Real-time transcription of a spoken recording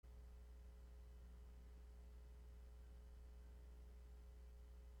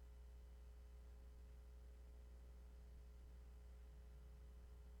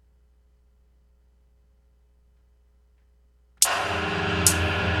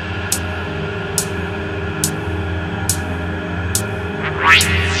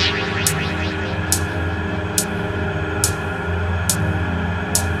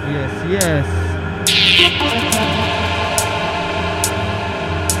Yes.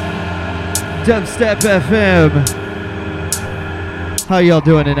 Dubstep FM. How y'all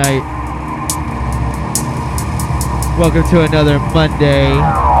doing tonight? Welcome to another Monday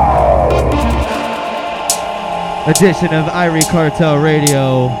edition of Irie Cartel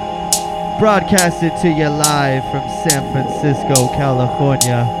Radio, broadcasted to you live from San Francisco,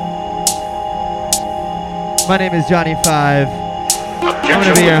 California. My name is Johnny Five. I'm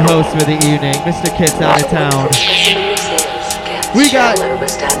going to be your host for the evening. Mr. Kit's out of town. We got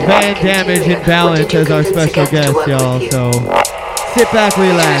Van Damage and Balance as our special guest, y'all. So sit back,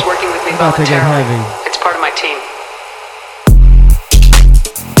 relax. It's about to get heavy. It's part of my team.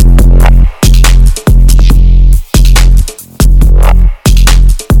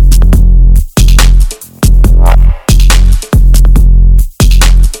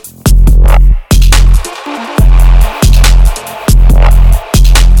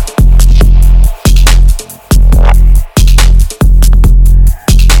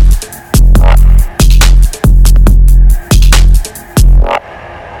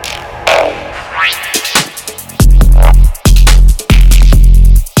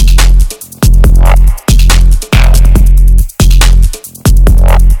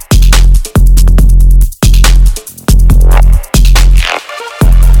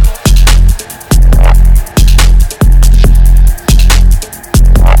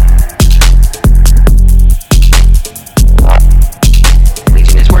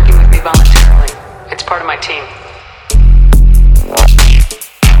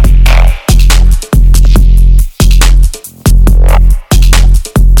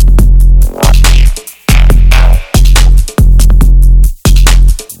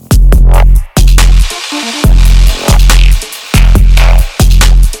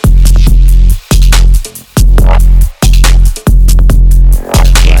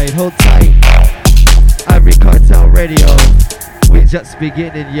 Just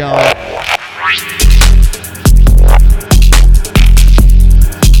beginning, y'all.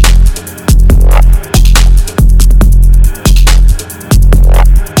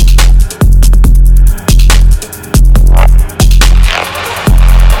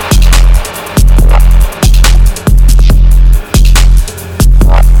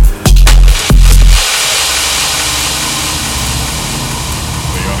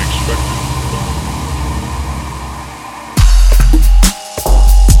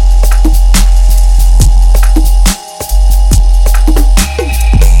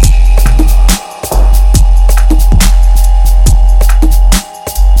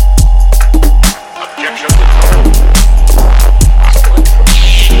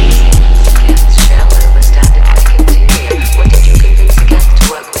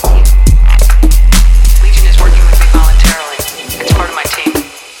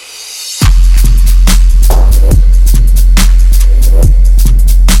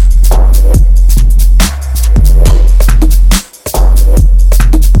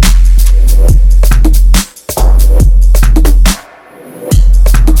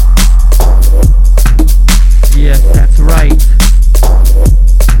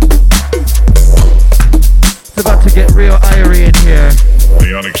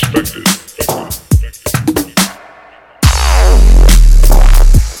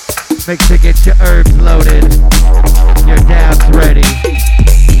 Make sure to get your herbs loaded, your dabs ready.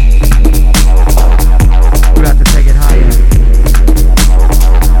 We're about to take it higher.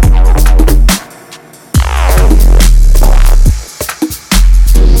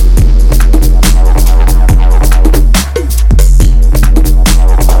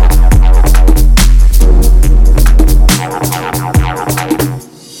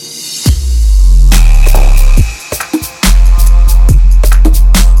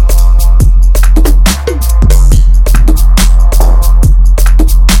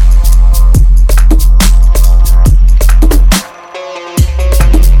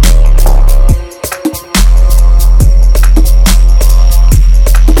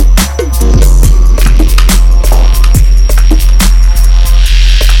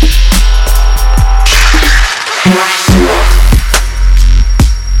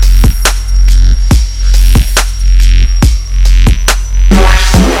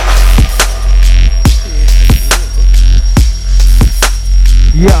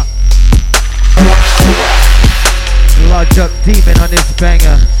 Demon on this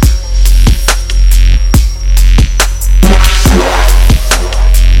banger.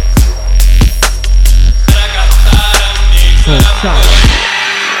 Oh, shot.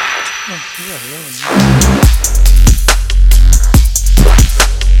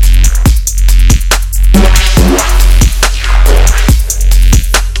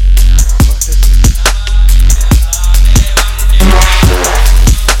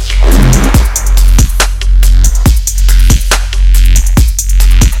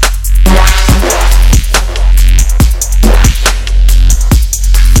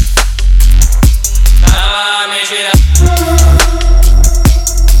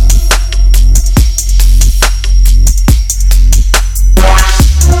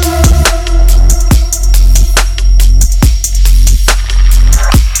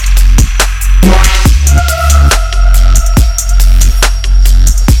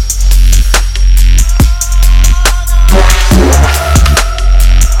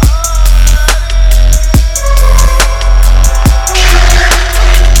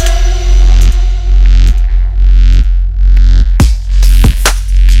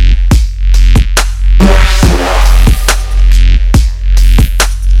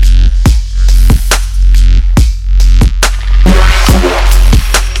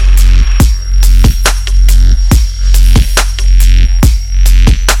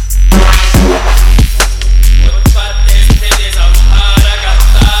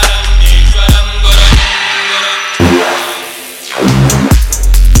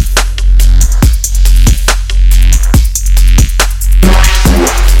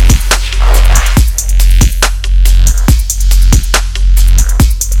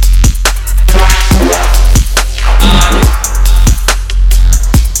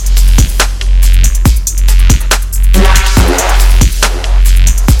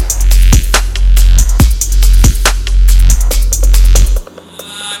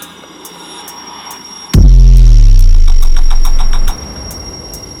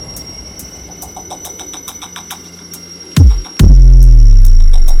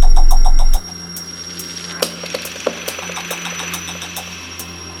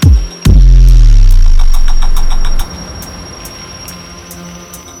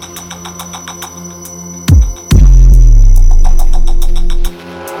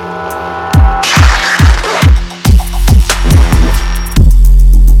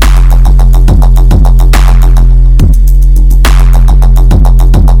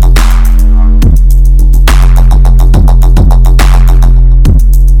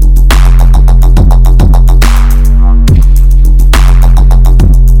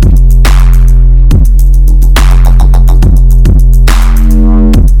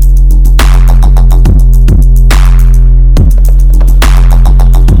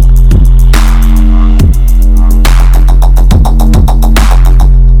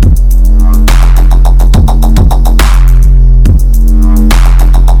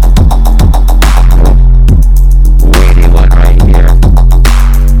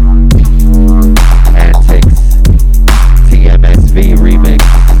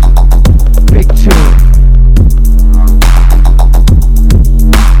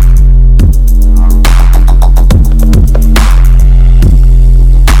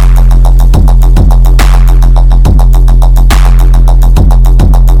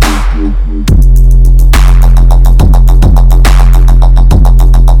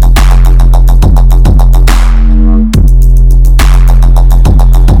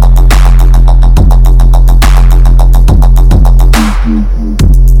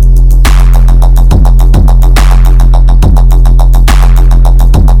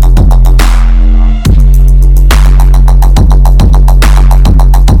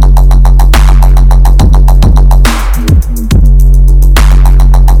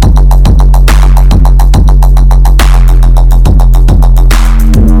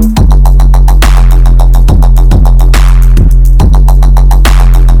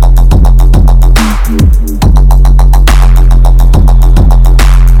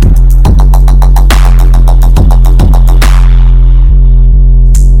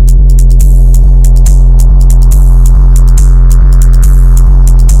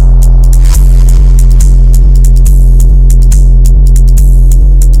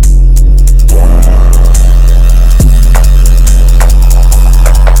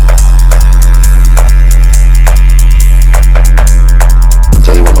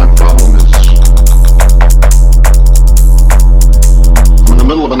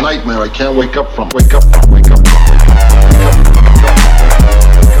 can't wake up from, wake up from, wake up from, wake up from,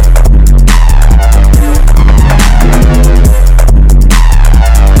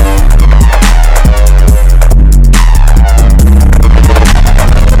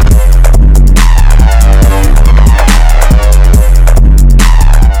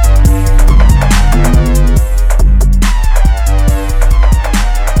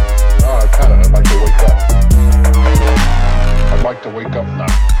 wake up from, wake up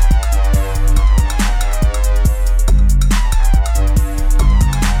from.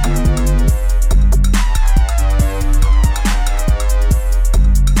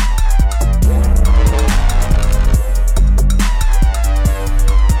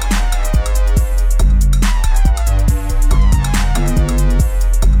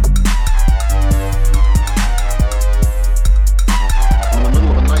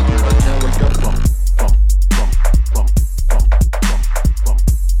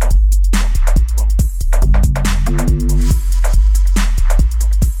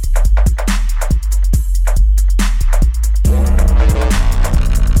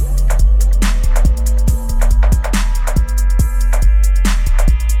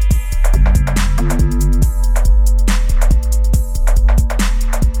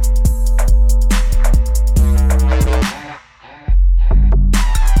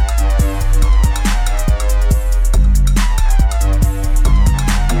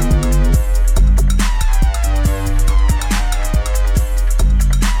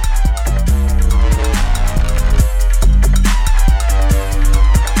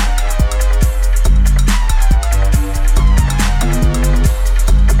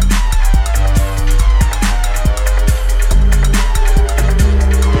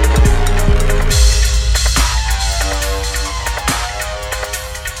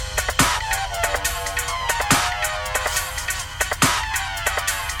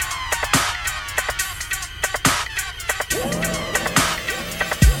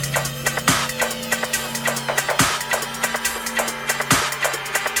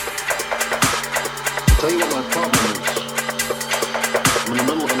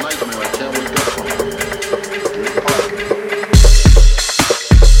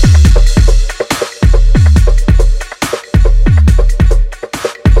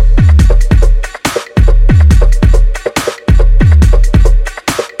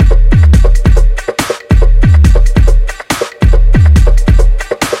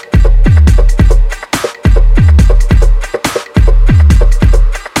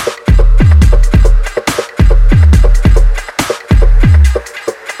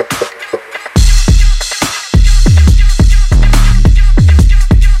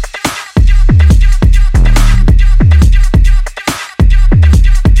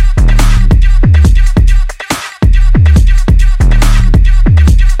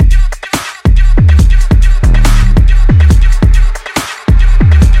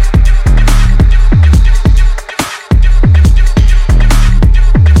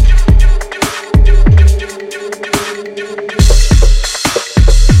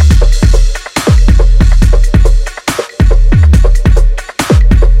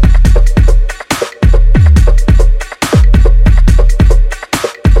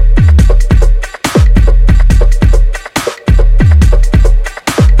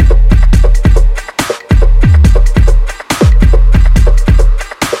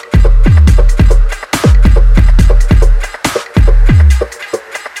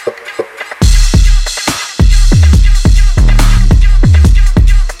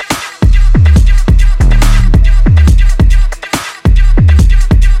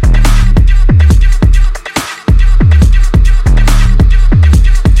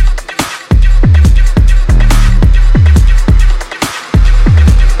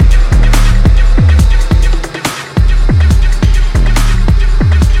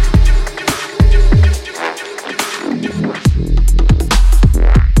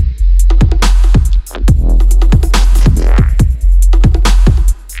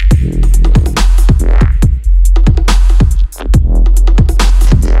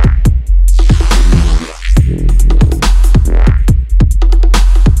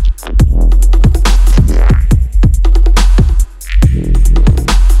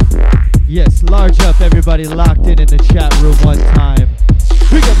 everybody locked in the chat room one time.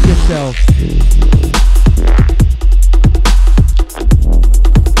 Big up yourself.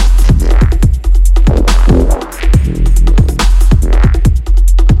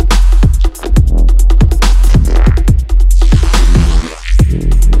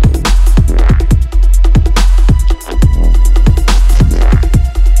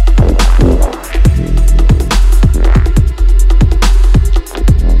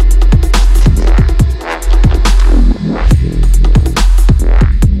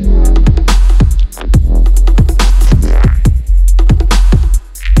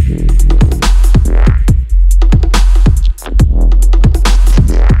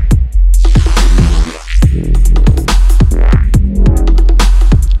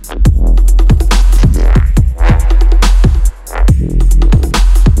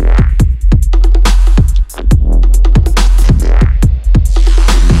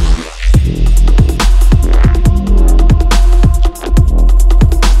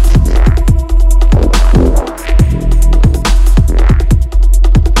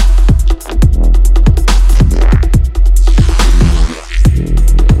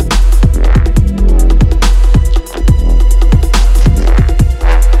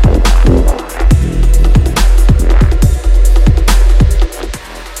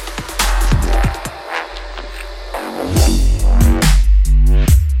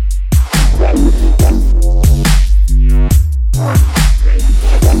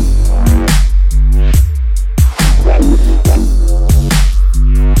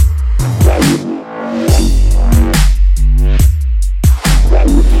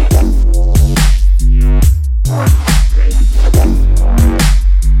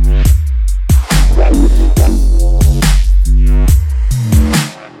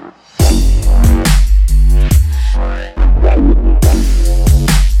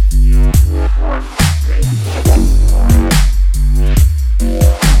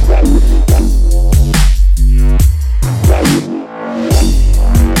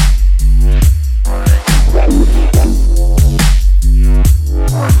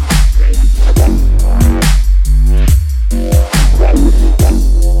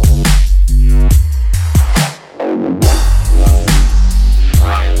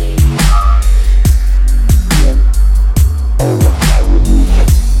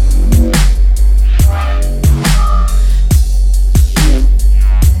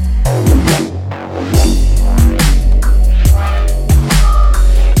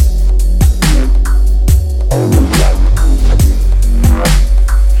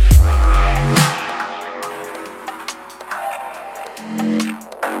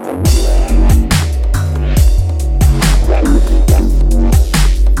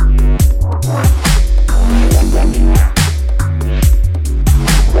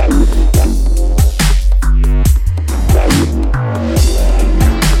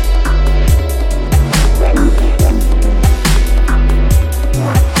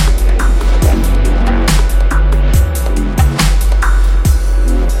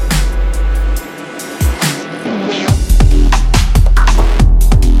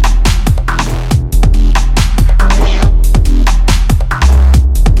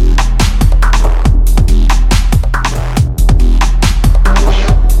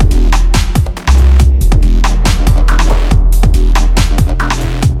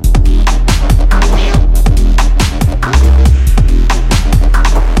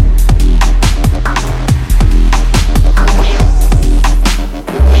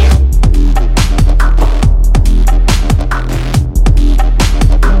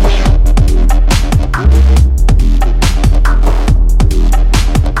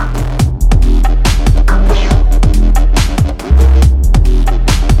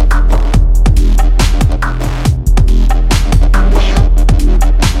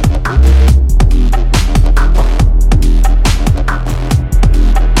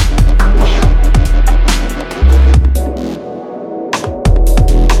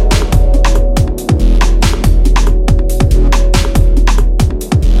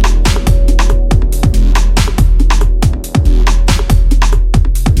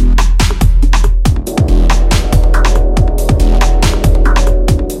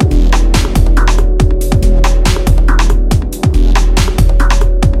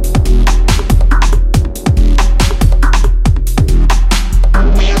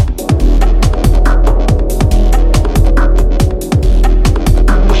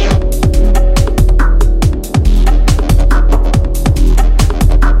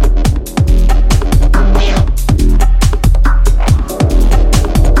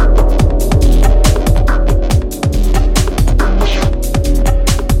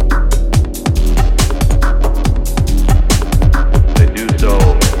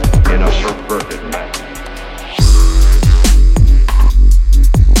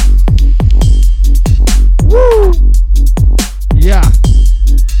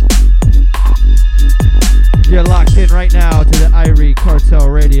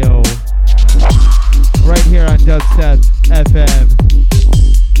 Dubstep FM,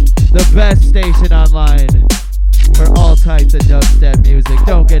 the best station online for all types of dubstep music.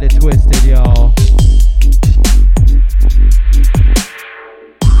 Don't get it twisted, y'all.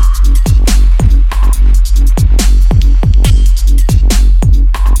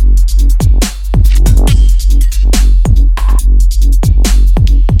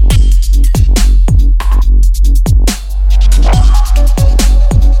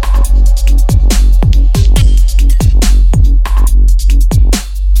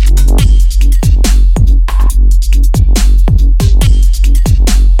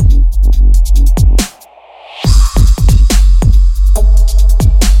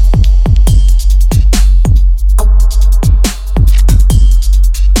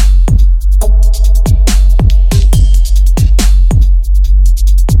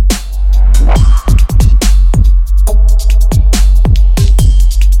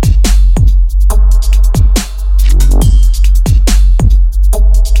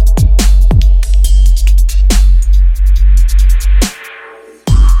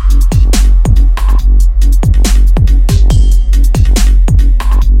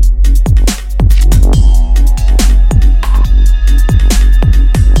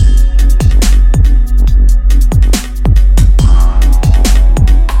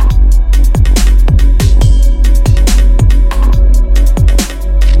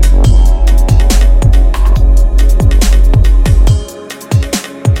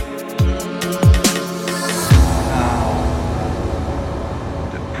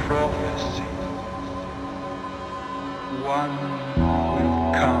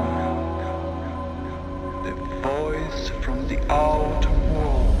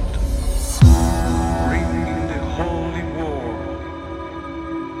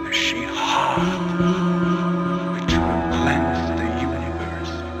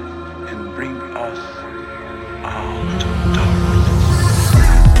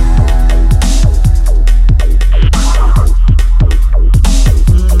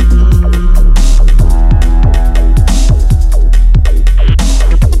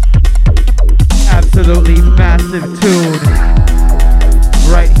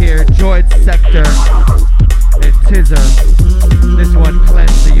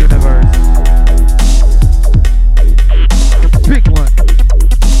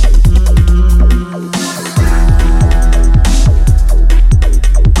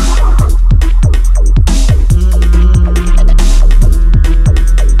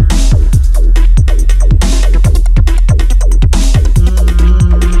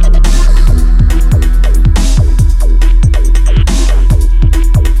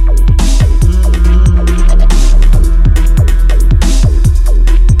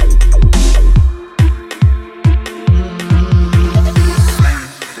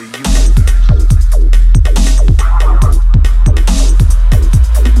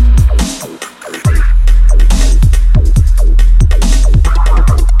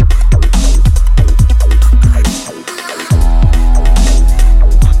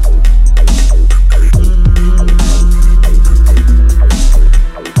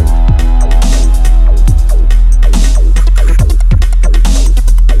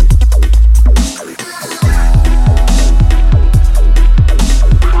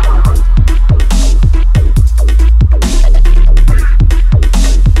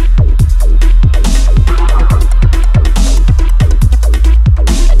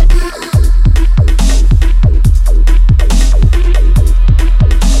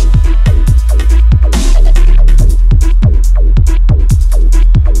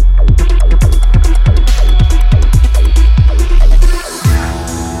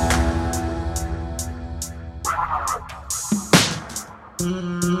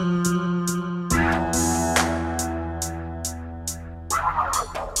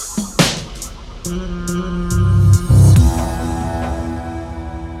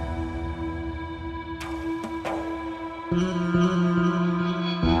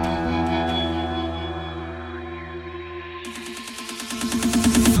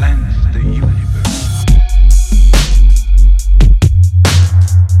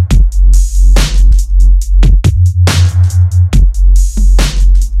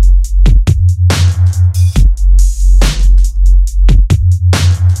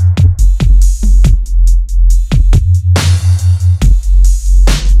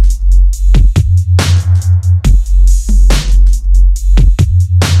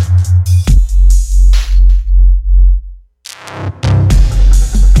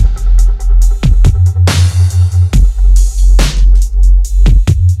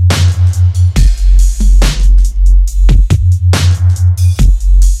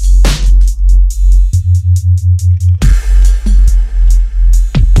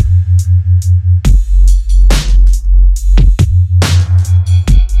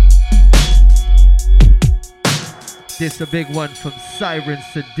 this, a big one from Sirens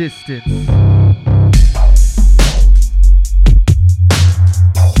to Distance.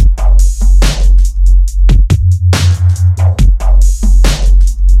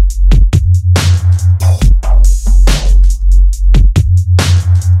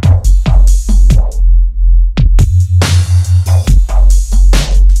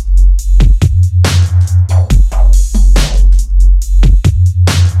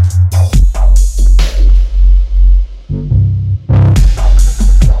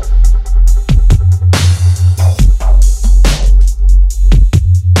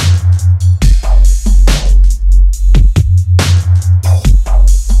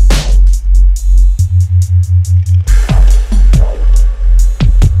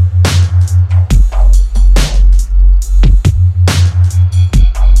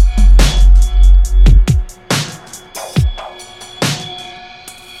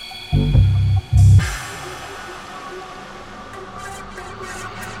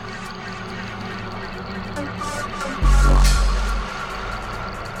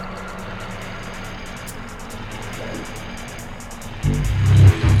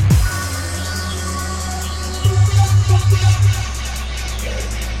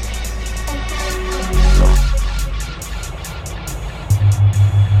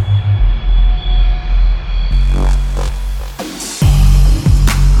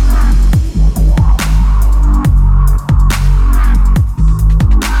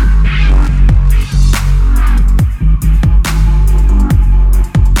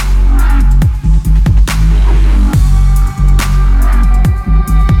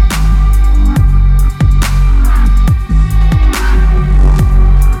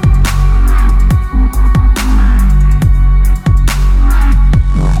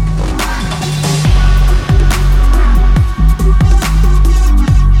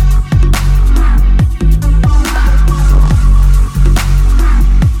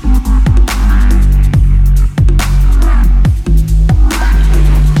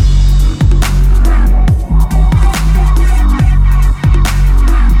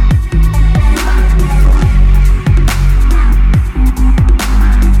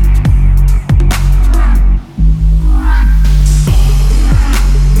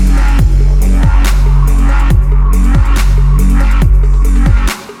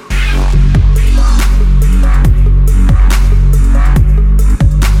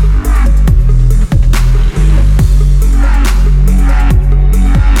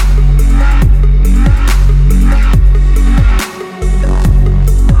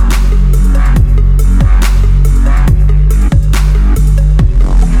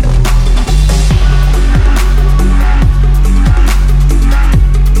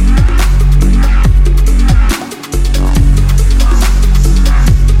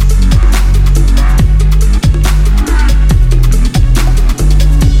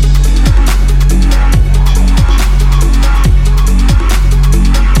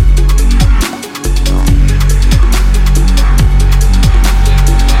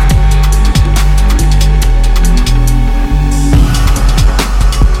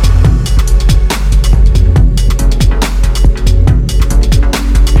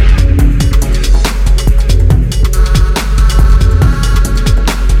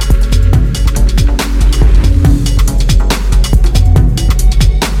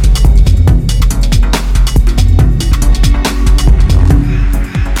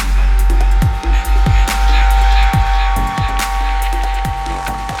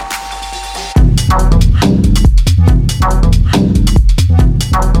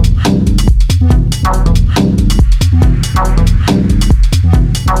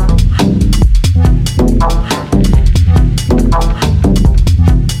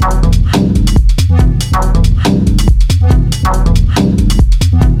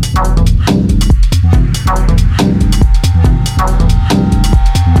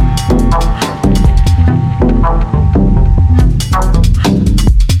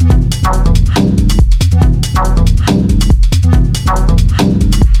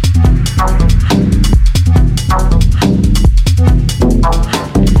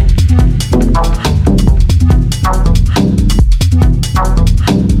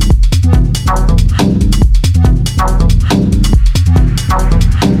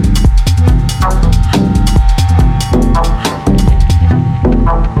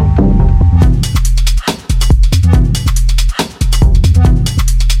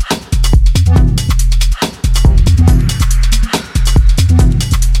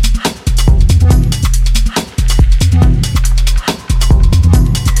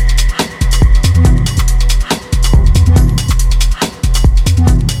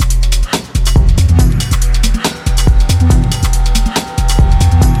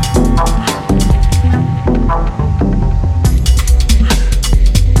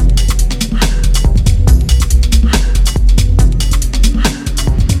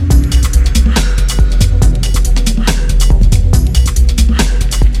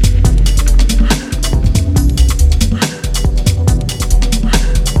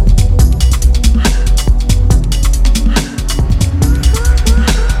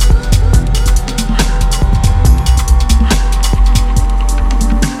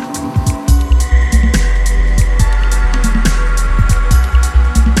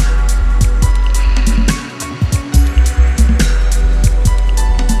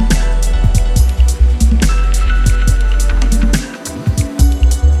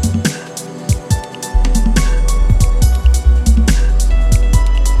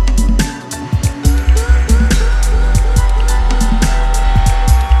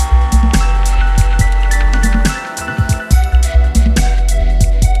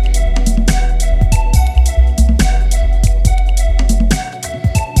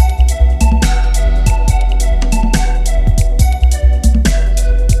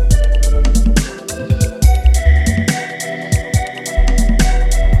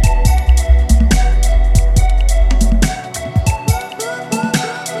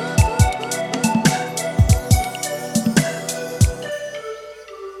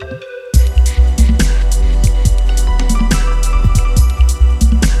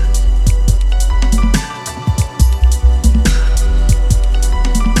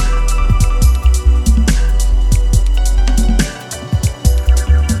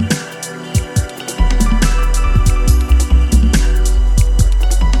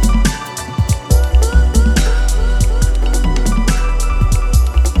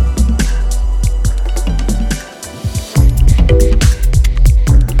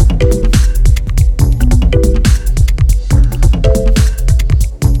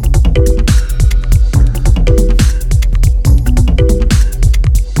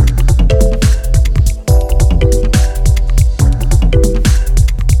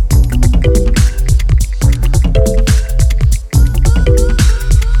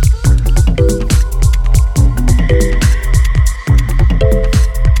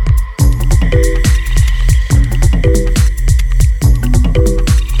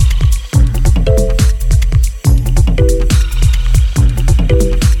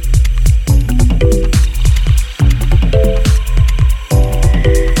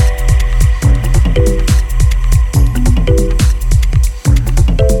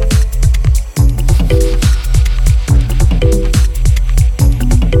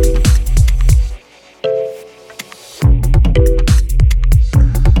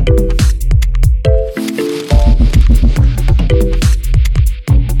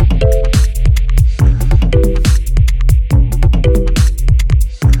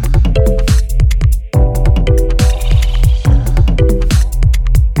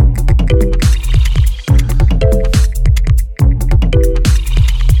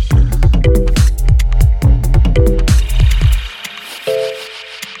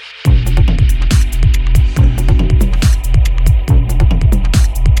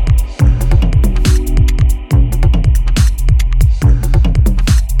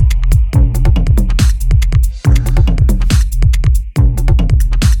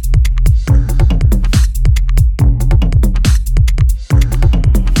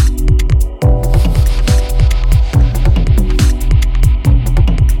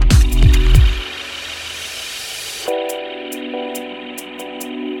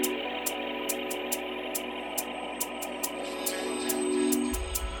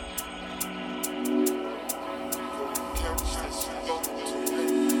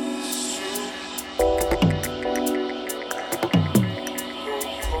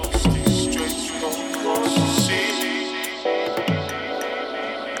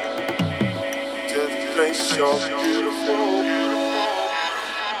 place you're beautiful.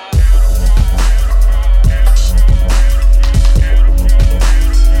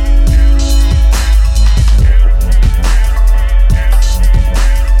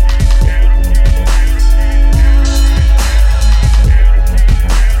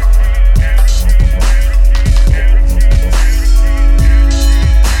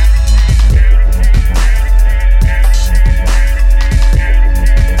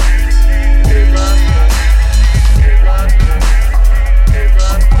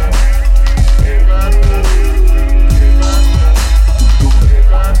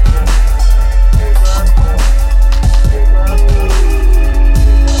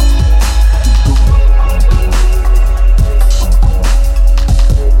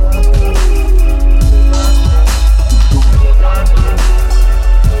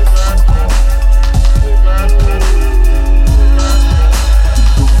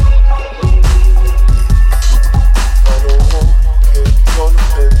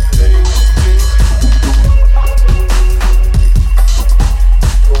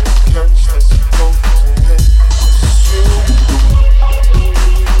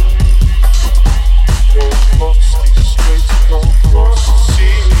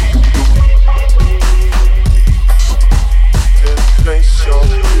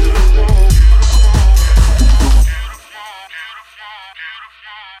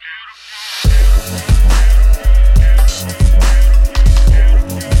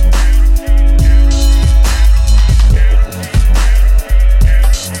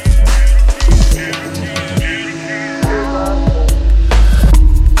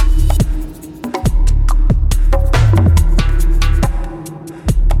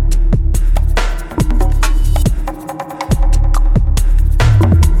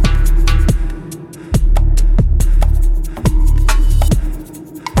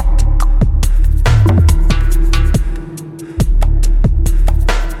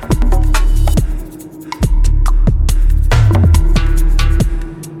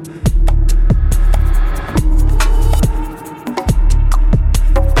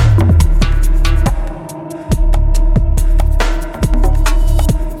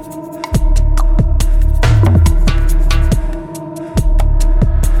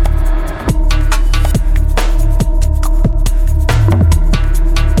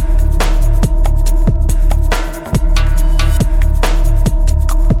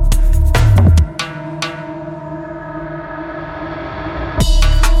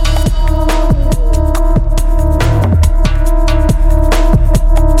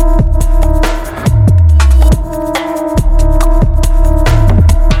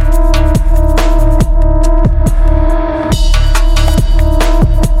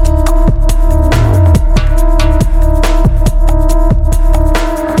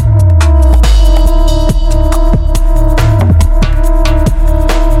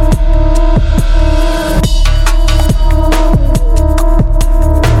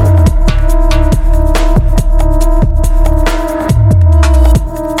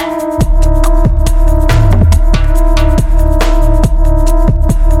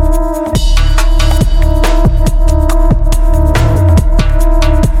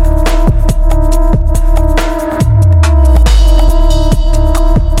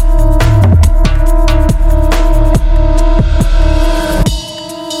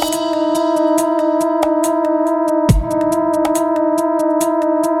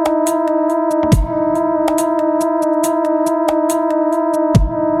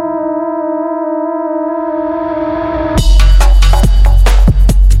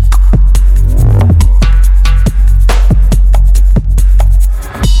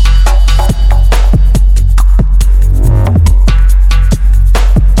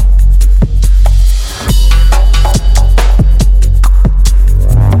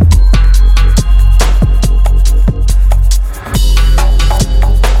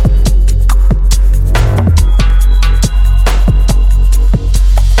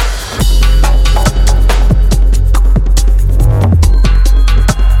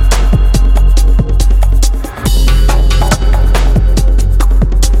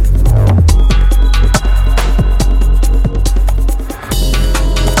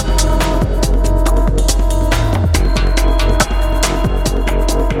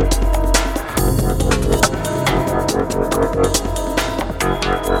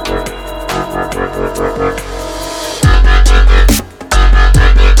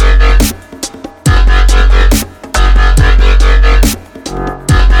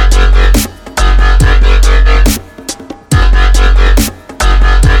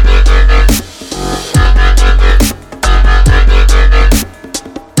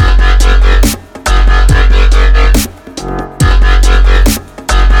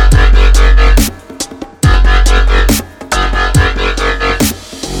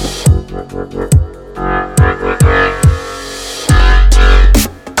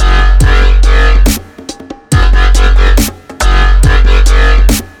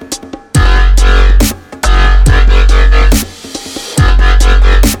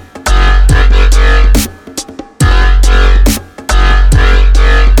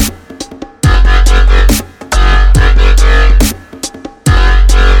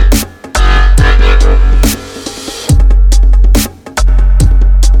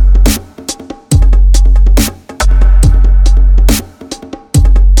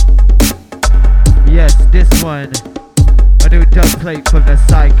 Yes, this one. A new dub plate from the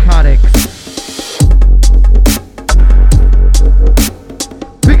Psychotics.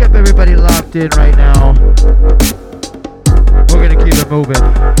 Big up everybody locked in right now. We're gonna keep it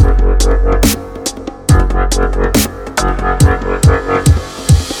moving.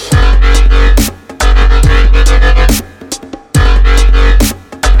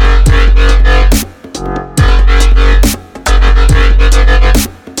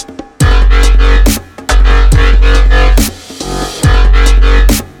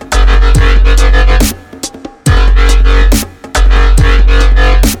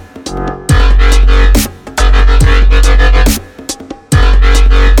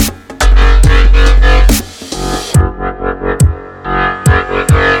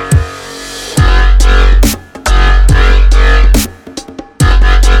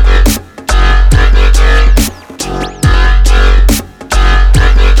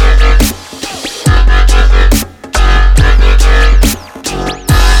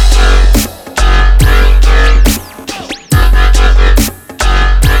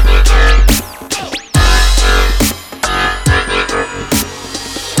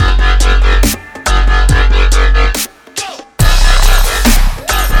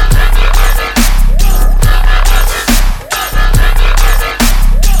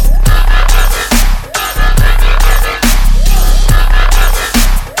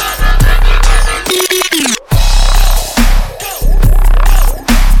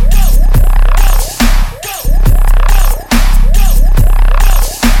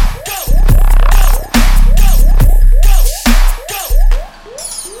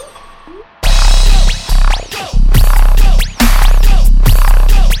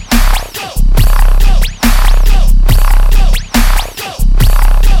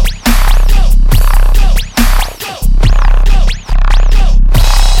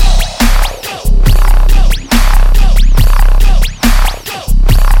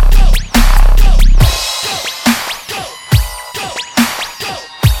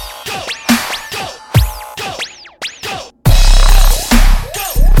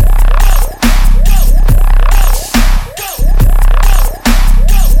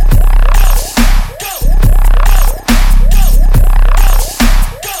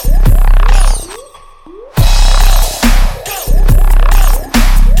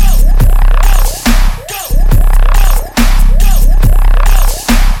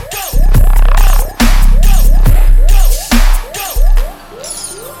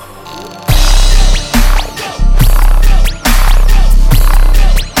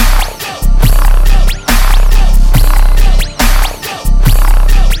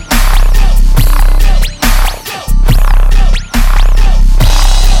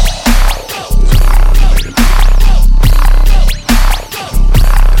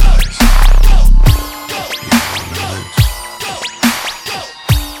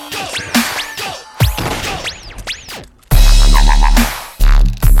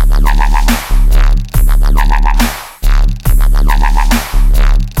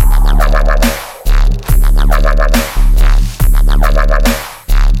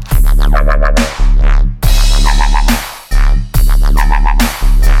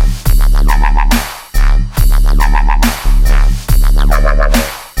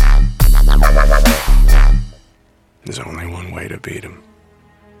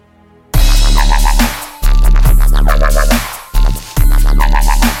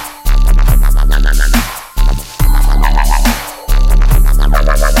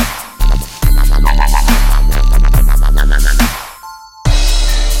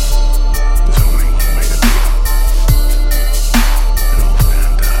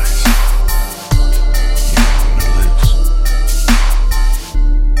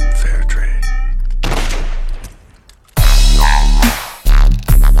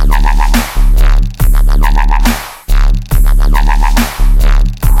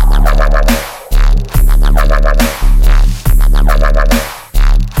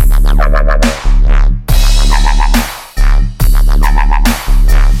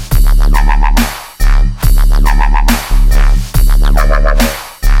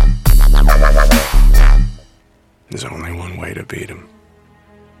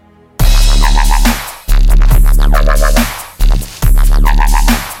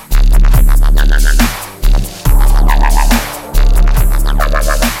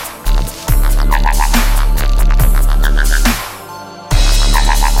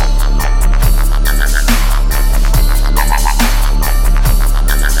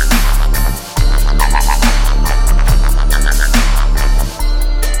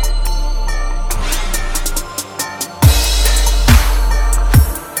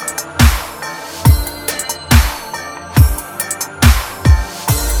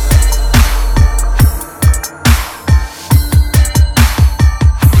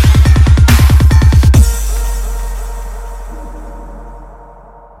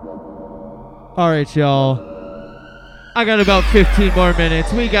 Alright, y'all. I got about 15 more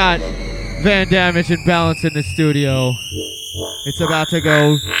minutes. We got Van Damage and Balance in the studio. It's about to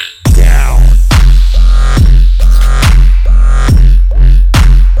go down.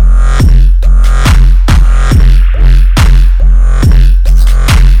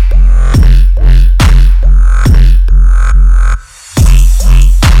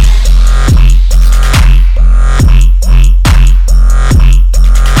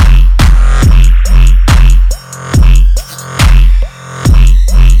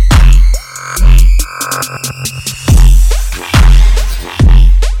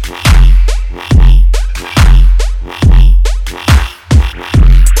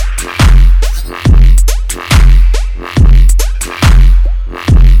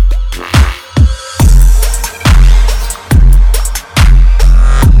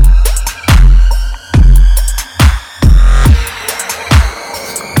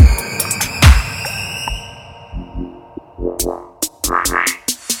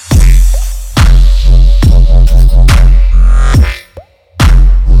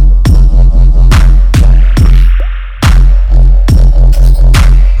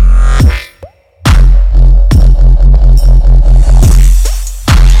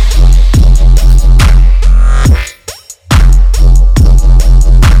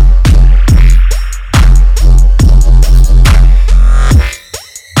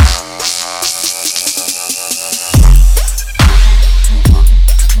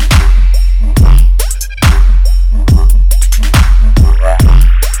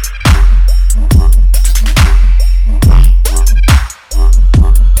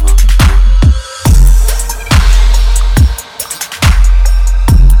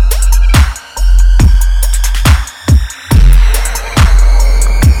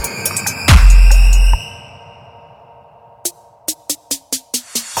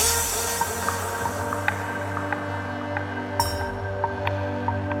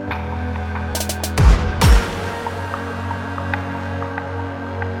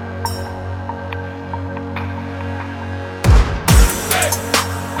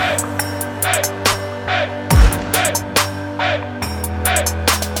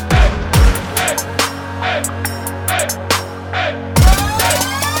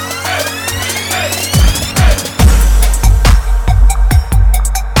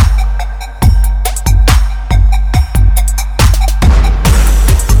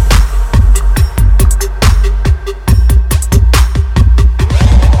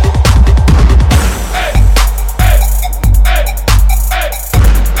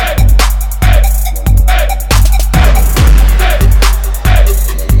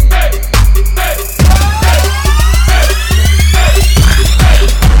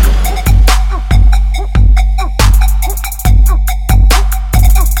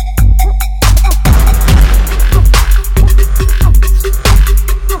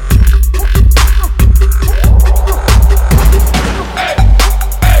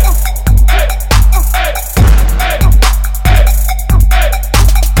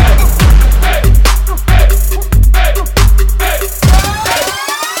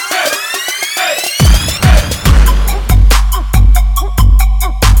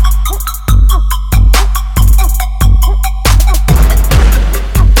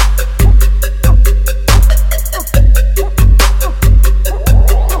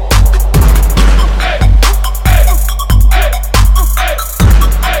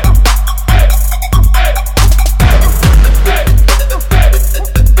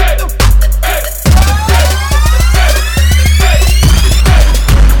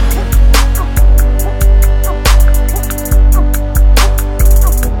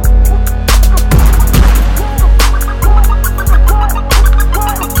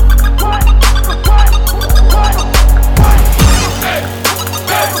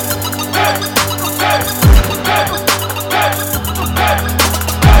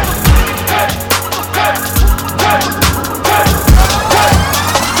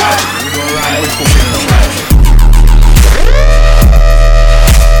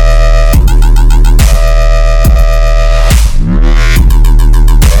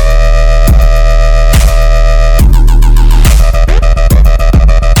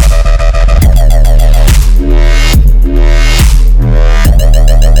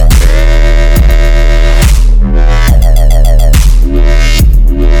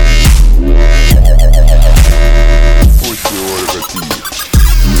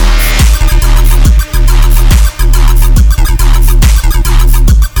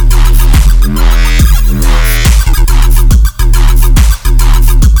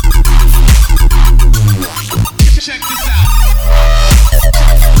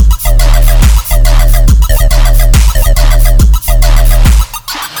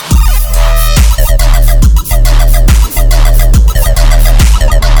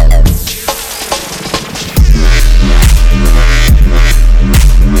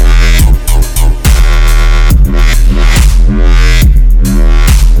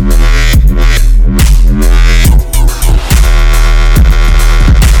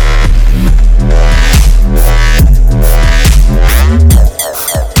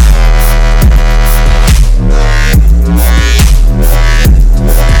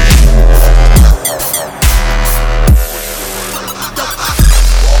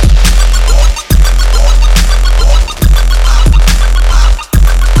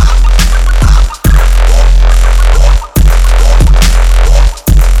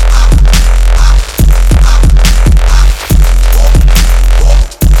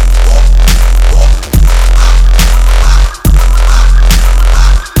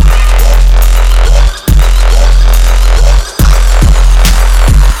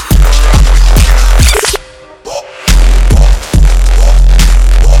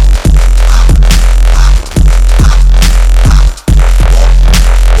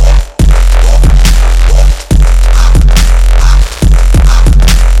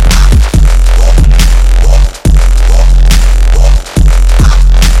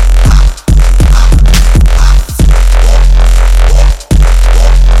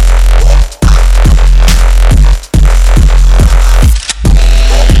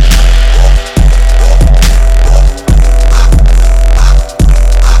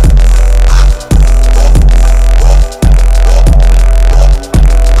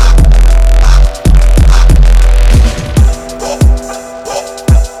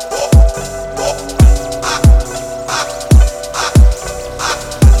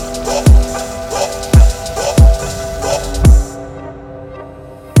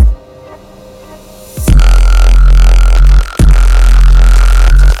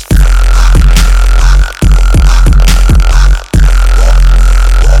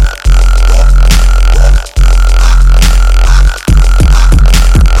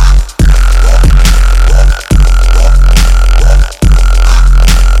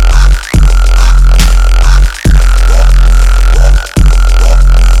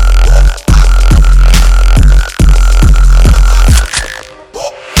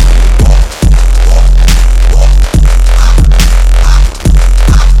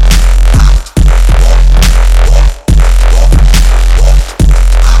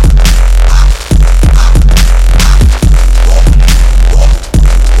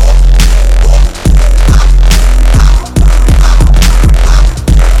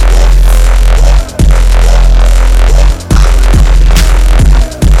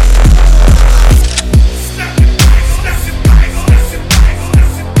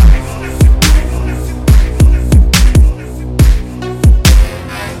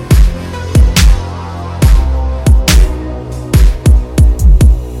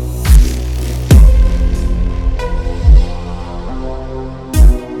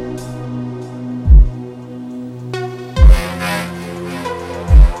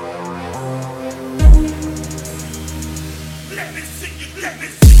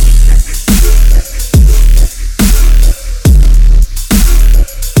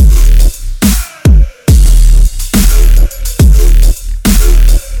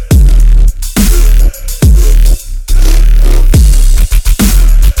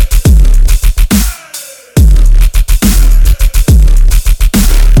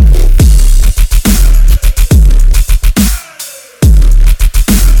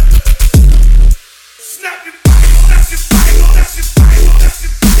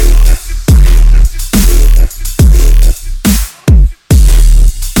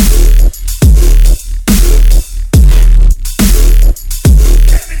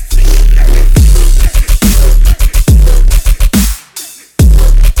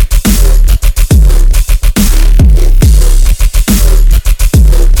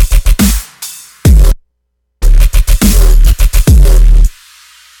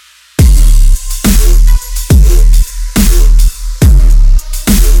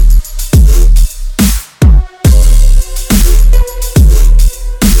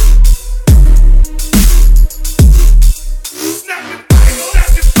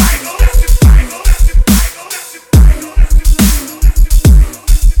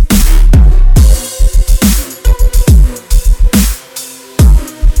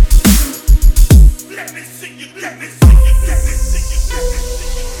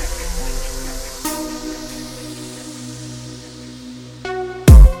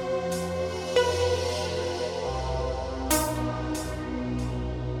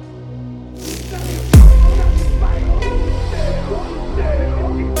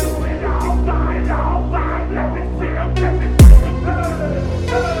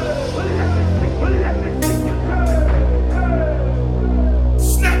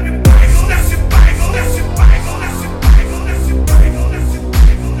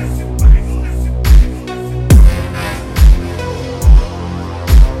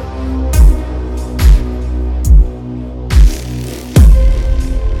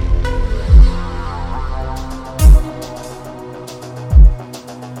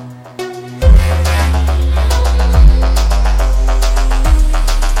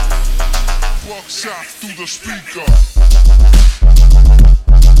 Shot through the speaker.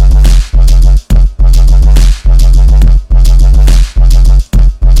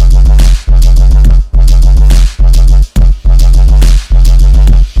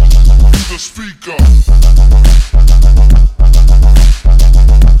 The speaker.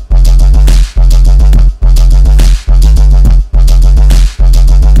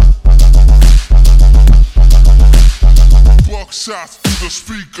 Buckshot through the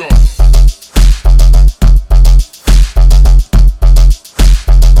speaker.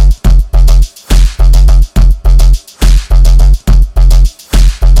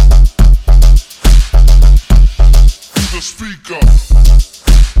 Speaker.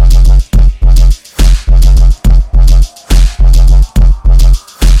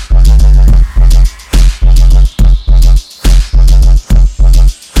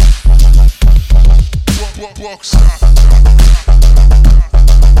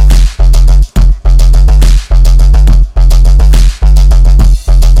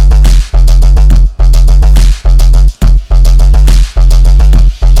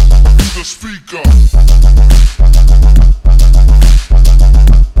 The speaker.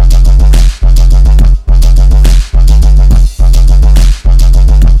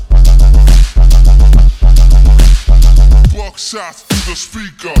 Shots to the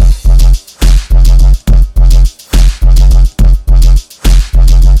speaker.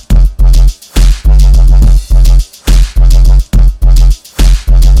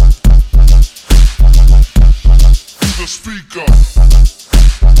 The speaker.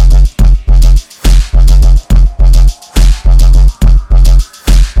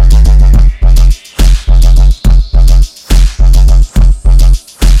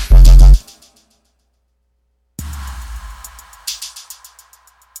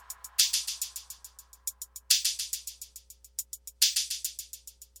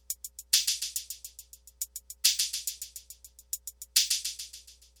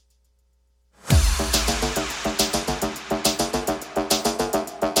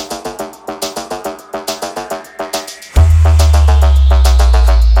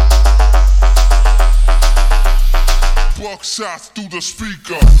 Shots through the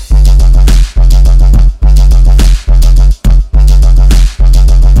speaker.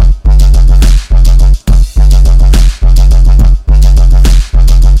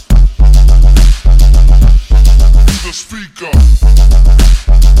 The speaker.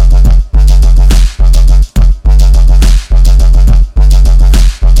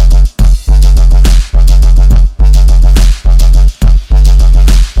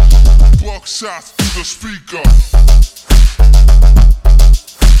 Shots through the speaker.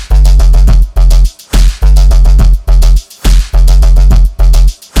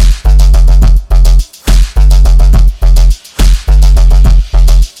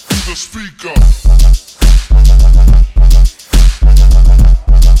 The speaker.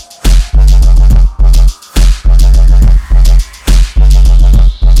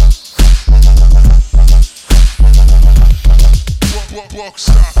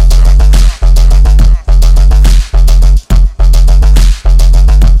 Buckshot.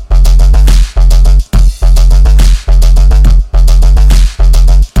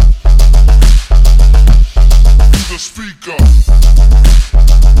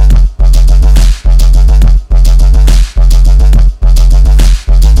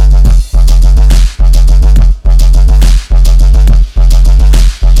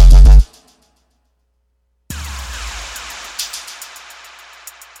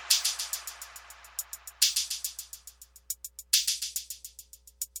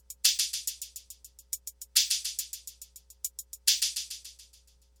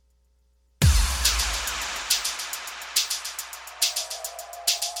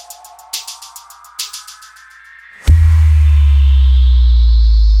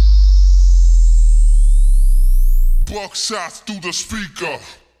 buckshots through the speaker.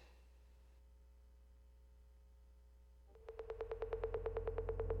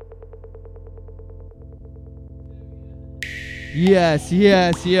 Yes,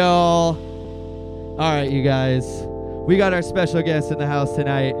 yes, y'all. All right, you guys. We got our special guest in the house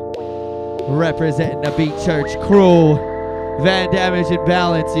tonight, representing the Beat Church crew. Van Damage and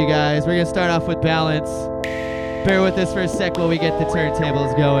Balance, you guys. We're going to start off with Balance. Bear with us for a sec while we get the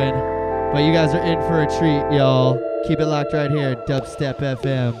turntables going. But you guys are in for a treat, y'all. Keep it locked right here, Dubstep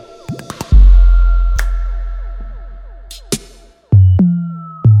FM.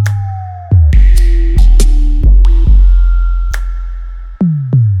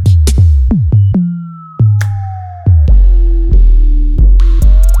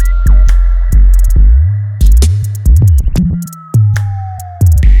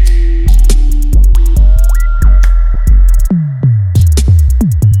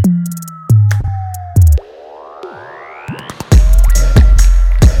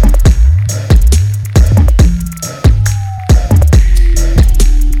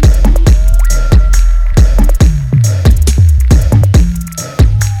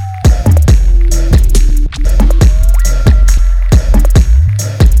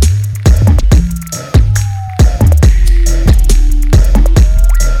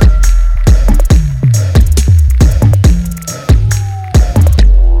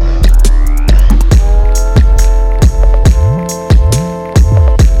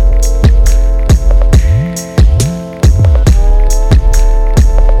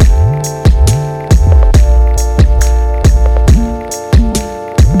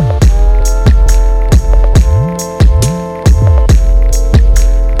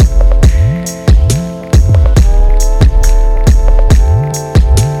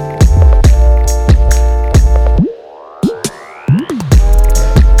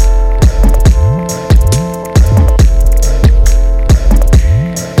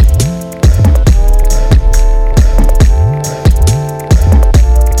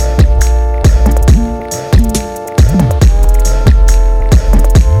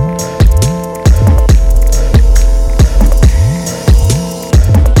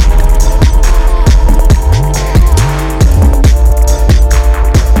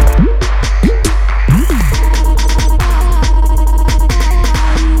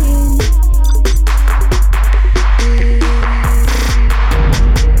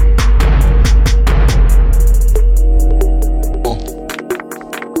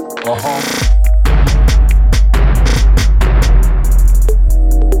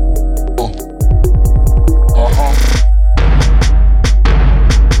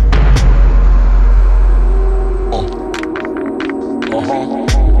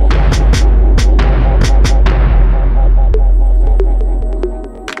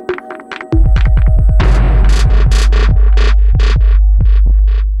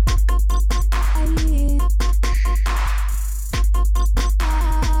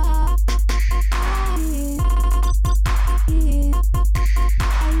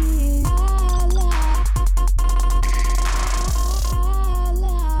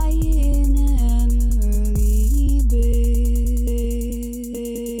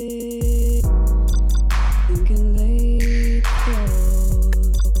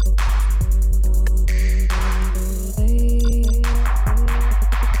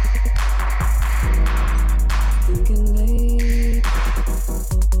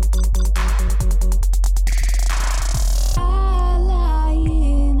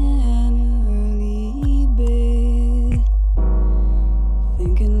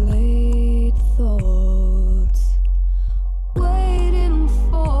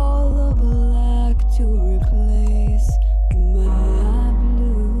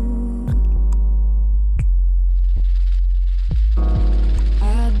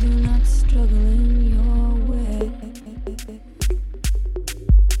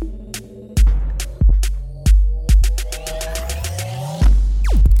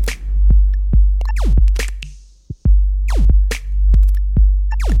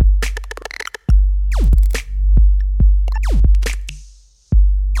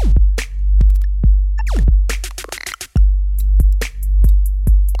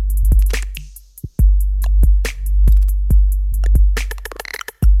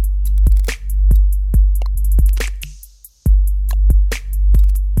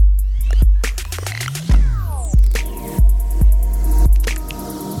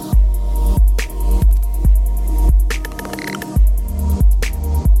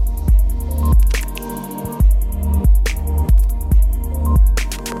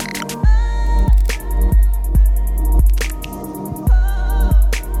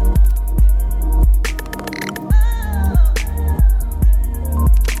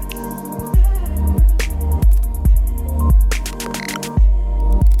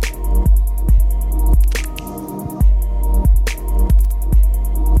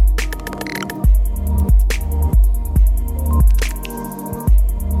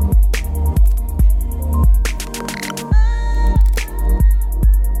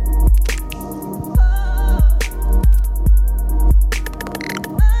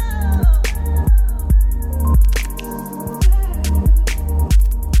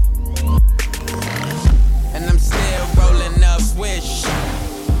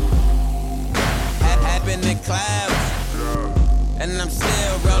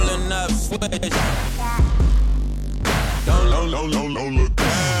 up, switch. Don't look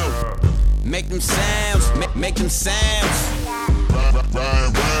down. Make them sounds, make them sounds. Ride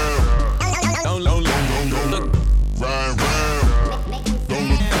round. Don't look. Ride round. Don't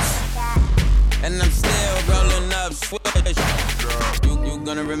look. And I'm still rolling up, switch. You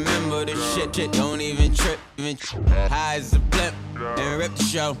gonna remember this shit. Don't even trip. High as a blimp and rip the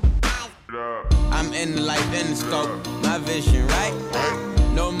show. I'm in the life in the scope. My vision, right?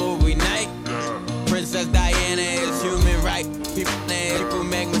 No movie night. Princess Diana is human right. People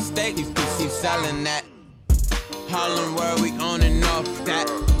make mistakes. Keep selling that. Harlem World, we on and off that.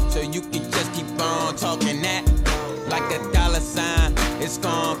 So you can just keep on talking that. Like a dollar sign, it's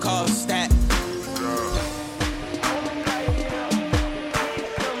gon' cost that.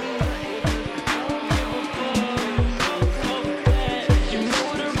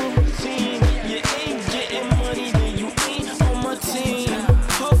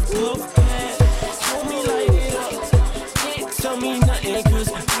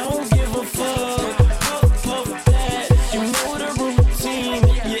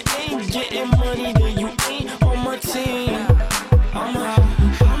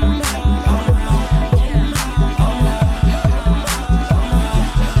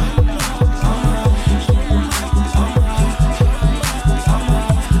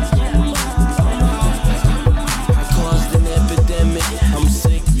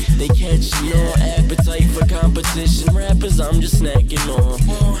 Rappers, I'm just snacking on.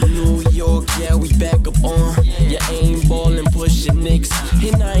 New York, yeah, we back up on. Yeah, ain't ballin', pushing Knicks,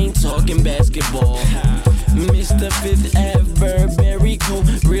 and I ain't talking basketball. Mr. Fifth Ave, Burberry coat,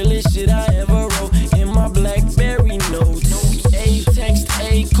 realest shit I ever wrote in my BlackBerry notes. A text,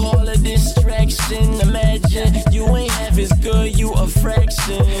 a call, a distraction. Imagine you ain't half as good, you a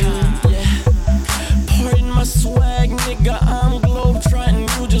fraction. Yeah. Pardon my swag, nigga, I'm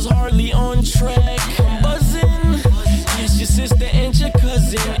globetrotting, you just hardly on track. I'm buzzing. Your sister and your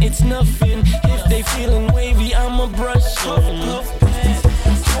cousin, it's nothing. If they feeling wavy, I'ma brush them. Puff pad,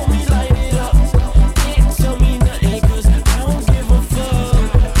 show me light it up. Can't tell me nothing, cause I don't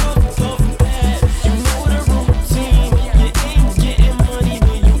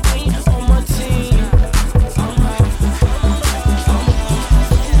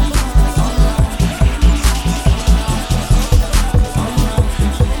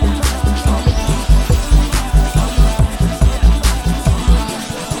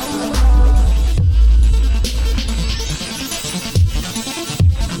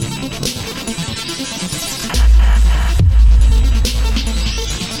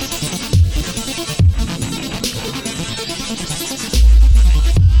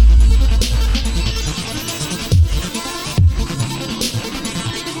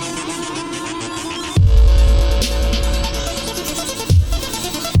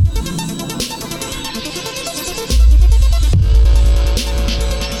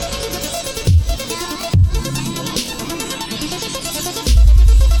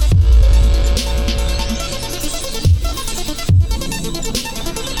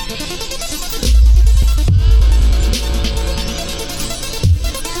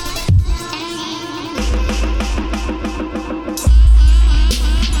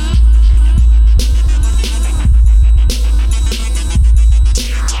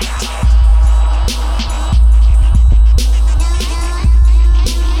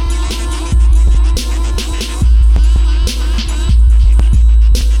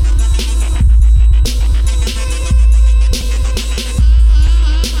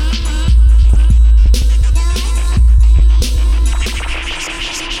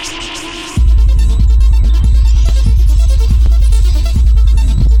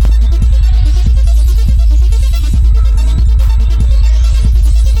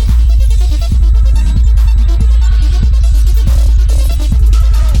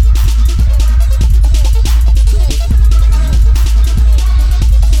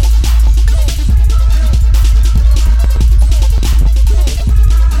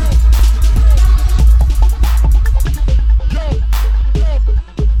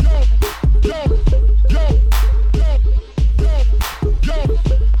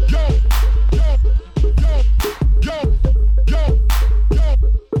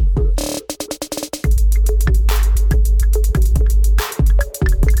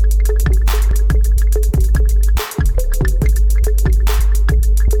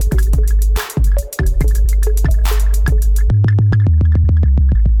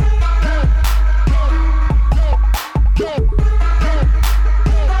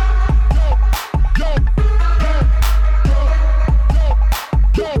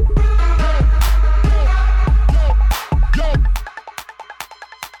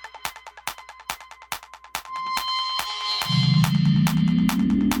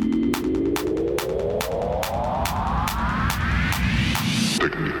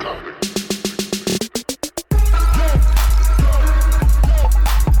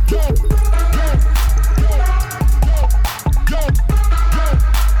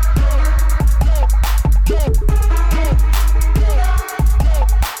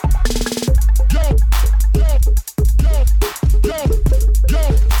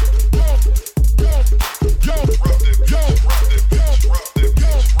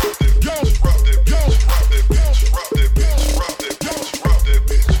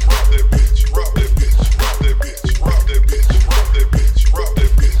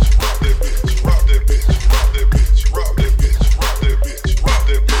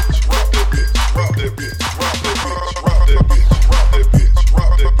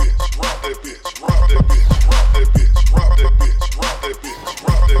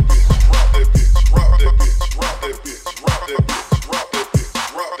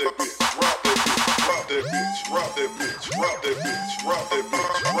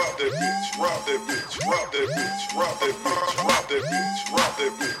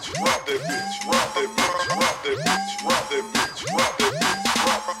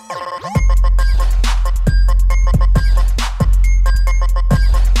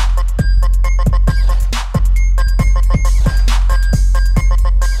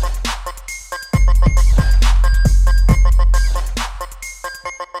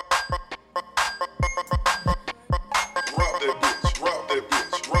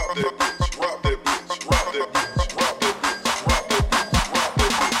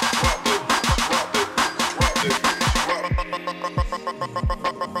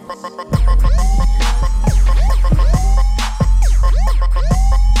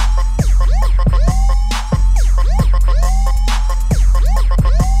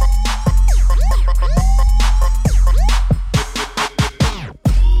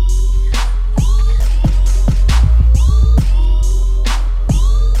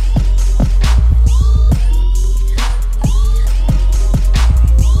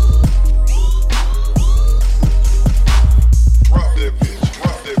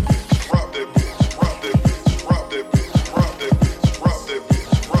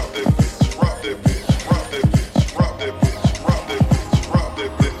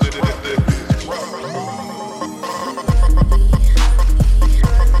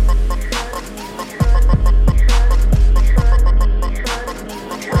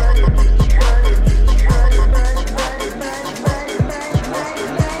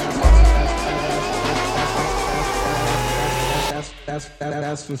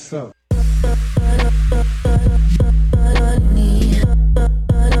That's what's up.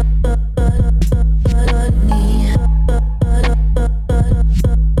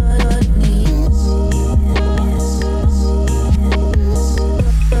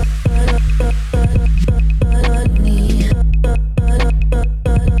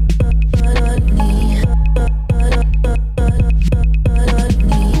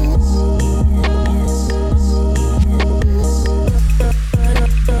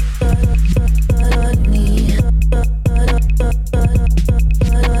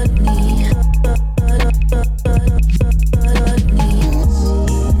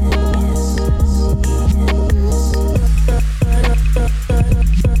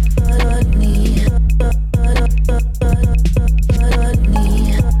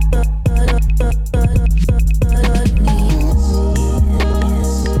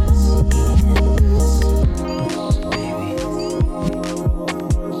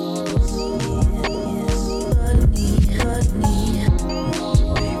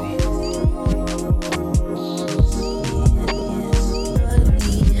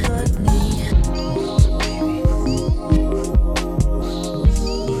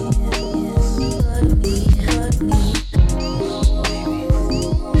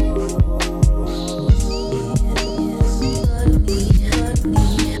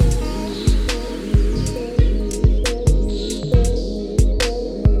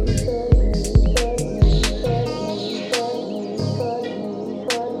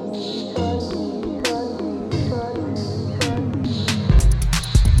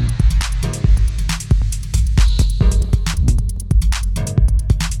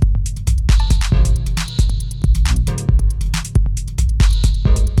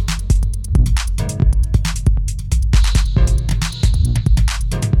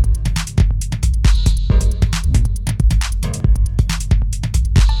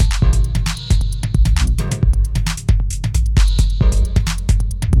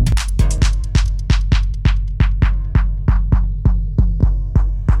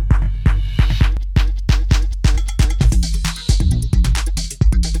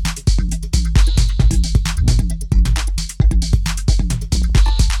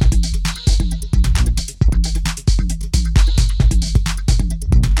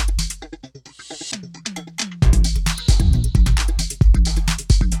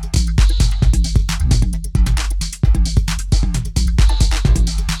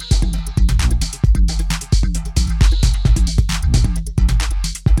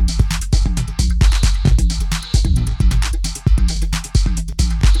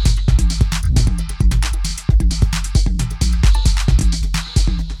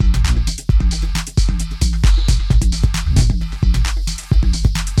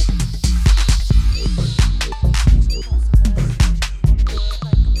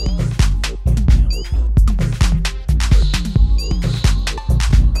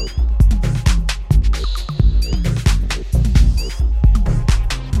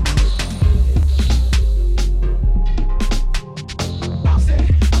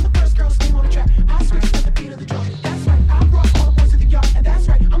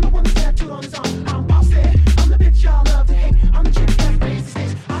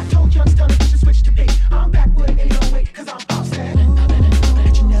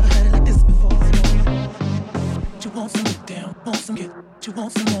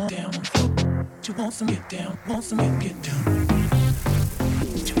 want some get down.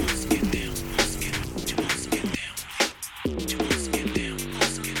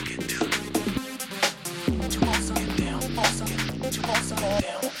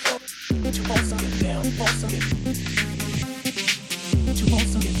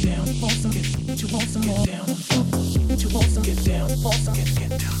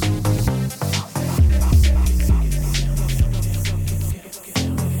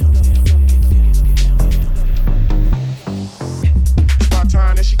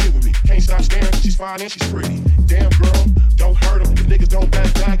 And she's pretty. Damn girl, don't hurt them. If niggas don't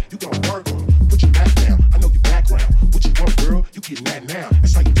back, you gon' work them. Put your back down, I know your background. What you want, girl? You getting that now.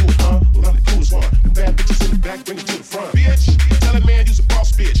 That's how you do it, huh? Well, I'm the coolest one. The bad bitches in the back, bring it to the front. Bitch, tell that man you's a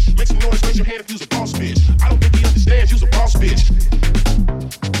boss bitch. Make some noise, raise your hand if you's a boss bitch. I don't think he understands you's a boss bitch.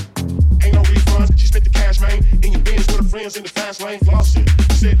 Ain't no refunds, she spent the cash, man. In your Benz with her friends in the fast lane, flossing.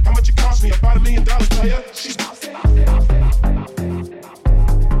 She said, how much it cost me? About $1 million, player. She's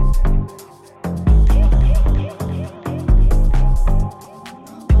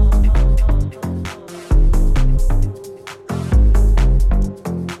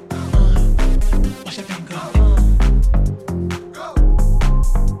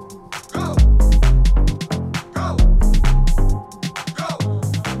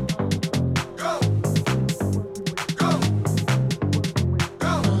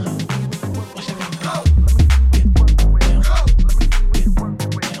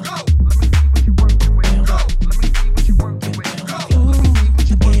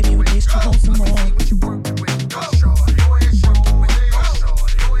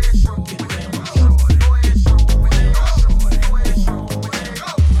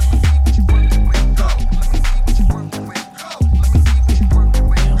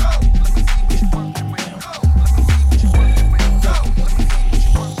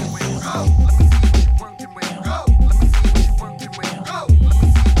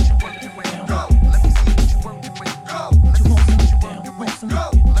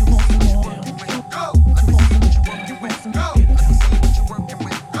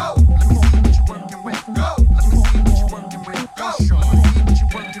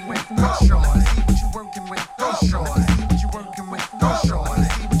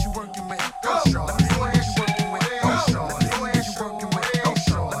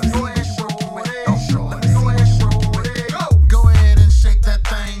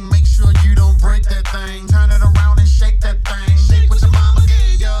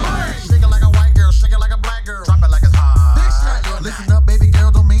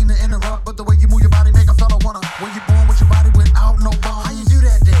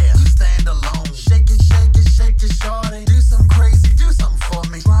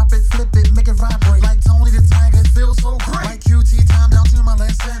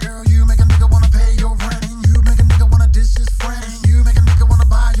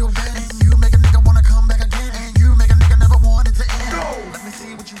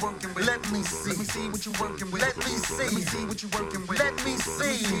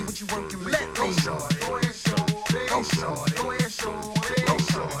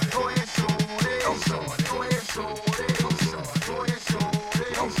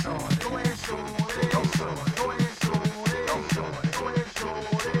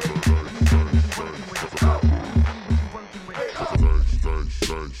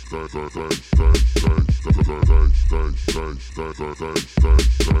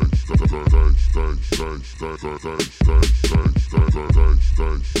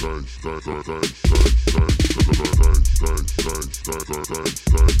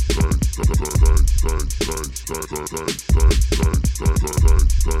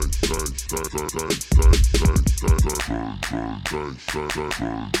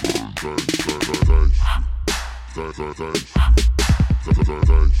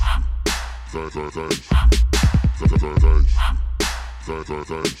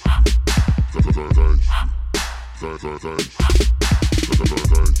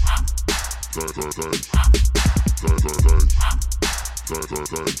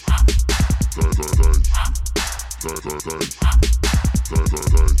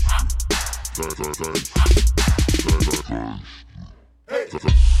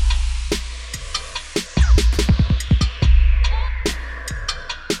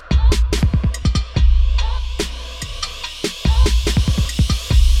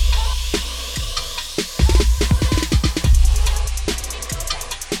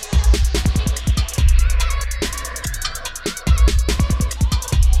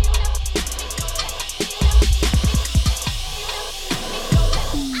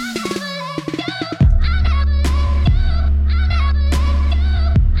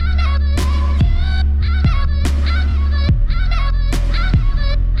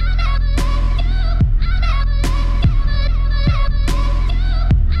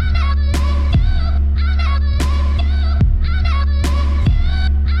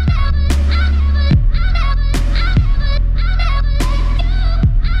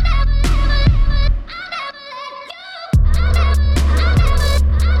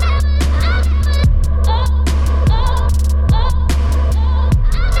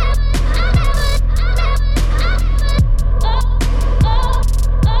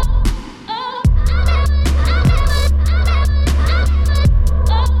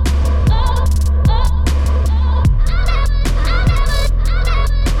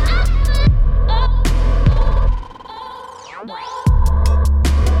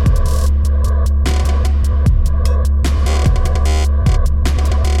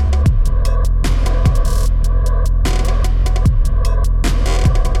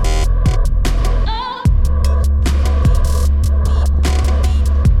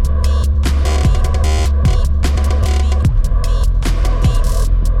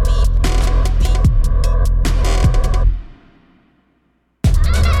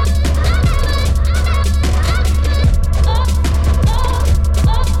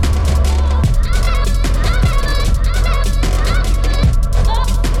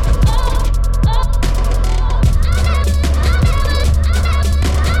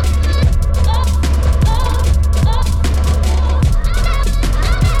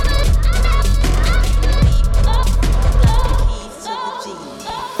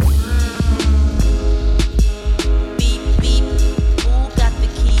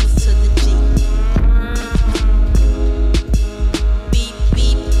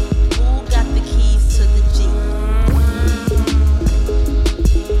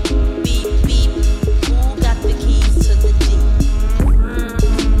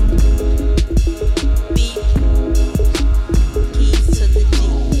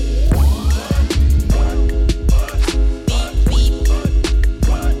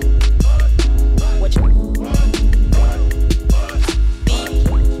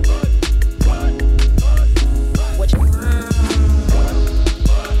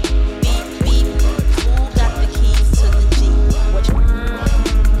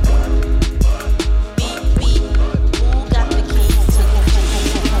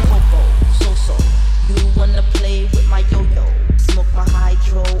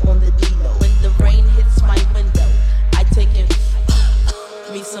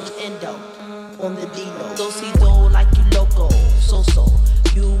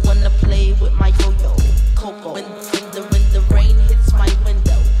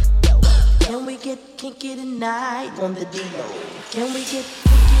freaky tonight on the D-Lo? Can we get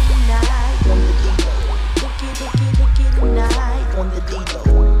freaky tonight on the D-Lo? Freaky tonight on the D-Lo.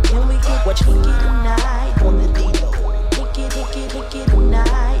 Can we get freaky tonight on the D-Lo? Freaky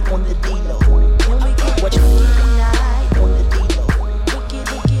tonight on the D-Lo. Can we get freaky tonight on the D-Lo? Freaky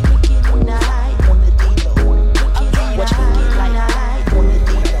tonight on the D-Lo. Freaky tonight on the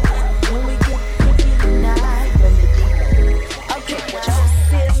D-Lo. Can we get freaky tonight on the D-Lo? Okay, your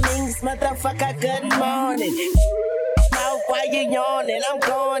siblings, motherfucker, good morning. Now why you yawning? I'm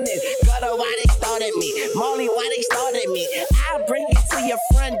going in. Gutter, why they started me? Molly, why they started me? I'll bring it to your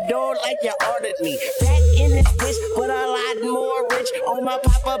front door like you ordered me. Back in this bitch, but a lot more rich. On my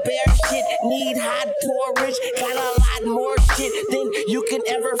Papa Bear shit, need hot porridge. Got a lot more shit than you can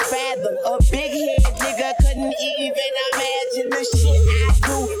ever fathom. A big head nigga couldn't even imagine the shit I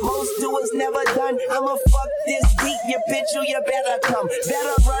do. Most do is never done. I'ma fuck this beat, you bitch, you better come.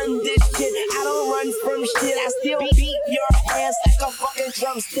 Better run this shit. I don't run from shit. I still beat your ass like a fucking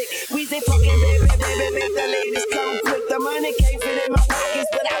drumstick. We say fucking baby, make the ladies come quick. The money can't fit in my pockets,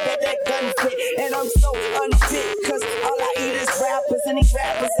 but I bet that gun fit. And I'm so unfit, cause all I eat is rappers, and these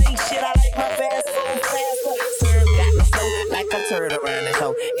rappers ain't shit. I like my fast food faster. Serve got me so like a turd around this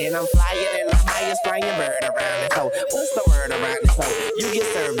hoe. And I'm flying in the highest flying bird around this hoe. What's the word around this hoe? You get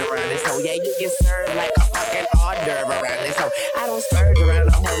served around this hoe. Yeah, you get served like a fucking hors d'oeuvre around this hoe. I don't splurge around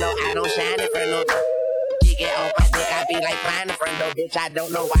the hoe, no, I don't shine in front of no. Get on my dick, I be like flying in front of bitch. I don't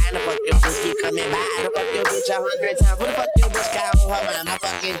know why the fuck your bitch keep coming by. I done fuck your bitch 100 times. What the fuck your bitch got on her mind? My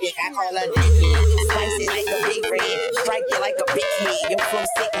fucking dick, I call her dick. Spicy like a big red, strike you like a big head. Your flow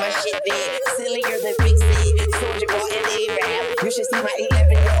sick, my shit dead. Sillier than Big C. Soldier boy and A-Rap. You should see my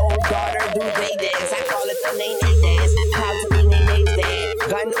 11-year-old daughter do they dance. I call it the Nene dance. Proud to be Nene's dad.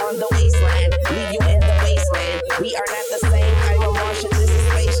 Gun on the waistline, leave you in the wasteland. We are not the same. I'm a Martian, this is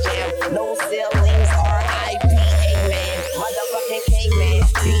Space Jam. No ceilings or motherfucking caveman,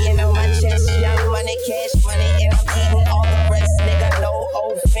 beating on my chest, young money, cash money, and I'm eating all the rest, nigga, no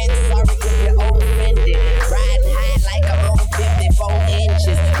offense, sorry if you're offended, riding high like I'm on 54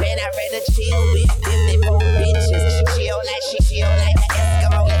 inches, man, I rather chill with 54 bitches, she chill like an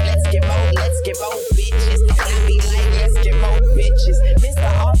Eskimo, let's get more bitches, and I be like, let's get more bitches, Mr.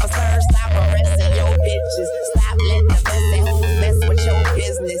 Officer, stop arresting your bitches, stop letting the messy hoes mess with your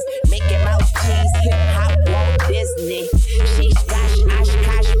business, Mickey Mouse cheese, hip-hop, Walt Disney. Sheesh, gosh,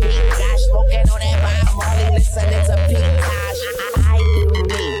 pink, gosh, smoking on that Bob Marley, listening to Pink Tosh. I do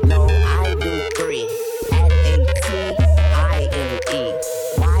me, no, I do three. At A-T-I-N-E.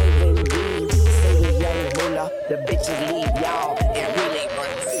 Why when we say young ruler, the bitches leave y'all and really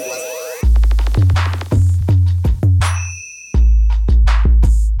run to us.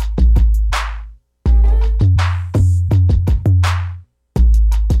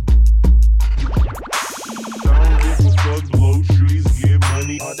 Don't give a fuck, blow trees, get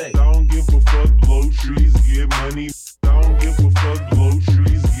money. Don't give a fuck, blow trees, get money. Don't give a fuck, blow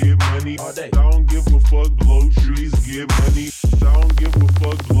trees, get money. Don't give a fuck, blow trees, get money. Don't give a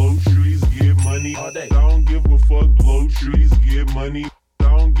fuck, blow trees, get money.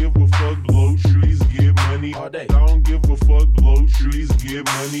 Don't give a fuck, blow trees, get money. Don't give a fuck, blow trees, get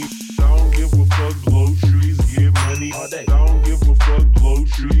money. Don't give a fuck, blow trees, get money. Don't give a fuck, blow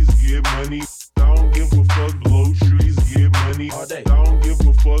trees, get money. Don't give a fuck, blow trees, get money. Don't give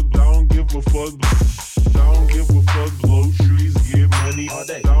a fuck, don't give a fuck. Don't give a fuck, blow trees, get money.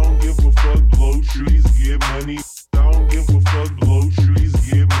 Don't give a fuck, blow trees, get money. Don't give a fuck, blow trees,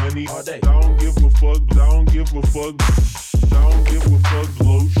 get money. Don't give a fuck, don't give a fuck. Don't give a fuck,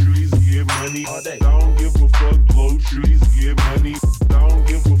 blow trees, get money. Don't give a fuck, blow trees, get money. Don't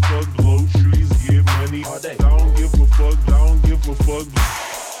give a fuck, blow trees, get money. Don't give a fuck, don't give a fuck.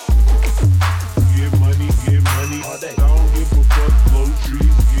 Get money, get money. Don't give a fuck, blow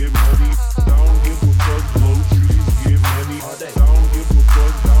trees, get money. Don't give a fuck, blow trees, get money. Don't give a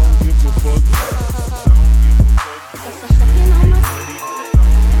fuck, don't give a fuck. Don't give a fuck.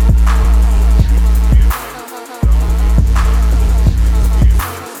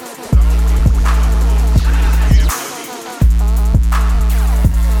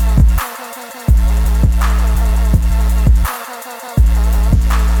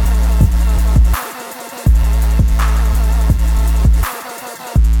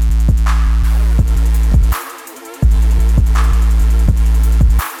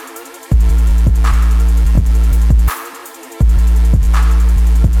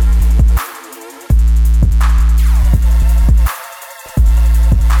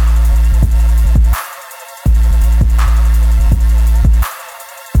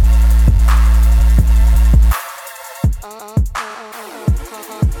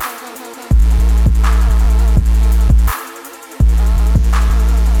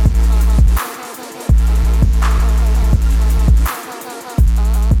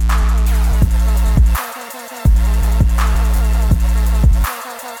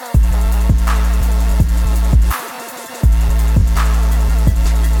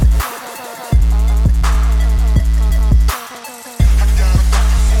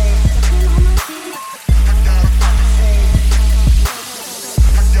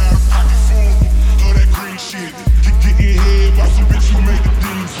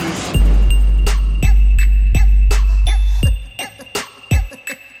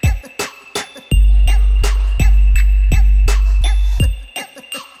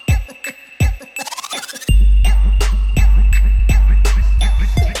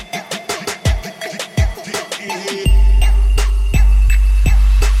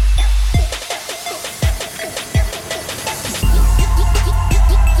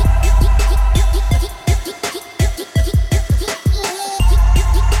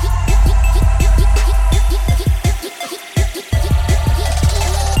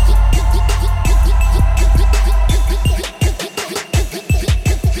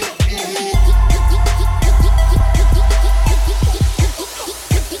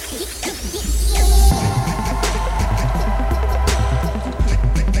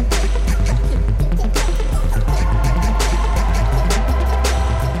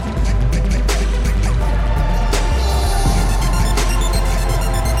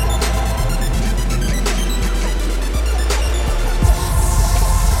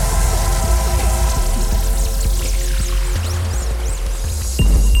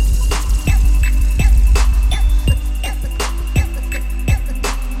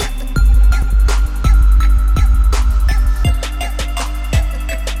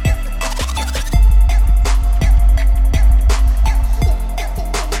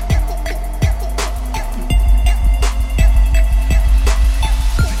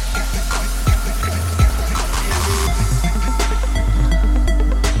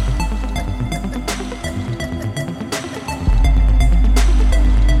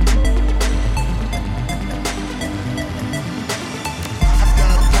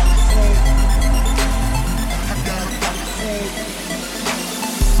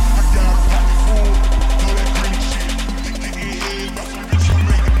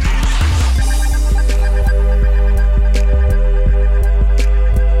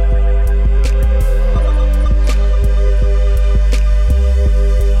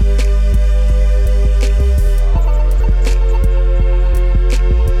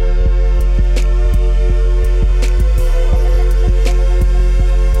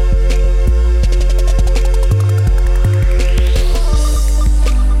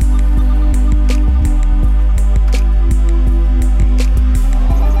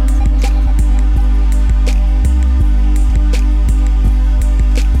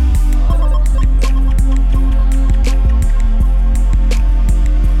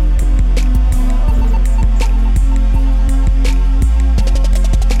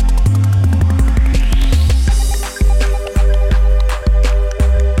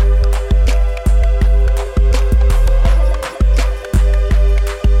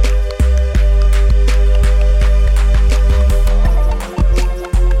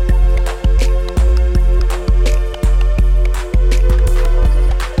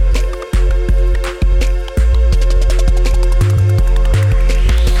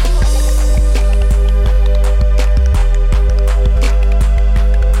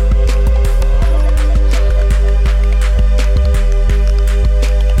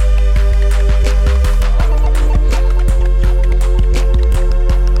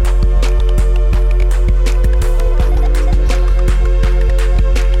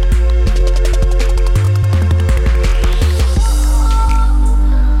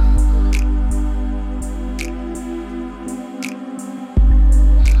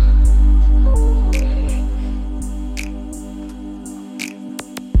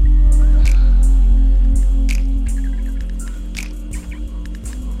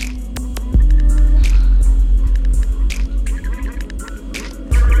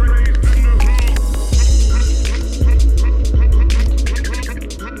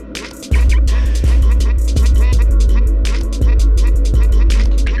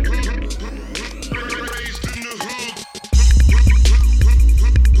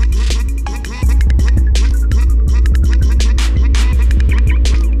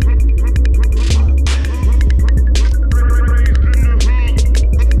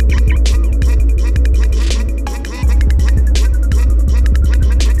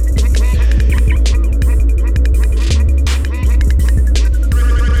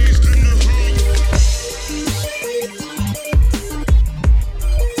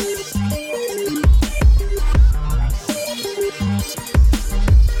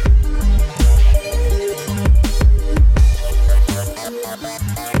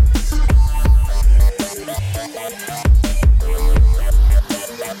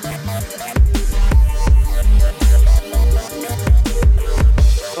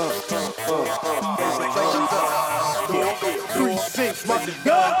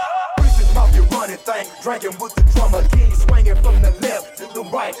 Drinking with the drummer, king swinging from the left to the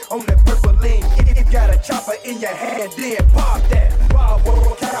right on that purple lean. If got a chopper in your hand, then pop that.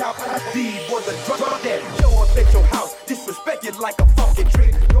 Bravo, D was a drum that show up at your house, disrespect you like a funky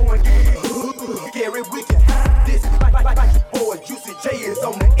trick. Go and get Gary, we can have this. Like the boy, Juicy J is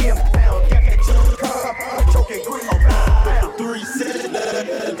on the impound. Got that choking green around. 3 6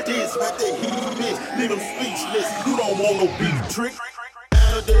 this right there, he mix, leave them speechless. You don't want no beef trick.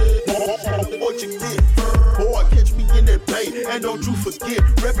 What you get, boy, catch me in that bay, and don't you forget,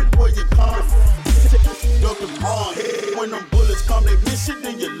 reppin' where you come from. Duck them hard head, when them bullets come, they miss it,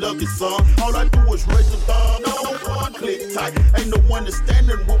 then you lucky, son. All I do is raise the thumb, no one click tight. Ain't no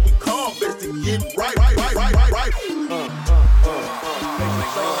understanding what we come, best to get right.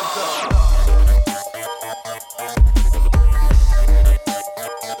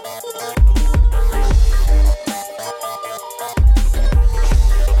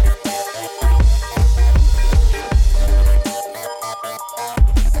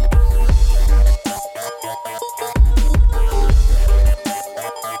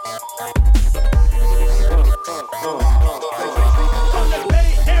 From the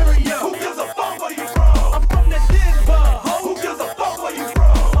Bay Area, who gives a fuck where you from? I'm from the Denver,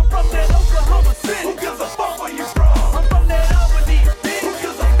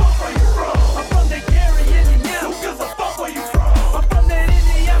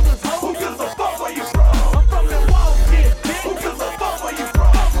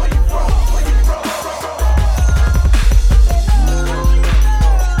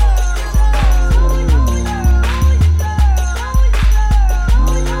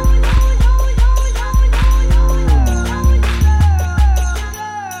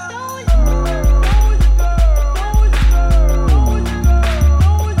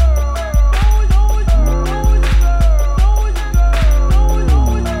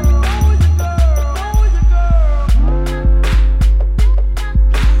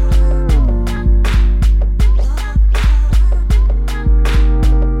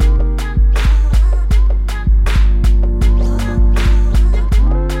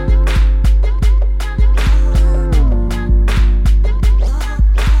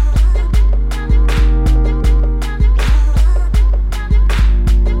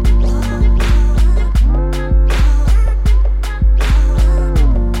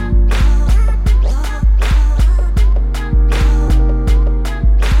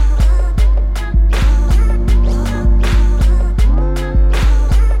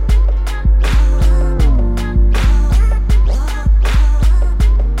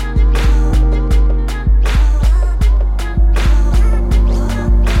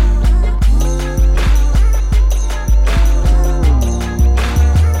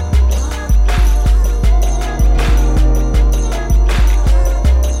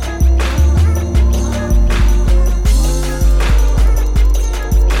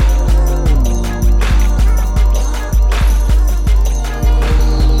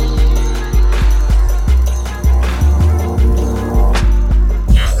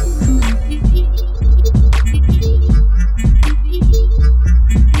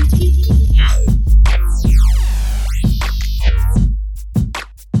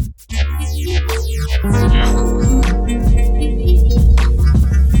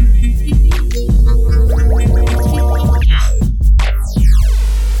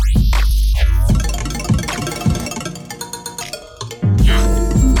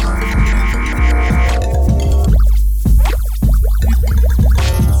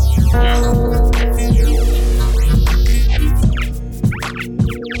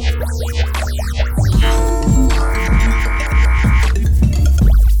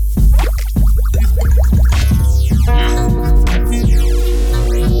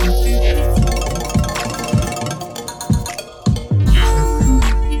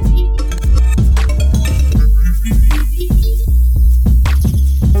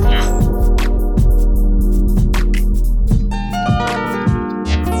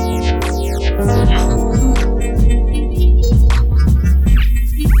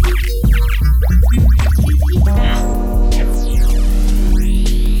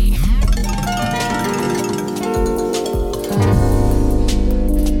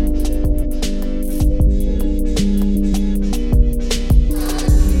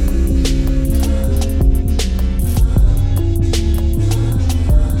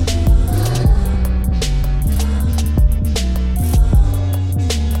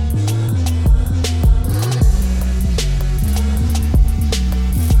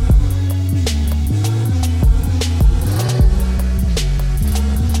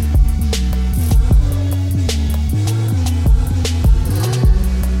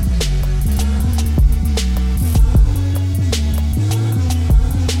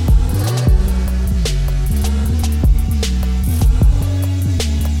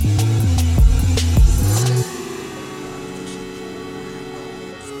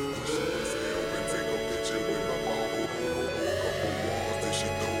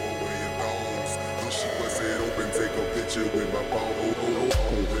 picture with my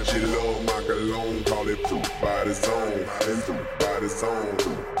phone. She love my cologne, call it by the zone, and by the zone,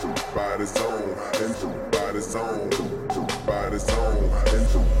 by the zone, and by the zone, by the zone, and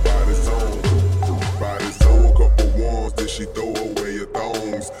by the zone, by the zone. Couple ones, then she throw away her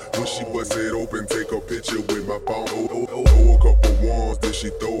thongs. When she bust it open, take a picture with my phone. A couple ones, then she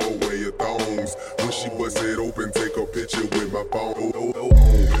throw away her thongs. When she bust it open, take a picture with my phone.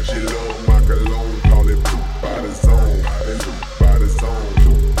 She love my cologne, call it by the zone, and by the zone,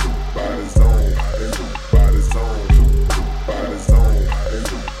 by the zone, and by the zone, by the zone, and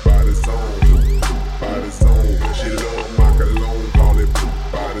by the zone, by the zone. She love my cologne, call it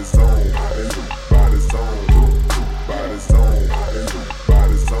by the zone, and by the zone, by the zone, and by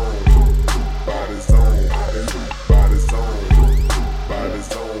the zone, by the zone, and by the zone, by the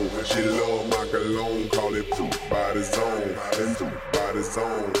zone. She love my cologne, call it by the zone, and by the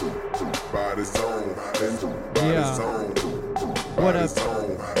zone, by the zone, and by the zone. What up,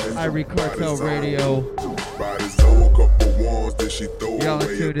 Irie Cartel Radio? Y'all are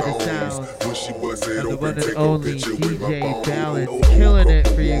tuned to the sounds of the one and only DJ Balance, killing it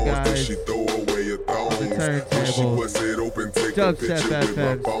for you guys on the turntable. Dubstep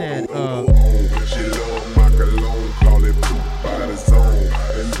FM, stand up. She love my cologne, call it by the zone,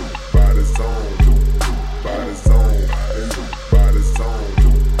 and by the zone, by the zone, and by the zone,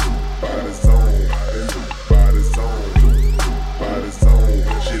 by the zone, and by the zone, by the zone.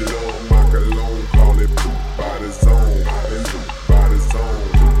 She love my cologne, call it by the zone, and by the zone,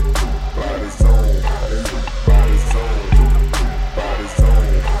 by the zone, and by the zone, by the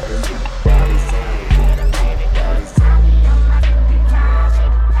zone, and by the zone, by the zone.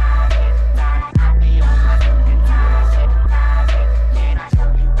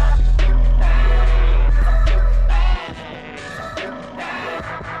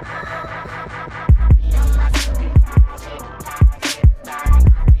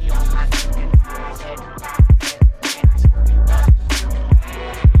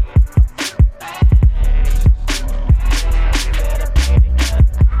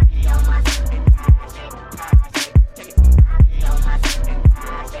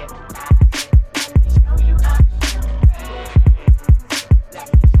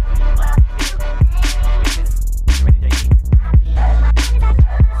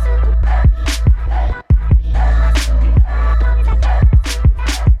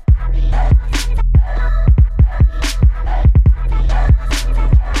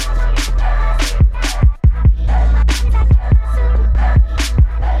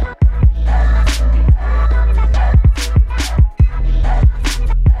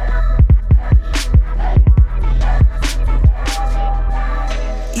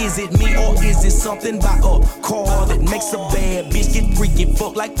 Is it me or is it something by a car that makes a bad bitch get freaky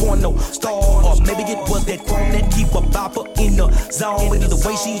fuck like porno star? Or maybe it was that chrome that keep a bopper in the zone. But either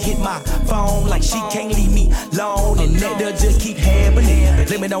way she hit my phone like she can't leave me alone, and that'll just keep happening.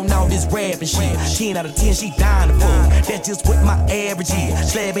 Limit on all this rapping shit. 10 out of 10 she dying to fuck. That's just what my average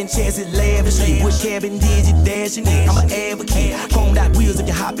is. Slabbing chances lavishly with cabin digit dashing it. I'm an advocate. Chromed out wheels if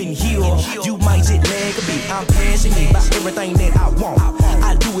you hop in here. You might jet lag a bit. I'm passionate about everything that I want.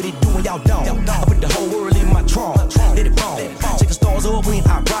 I do what it do and y'all don't. I put the whole world in my trunk. Let it fall. Check the stars up when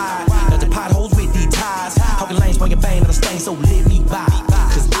I ride. Got the potholes with these ties. Hawking lanes swinging bang on the stain, so let me buy.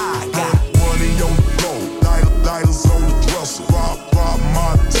 Cause I got money on the floor, lighters on the dresser. Drop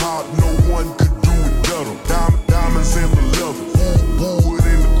my top, no one could do it better. Diamonds in the leather, wood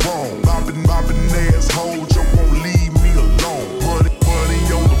in the chrome. Mopping assholes, you won't leave me alone. Money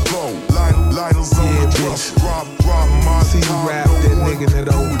on the floor, lighters on the dresser. Drop my See you top, rap no that one nigga in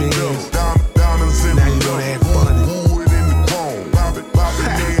that old Benz. Diamonds in Now the you know leather, that funny. wood in the chrome. Mopping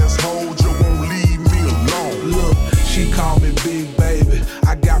assholes, you won't leave me alone. Look, she called me Big Baby.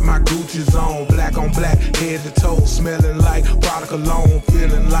 I got my Gucci's on, black, head to toe, smelling like product cologne,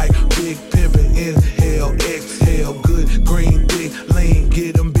 feeling like big pimpin'. Inhale, exhale, good green, thick, lean,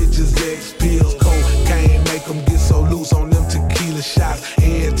 get them bitches X pills, cocaine, make them get so loose on them tequila shots.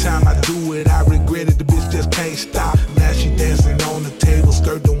 Every time I do it, I regret it. The bitch just can't stop. Now she dancing on the table,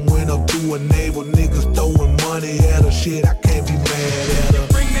 skirt done went up to her navel. Niggas throwing money at her, shit, I can't be mad at her.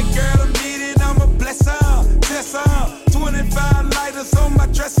 Bring that girl, I'm needed, I'ma bless her, test her. 25 lighters on my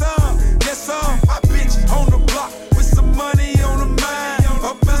dresser, yes sir. My bitch on the block with some money on the mind.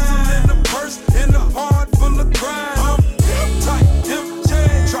 A pistol in the purse and a heart full of crime. I'm tight,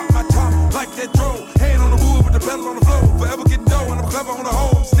 MJ, drop my top like that drove. Hand on the wood with the pedal on the floor. Forever get dough and I'm clever on the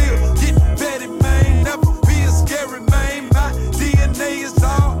hoe. I'm still getting petty, man. Never be a scary man. My DNA is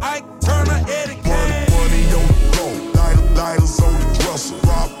all Ike Turner, Eddie Kane. Money on the floor,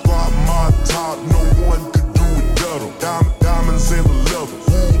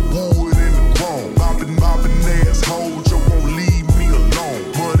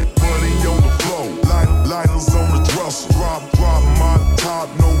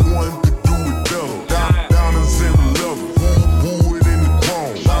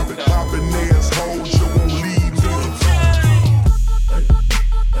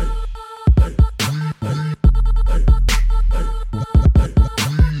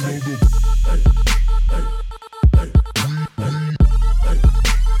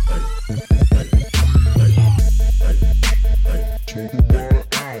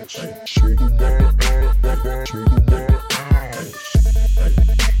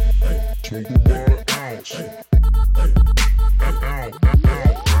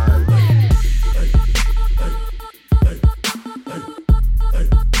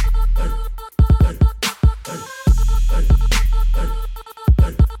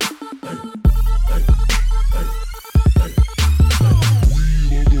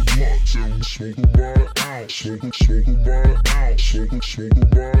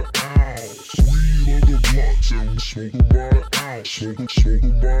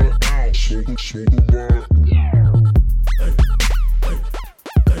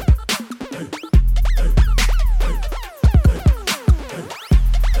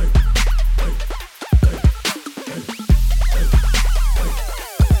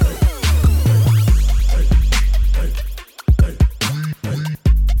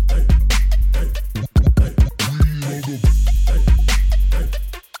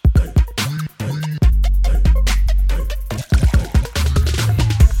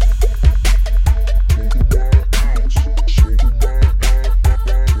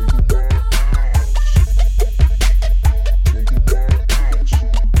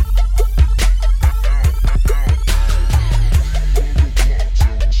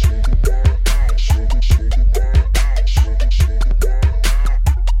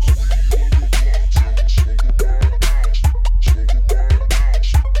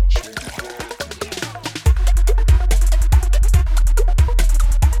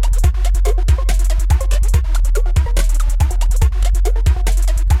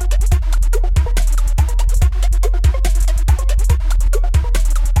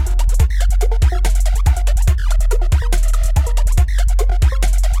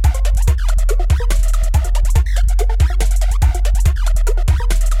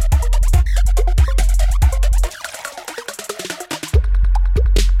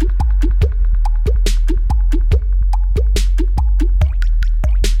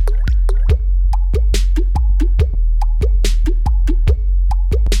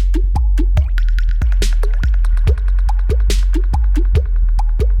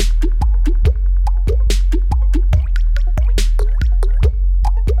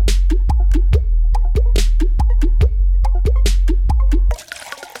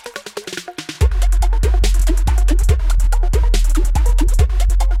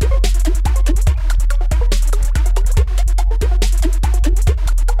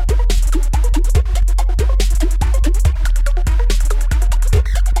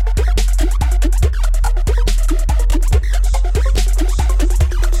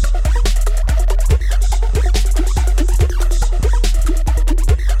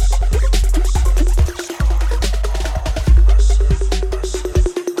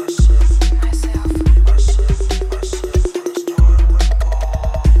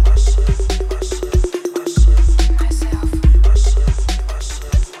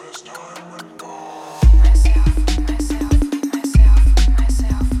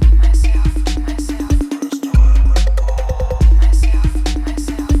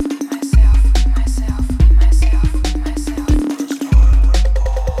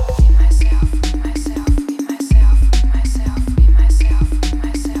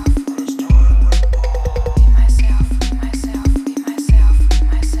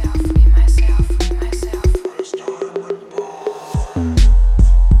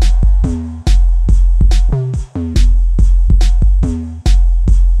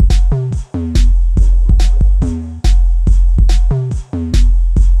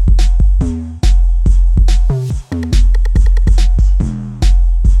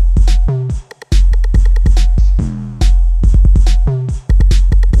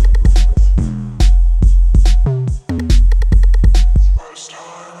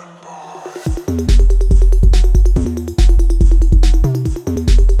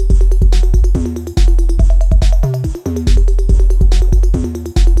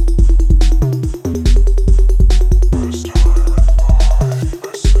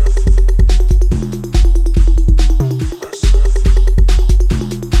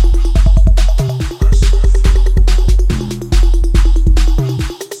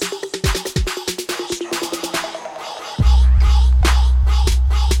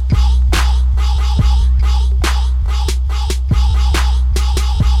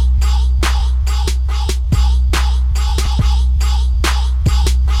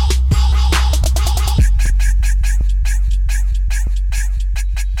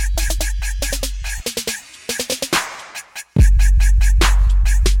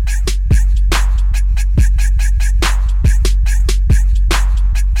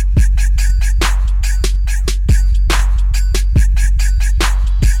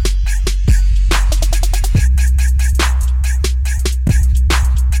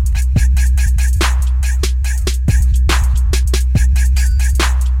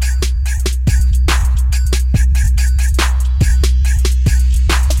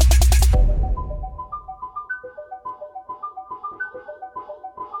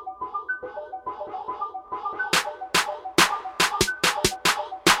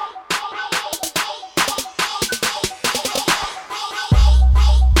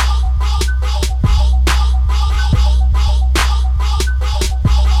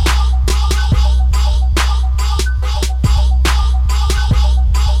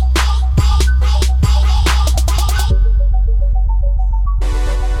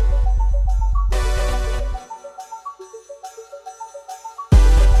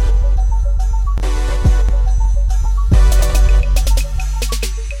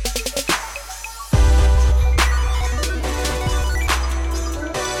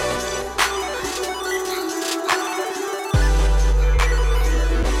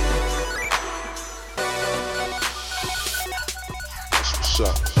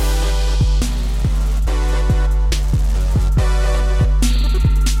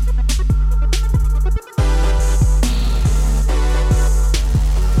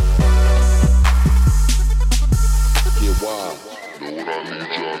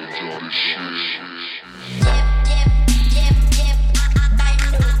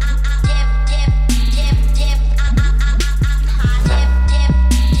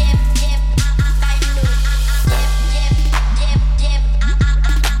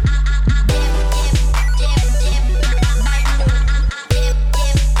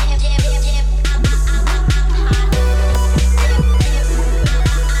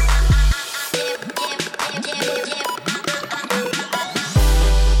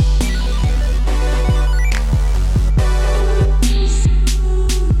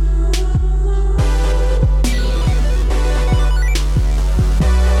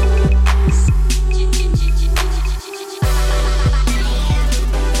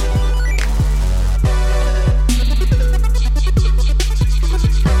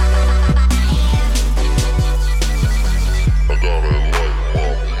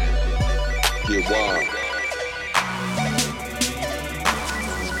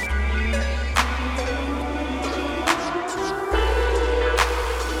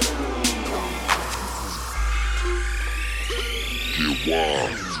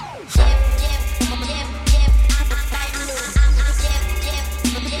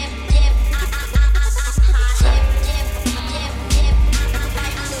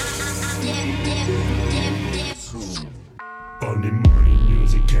 Only money,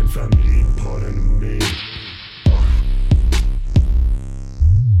 music, and family important to me.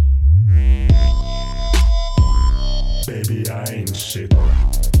 Baby, I ain't shit.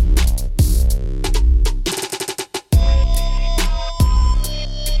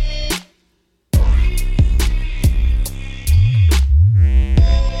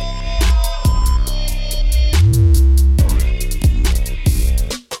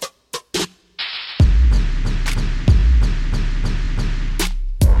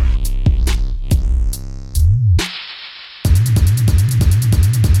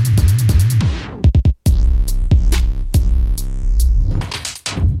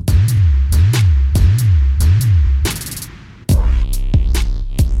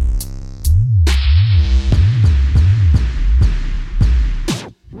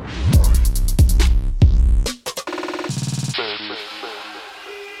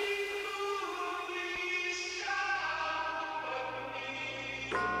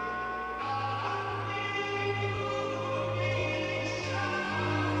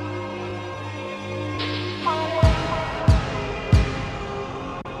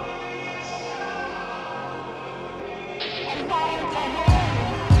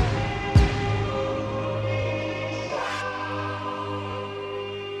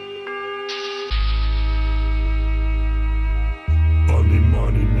 Only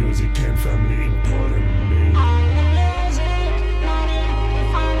money, music, and family important to me.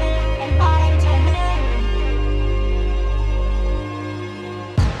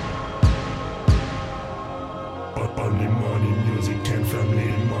 Only money, music, and family,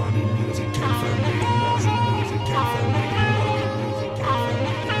 money, music, and family, money, music, and family, money, music, and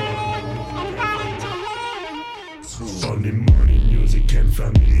family. Only money, music, and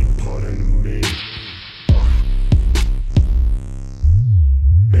family important to me.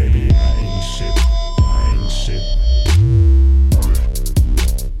 Baby, I ain't shit.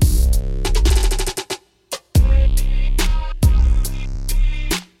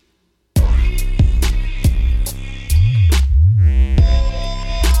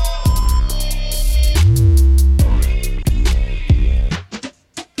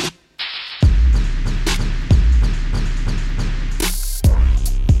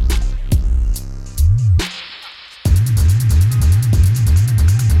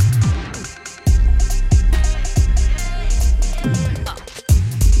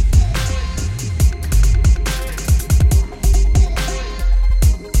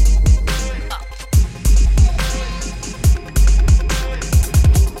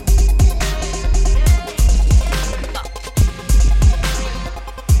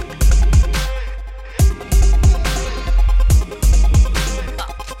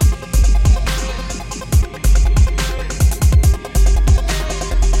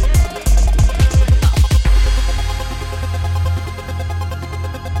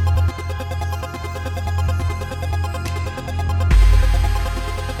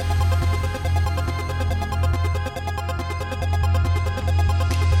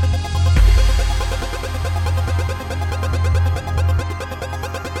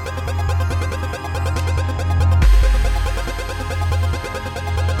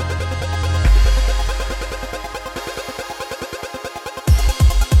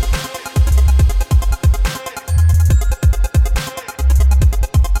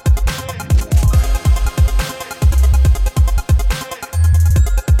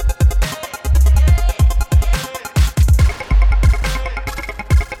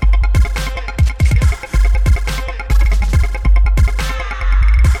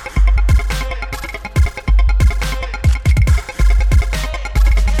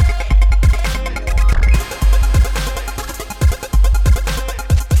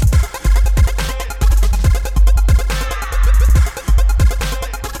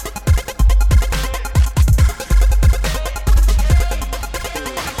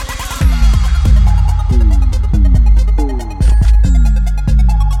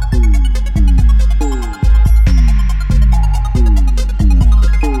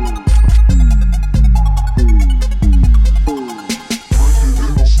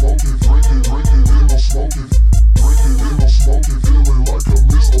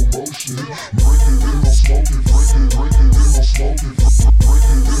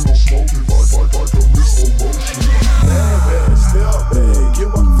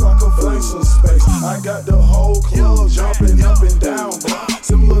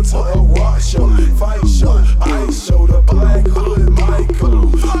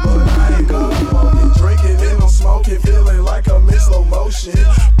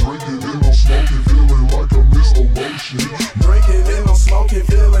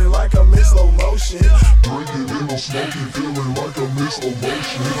 smoking, feeling like I'm in slow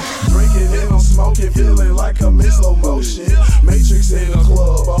motion. Drinking and I'm smoking, feeling like I'm in slow motion. Matrix in the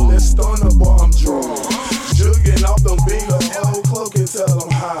club, all that stunner, boy, I'm drunk. Jugging off them bigger old cloak and tell them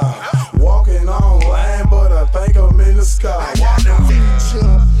high. Walking online, but I think I'm in the sky.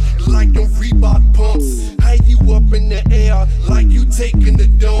 Jump like them Reebok pumps. High you up in the air like you taking the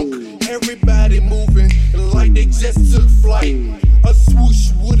dunk. Everybody moving like they just took flight. A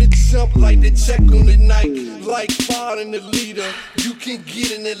swoosh with a jump like the check on the Nike. Like following the leader, you can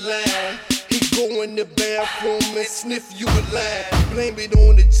get in the line. He go in the bathroom and sniff you alive. Blame it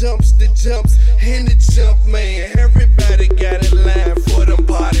on the jumps, and the jump man. Everybody got a line for them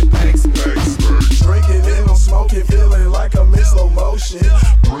body packs. Drinking and I'm smoking, feeling like I'm in slow motion.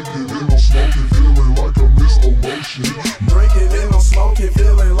 Drinking and I'm smoking, feeling like I'm in slow motion. Drinking and I'm smoking,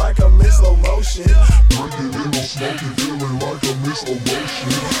 feeling like I'm in slow motion. Drinking and I'm smoking, feeling like I'm in slow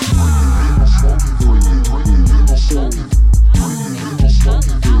motion. Drinking and I'm smoking, drinking and I'm smoking. Drinking and I'm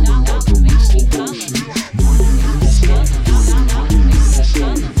smoking, feeling like I'm in slow motion. Drinking and I'm smoking, drinking and I'm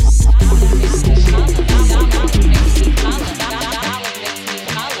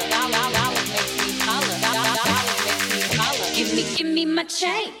smoking. Give me my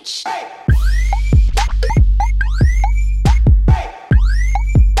change.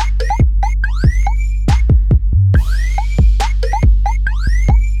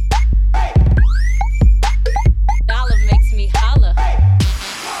 Dollar makes me holler.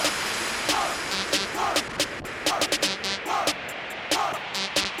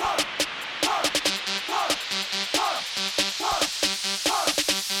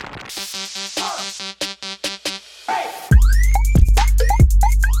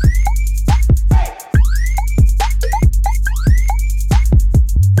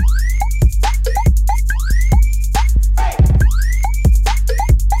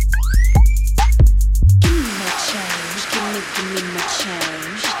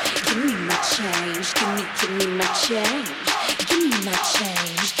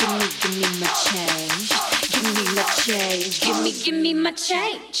 Give me my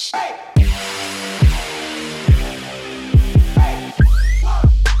change.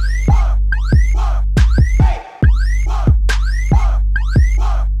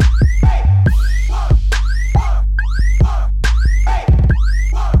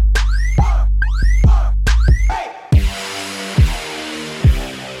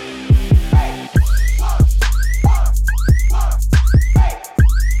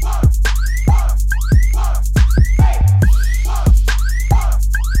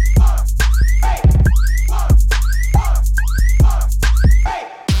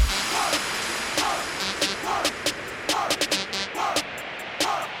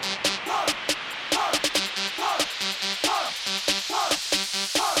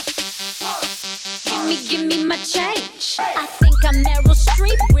 Give me my change. I think I'm Meryl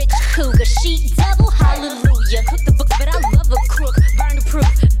Streep, rich cougar, she devil, hallelujah. Cook the book, but I love a crook. Burn the proof,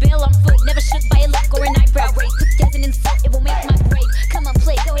 bail on foot, never shook by a look or an eyebrow raise. Put gas in insult, it will make my grave. Come on,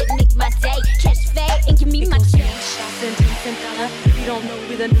 play, go ahead and make my day. Catch fade and give me my change. Shots and tints and dollars. If you don't know,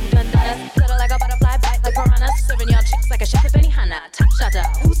 we the new Dundas. Flutter like a butterfly, bite like piranhas. Serving y'all chicks like a chef at Benihana. Top shotter,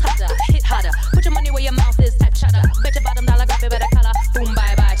 who's hotter? Hit harder. Put your money where your mouth is, type shutter. Bet your bottom dollar, grab it by the collar. Boom,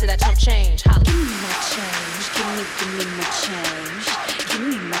 bye bye to that chump change. Holla. Give me my change. Give me my change. Give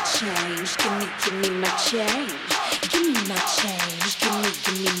me my change. Give me my change. Give me my change.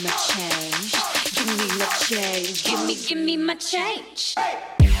 Give me my change. Give me my change. Give me my change.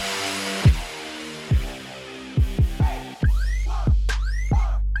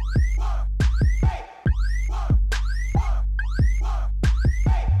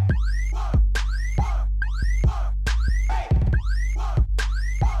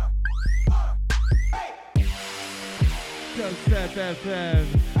 Step FM.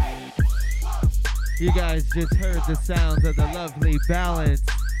 You guys just heard the sounds of the lovely Balance.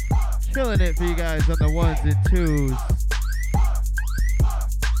 Killing it for you guys on the ones and twos.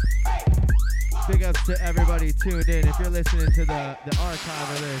 Big ups to everybody tuned in. If you're listening to the archive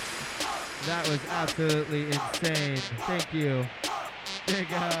of this, that was absolutely insane. Thank you.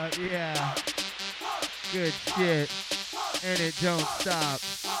 Big up, yeah. Good shit. And it don't stop.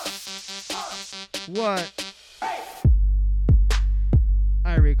 What?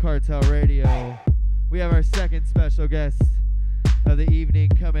 Irie Cartel Radio. We have our second special guest of the evening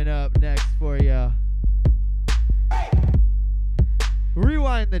coming up next for ya.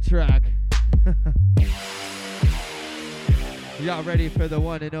 Rewind the track. Y'all ready for the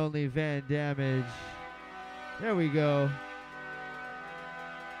one and only Van Damage? There we go.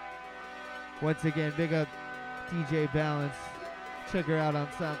 Once again, big up DJ Balance. Check her out on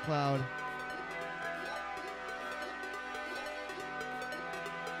SoundCloud.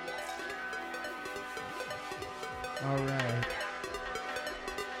 All right.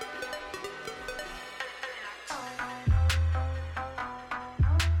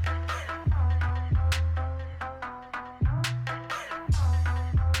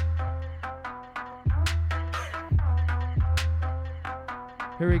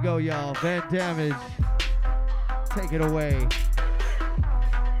 Here we go, y'all. Van Damage. Take it away.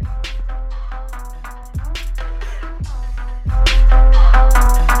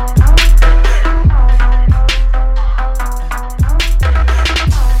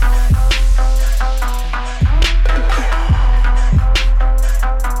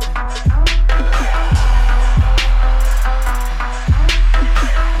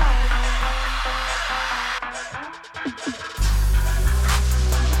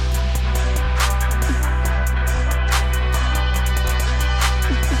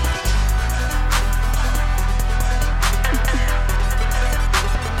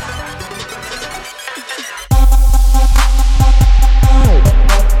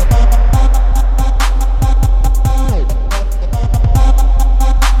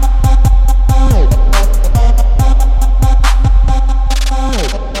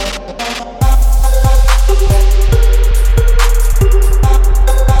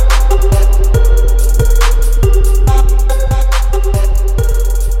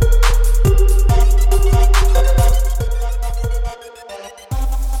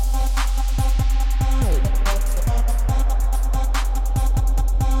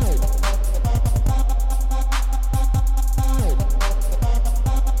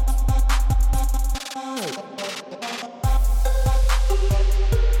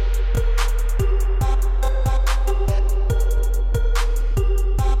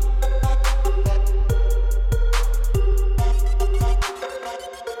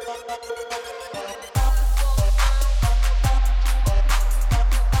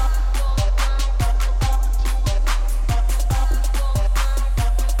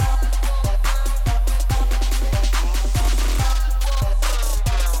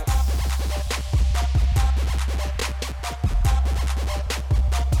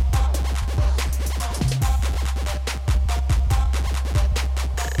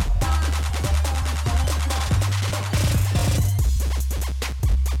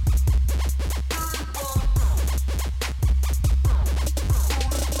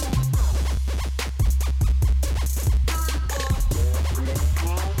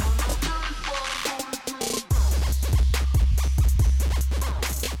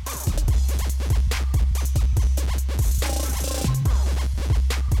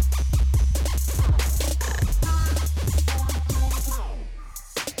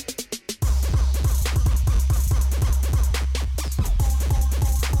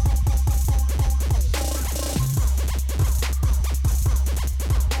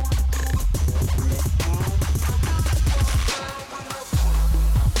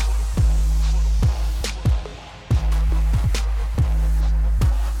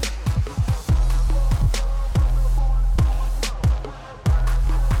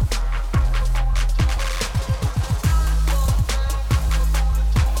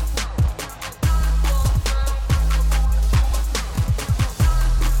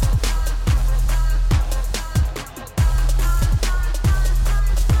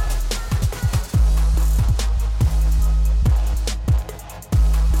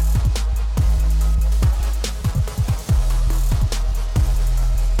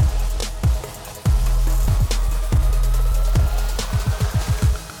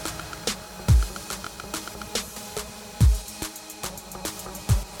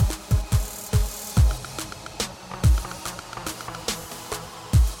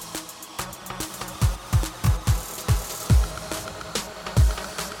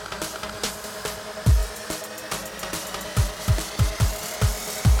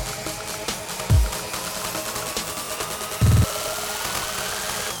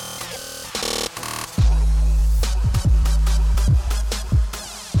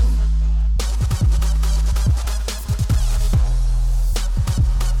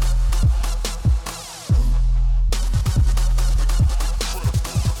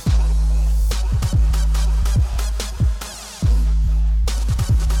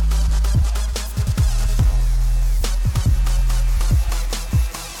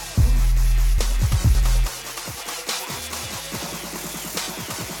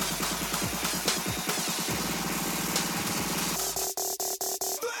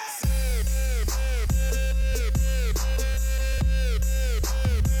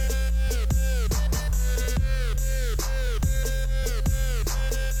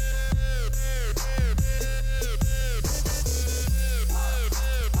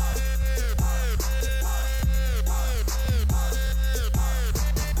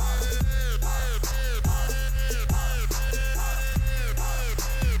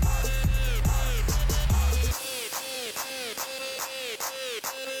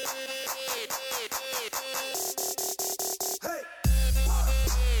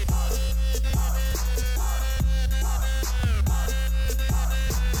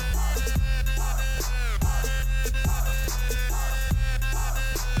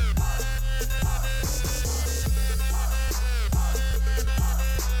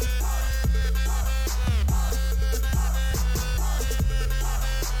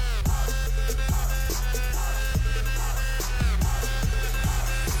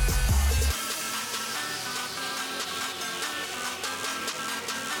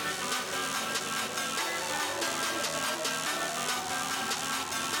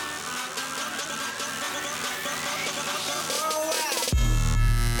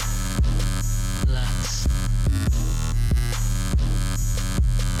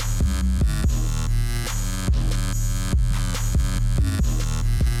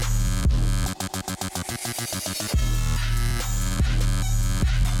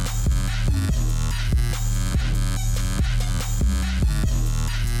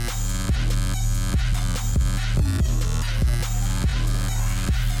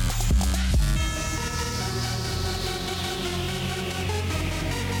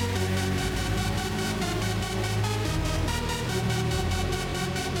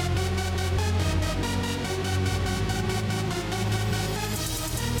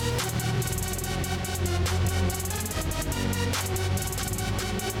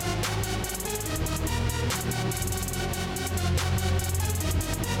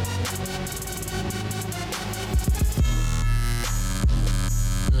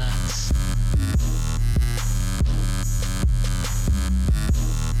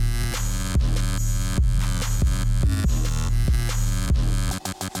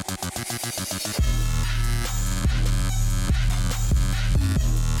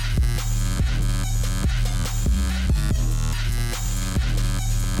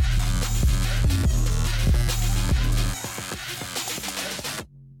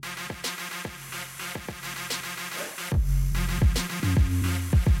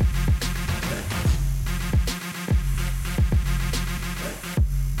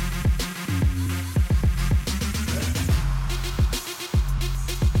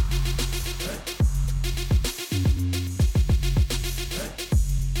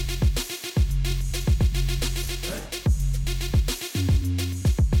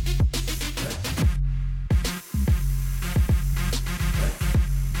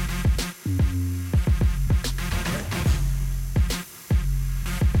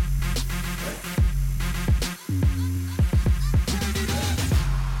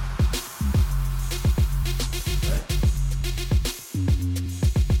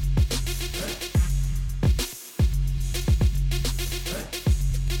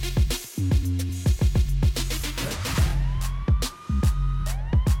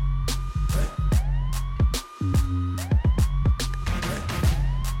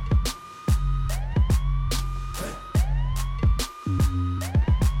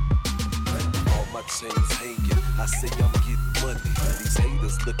 chains hanging. I say I'm getting money. These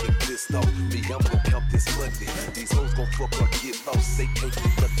haters looking pissed off. Me, I'm gon' count this money. These hoes gon' fuck or get lost. They can't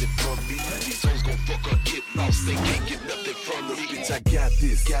get nothing from me. These hoes gon' fuck or get lost. They can't get nothing from me. Bitch, I got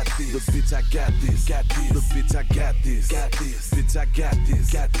this. Got this. Look, bitch, I got this. Got this. Look, bitch, I got this. Got this. Bitch, I got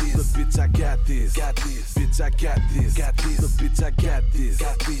this. Got this. Look, bitch, I got this. Got this. Bitch, I got this. Got this. Look, bitch, I got this.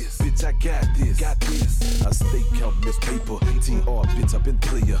 Got this. Bitch, I got this. Got this. I stay counting this paper. TR, bitch, I've been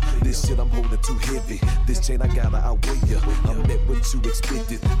player. This shit I'm holding too heavy. This chain I gotta outweigh ya. I'm met what you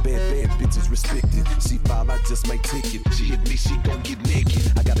expected. Bad bitches respected. She foul, I just might take it. She hit me, she gon' get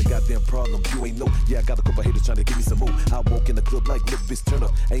naked. I got a goddamn problem, you ain't know. Yeah, I got a couple haters trying to give me some more. I walk in the club like, look, bitch, turn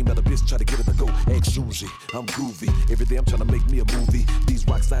up. Aim at a bitch, try to get it to go. Act Suzy, I'm groovy. Every day I'm trying to make me a movie. These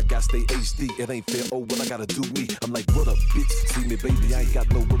rocks I got stay HD. It ain't fair, oh, well, I gotta do me. I'm like, what up, bitch? See me, baby. I ain't got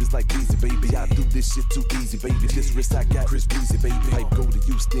no worries like Beezy, baby. I do this shit too easy, baby. This wrist I got Chris Breezy, baby. Pipe go to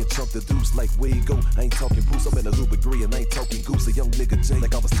Houston, chump the deuce like where you go. I ain't talking boost, I'm in a Uber Green and I ain't talking goose. A young nigga J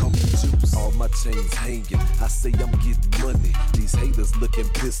like I was talking juice. All my chains hanging, I say I'm getting money. These haters looking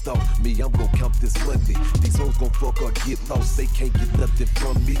pissed off. Me, I'm gon' count this money. These hoes gon' fuck or get lost. They can't get nothing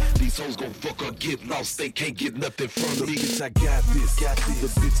from me. These hoes gon' fuck or get lost. They can't get nothing from me. Look, bitch, I got this. Got this.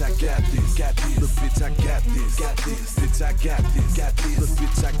 Look, bitch, I got this. Got this. Look, bitch, I got this. Got this. Bitch, I got this. Got this. Look,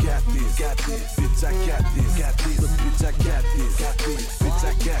 bitch, I got this. Got this. Bitch, I got this. Got this. Look, bitch, I got this. Got this. Bitch,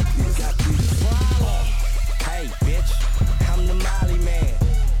 I got this. Got this. Hey, bitch, I'm the Molly man.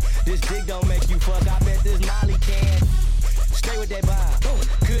 This dick don't make you fuck, I bet this Molly can. Stay with that vibe,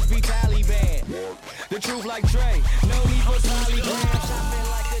 could be Taliban. The truth like Trey, no need for Polygram. Shopping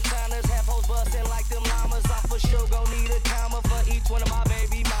like the Turners, half hoes busting like them llamas. I for sure gon' need a comma for each one of my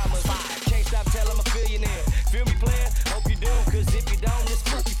baby mamas. Can't stop till I'm a billionaire. Feel me, player? Hope you do, cause if you don't, this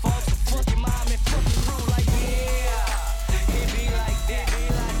fuck you false. So fuck your mom and fuck your crew like yeah. It be like that,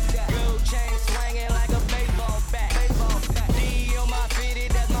 gold chain swinging like a baseball bat. D on my fitty,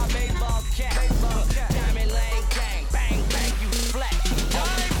 that's my baseball cap. Diamond lane gang, bang bang, you flat.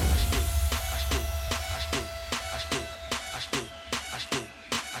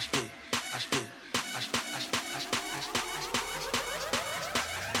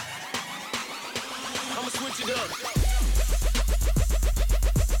 I'ma switch it up.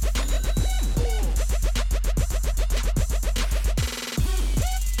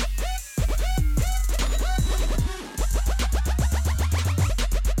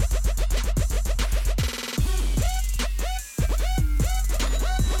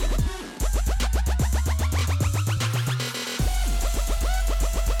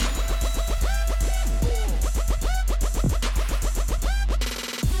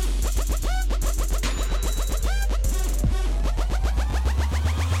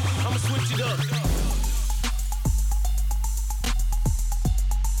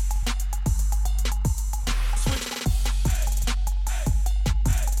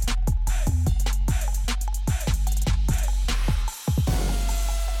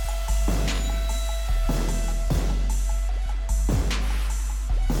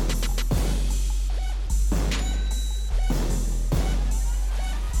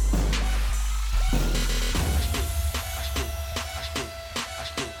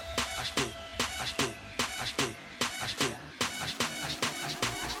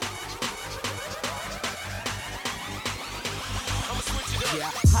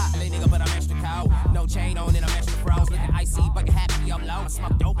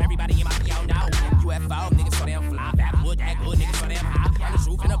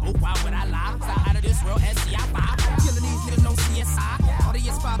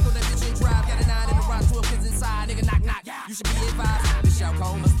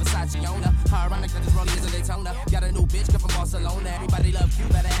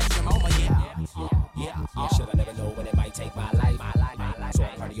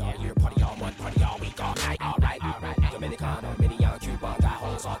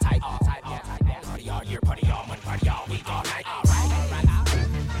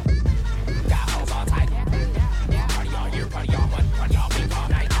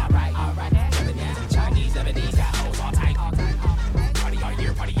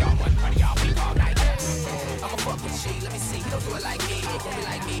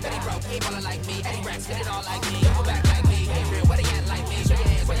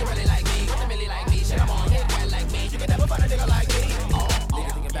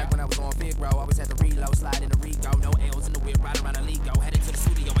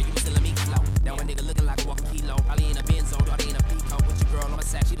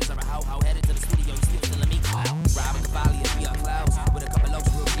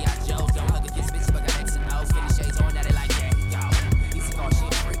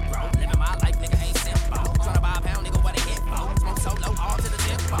 Living my life, nigga, ain't simple.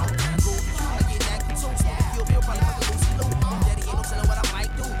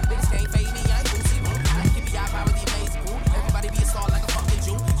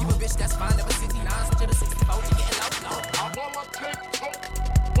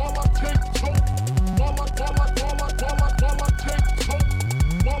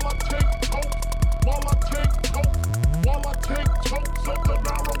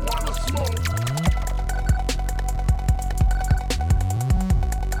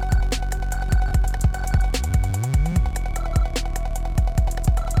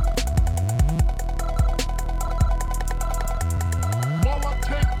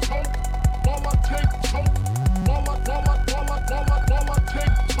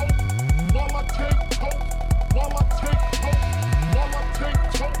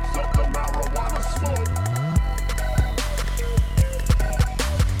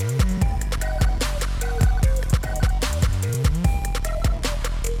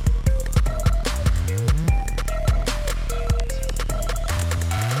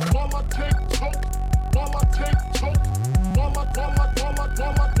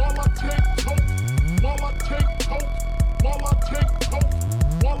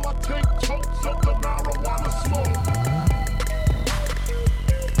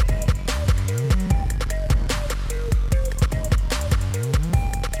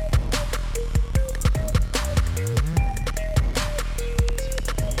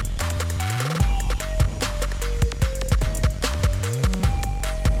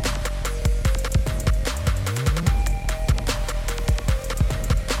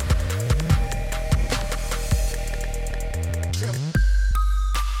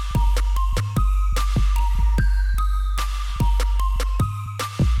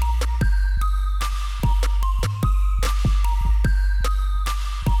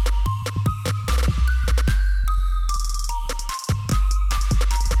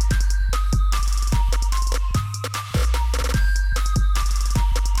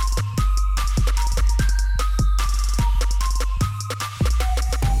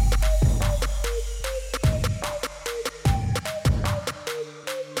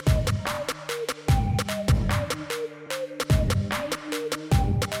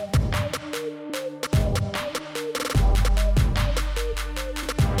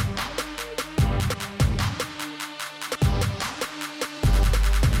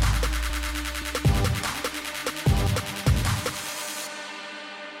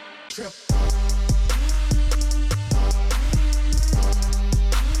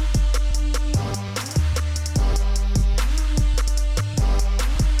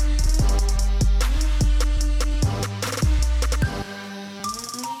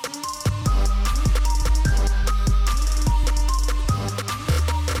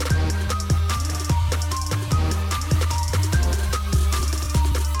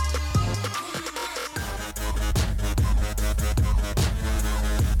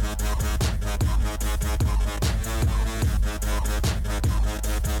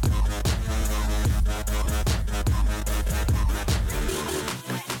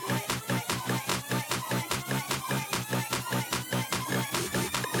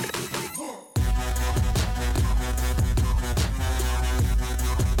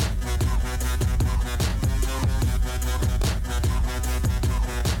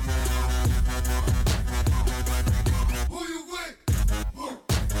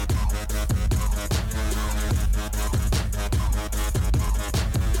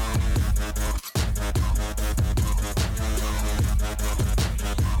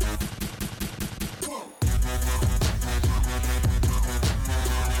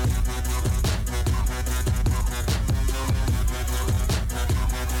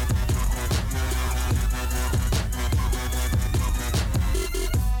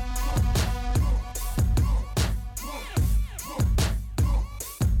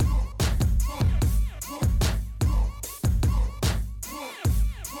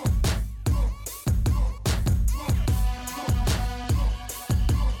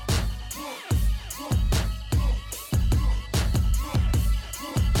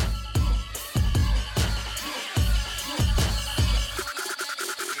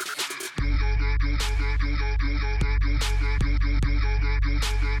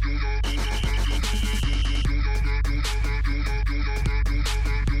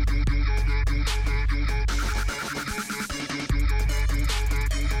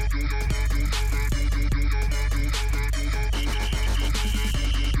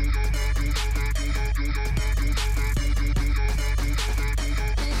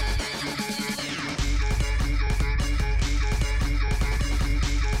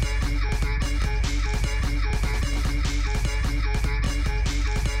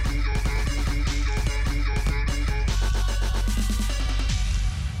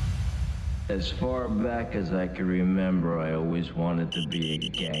 As far back as I can remember, I always wanted to be a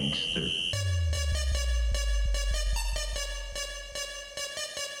gangster.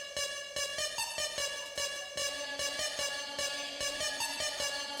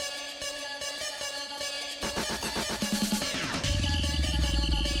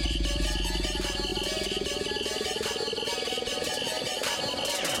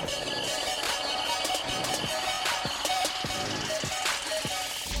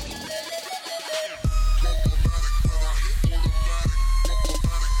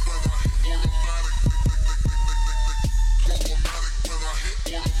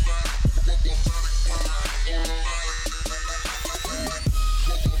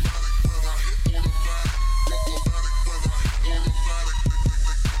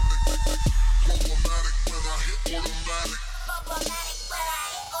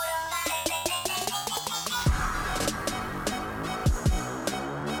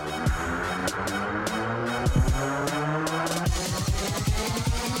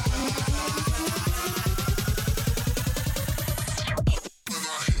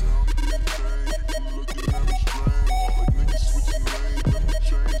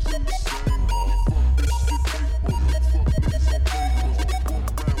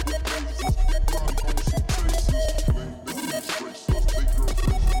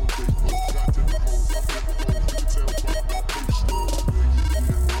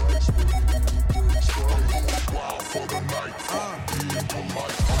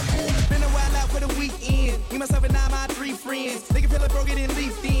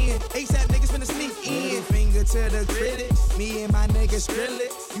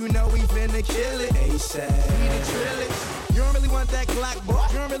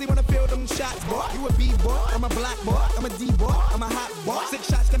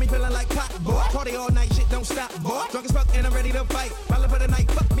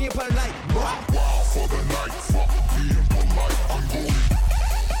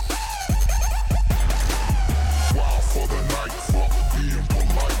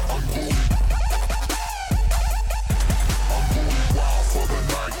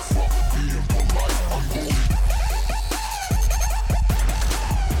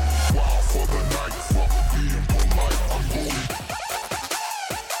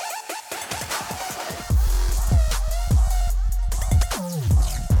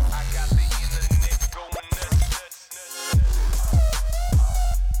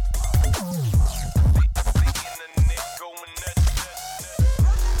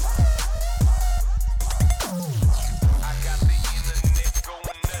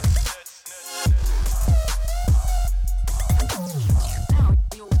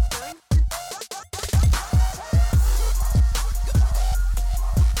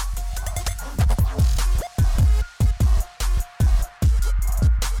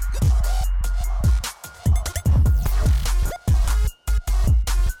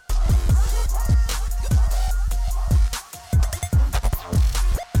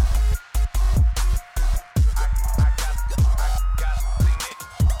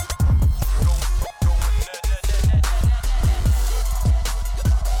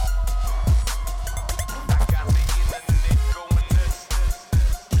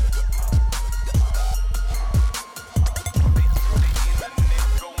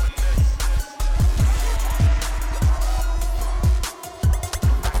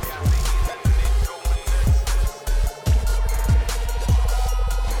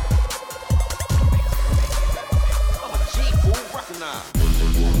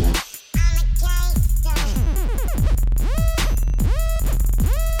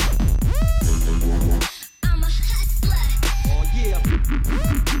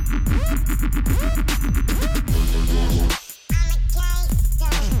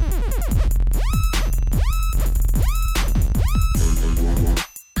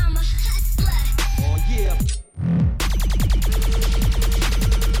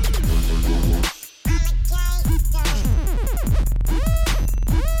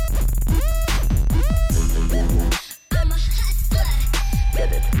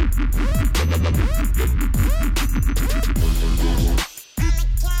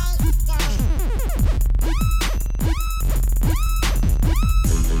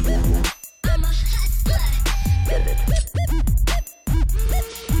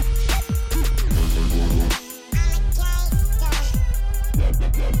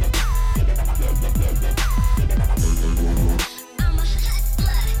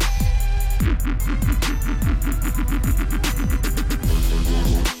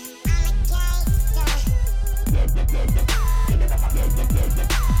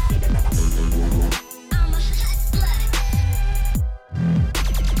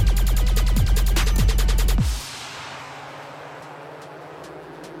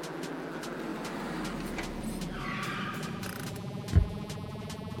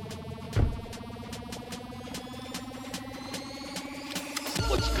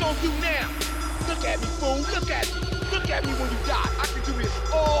 Look at me, fool. Look at me. Look at me when you die. I can do this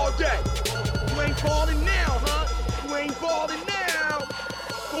all day. You ain't ballin' now, huh? You ain't ballin' now.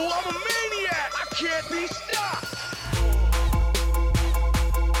 Fool, I'm a maniac. I can't be stopped.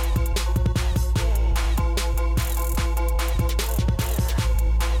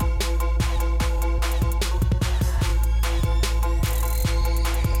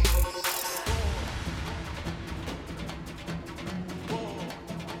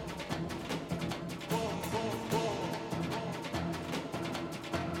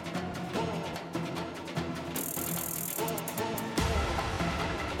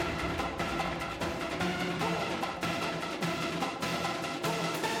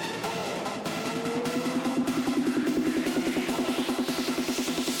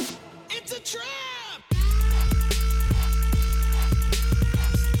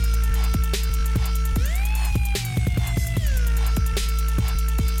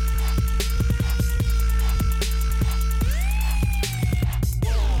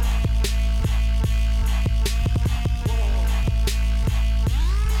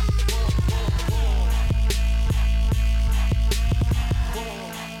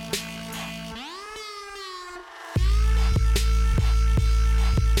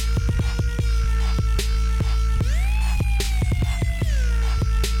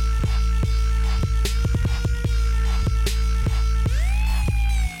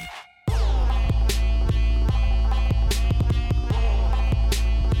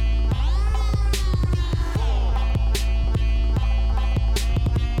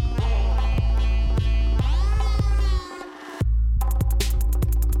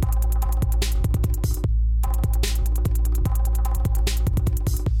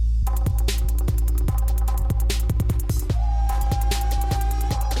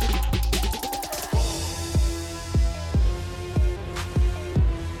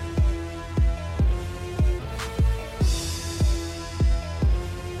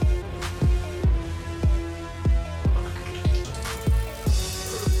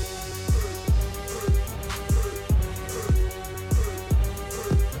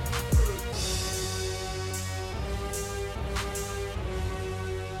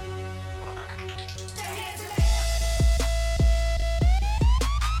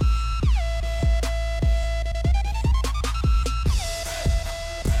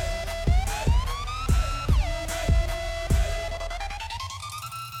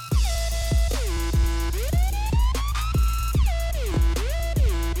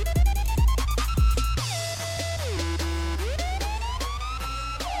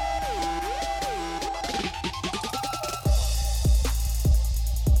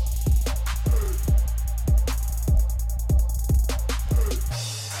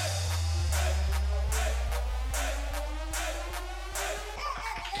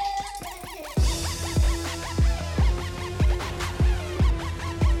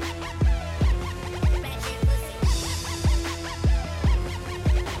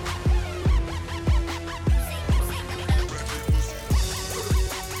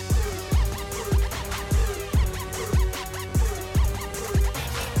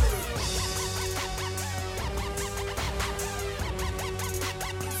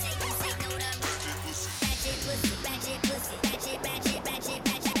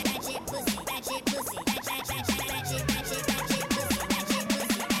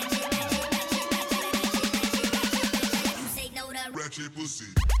 Ratchet pussy.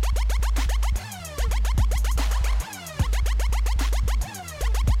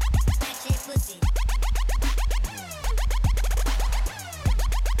 Ratchet pussy.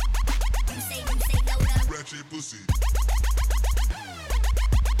 You say no to Ratchet pussy.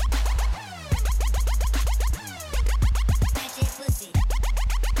 ratchet pussy.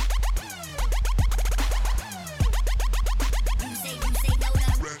 You say no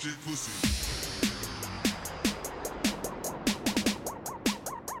to Ratchet pussy.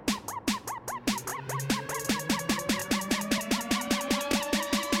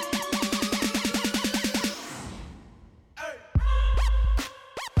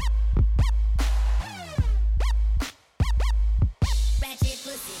 ratchet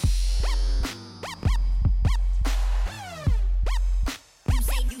pussy.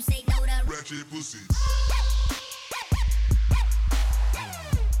 You say no to Ratchet pussy.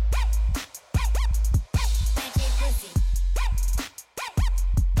 ratchet pussy.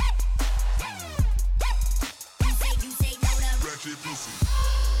 You say no to Ratchet pussy.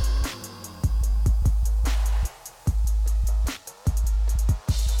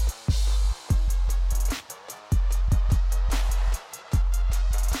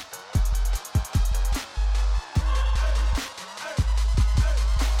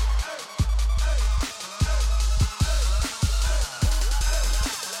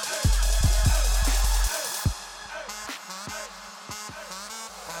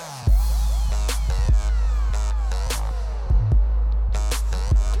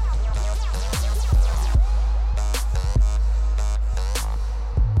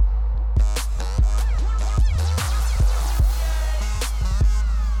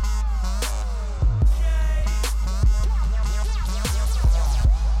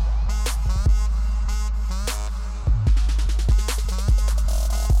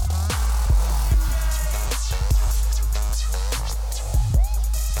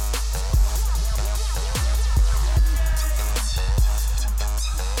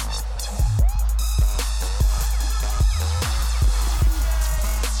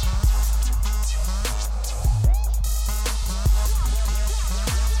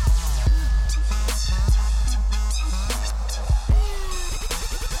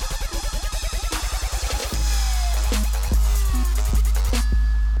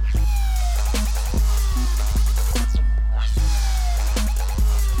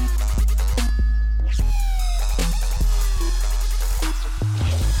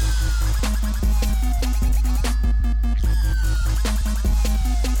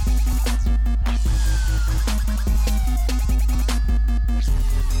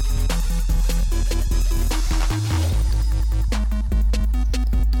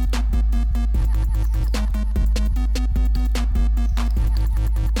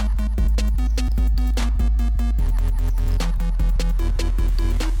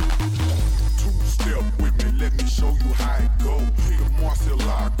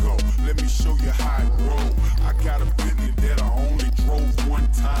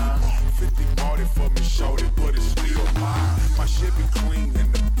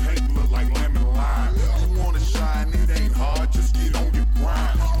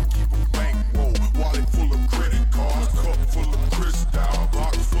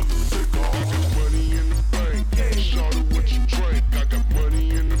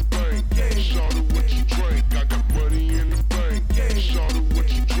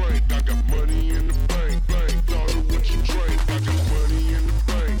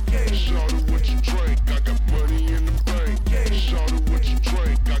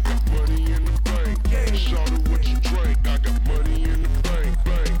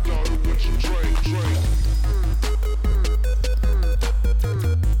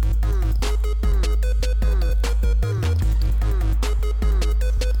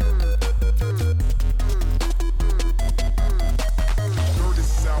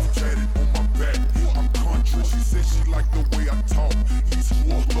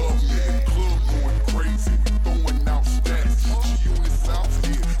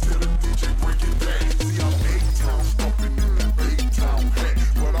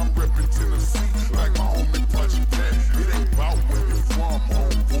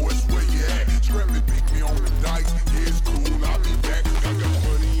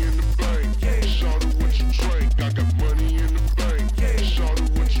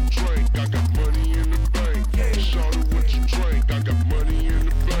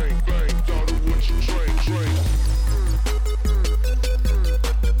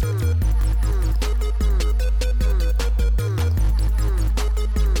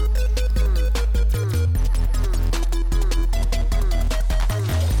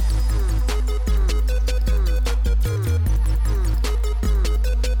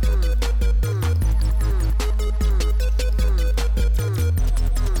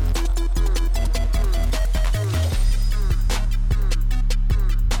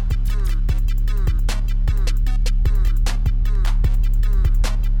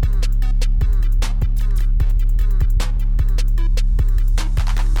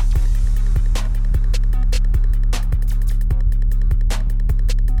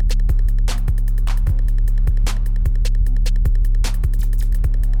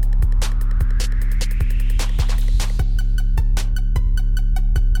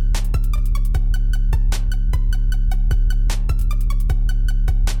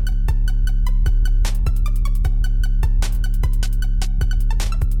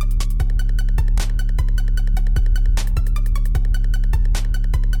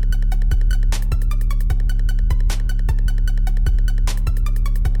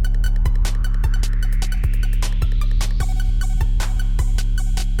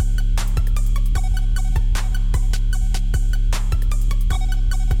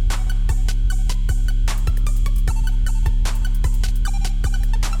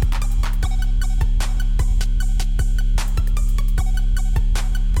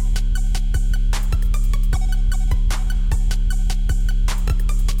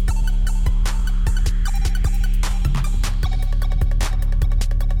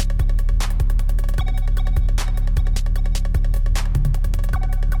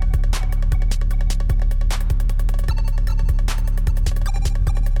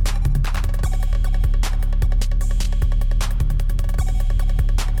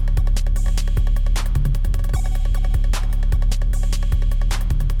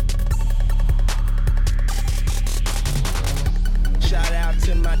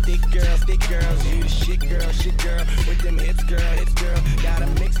 girl, hits girl. Got a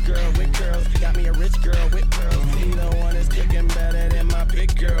mixed girl with girls. Got me a rich girl with pearls. Neither one is cooking better than my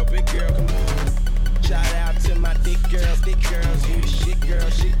big girl. Big girl, come on. Shout out to my thick girls. You the shit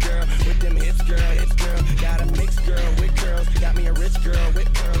girl with them hits girl. Got a mixed girl with girls. Got me a rich girl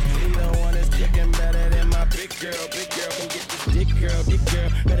with pearls. Neither one is cooking better than my big girl. Come get this dick girl.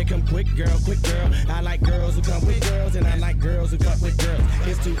 Better come quick girl. I like girls who come with girls, and I like girls who come with girls.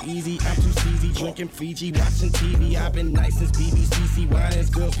 It's too easy, I'm too sleazy. Drinking Fiji, watching TV. I've been nice since BBCC. Wine is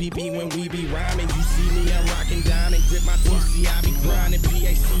girls PP when we be rhyming. You see me, I'm rocking diamond. Grip my TC, I be grinding.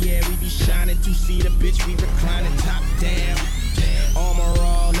 PAC, yeah, we be shining. 2-seater, bitch, we reclining. Top down. Armor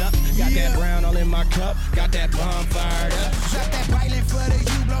all up. Got that brown all in my cup. Got that bomb fired up. Drop that violin for the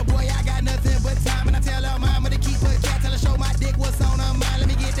U-blow, boy. I got nothing but time. And I tell her mama to keep her cat. Tell her show my dick what's on her mind. Let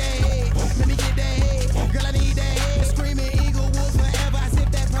me get that head. Girl, I need that head. Screaming eagle wolf forever. I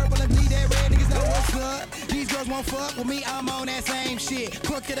sip that purple and bleed that red. Niggas know what's up. These girls won't fuck with me. I'm on that same shit.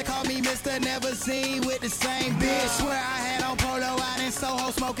 Crooked to call me Mr. Never Seen with the same bitch. Swear I had on polo out in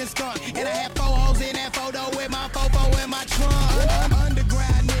Soho smoking skunk. And I had 4 hoes in that photo with my fofo in my trunk.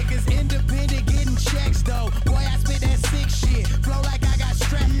 Underground niggas, independent, getting checks though. Boy, I spit that sick shit. Flow like I got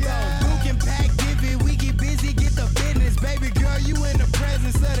strep though. Who can pack, give it, we get busy, get the business. Baby girl, you in the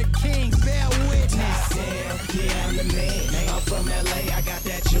presence of the kings, bear witness. Yeah, I'm the man. I'm from LA, I got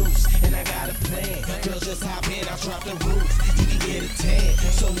that juice, and I got a plan. Girls just hop in, I'll drop the roof. You can get a tan.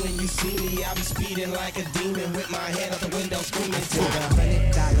 So when you see me, I'll be speeding like a demon with my head out the window screaming.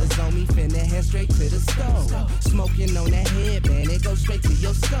 $100 on me, finna head straight to the stove. Smoking on that headband, it goes straight to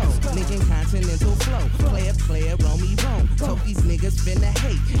your skull. Lincoln Continental flow, player, roll me wrong. Told these niggas finna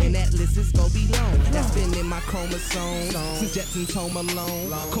hate, and that list is gon' be long. That's been in my chromosomes, since Jetsons Home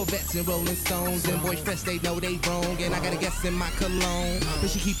Alone. Corvettes and Rolling Stones, and boy fresh, they know they wrong. And I got a guess in my cologne, but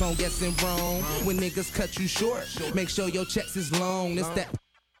she keep on guessing wrong. When niggas cut you short, make sure your checks is long. It's that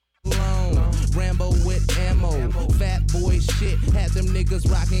long. Rambo with ammo, fat boy shit, had them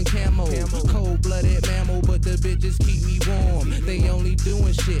niggas rockin' camo. Cold-blooded mammal, but the bitches keep me warm. They only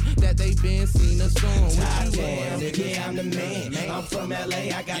doing shit that they been seen us on. Yeah, I'm the man. I'm from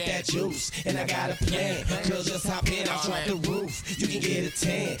LA, I got that juice, and I got a plan. Girls just hop in, I'll drop the roof. You can get a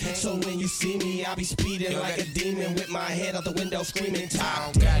tan. So when you see me, I'll be speeding like a demon with my head out the window screaming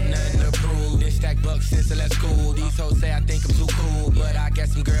top. Got nothing to prove. This stack bucks since I left school. These hoes say I think I'm too cool, but I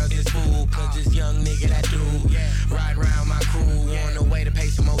guess some girls is fool. Cause this young nigga that do ride around my crew on the way to pay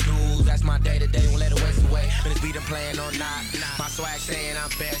some more dues. That's my day to day, won't let it waste away. When it's beat I'm playing or not. My swag saying I'm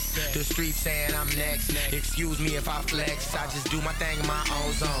best, the street saying I'm next. Excuse me if I flex, I just do my thing in my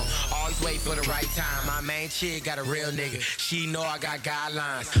own zone. Always wait for the right time. My main chick got a real nigga, she know I got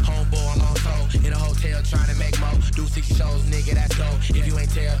guidelines. Homeboy, I'm on tour in a hotel trying to make more. Do 60 shows, nigga, that's dope. If you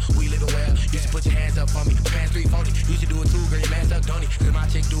ain't tell, we living well. You should put your hands up for me. Pants 340, you should do it too, girl. Your man's up, don't he? Cause my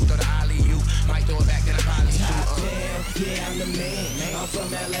chick do throw the alley, you might throw it back, then I probably shoot. Yeah, I'm the man. I'm from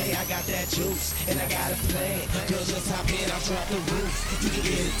LA, I got that juice, and I got a plan. Girls just hop in, I'll drop the roof. You can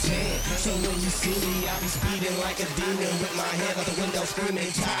get a tan. So when you see me, I'll be speeding like a demon with my head out the window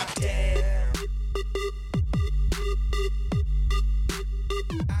screaming top down.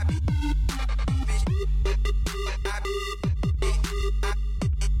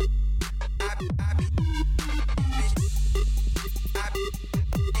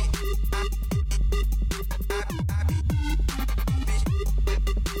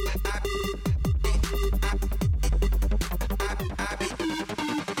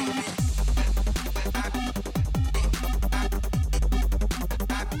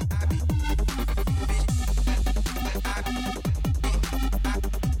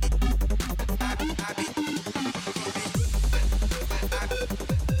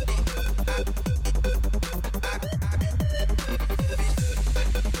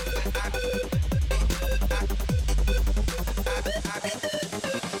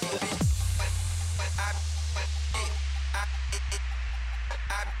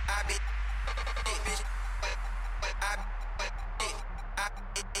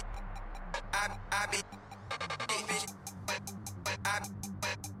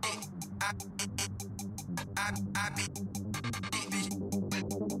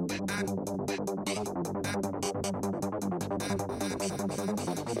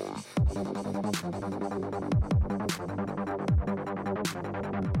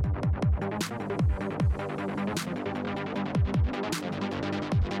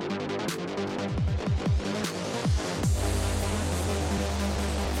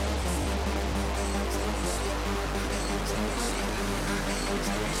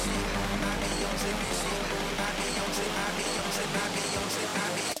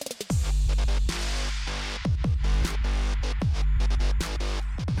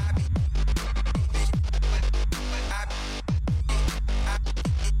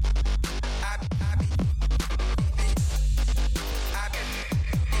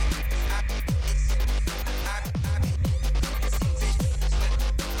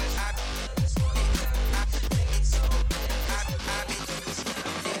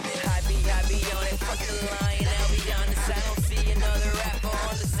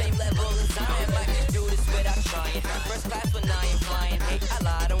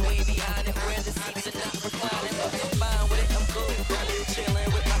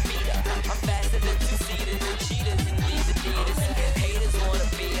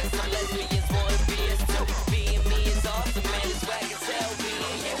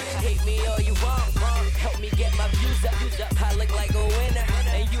 abuser. I look like a winner,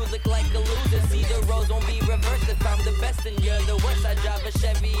 and you look like a loser. See, the roles won't be reversed. If I'm the best and you're the worst, I drive a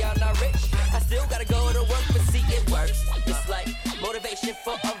Chevy, I'm not rich. I still gotta go to work, but see, it works. It's like motivation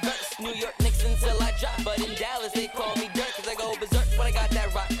for a verse. New York Knicks until I drop, but in Dallas they call me dirt, cause I go berserk when I got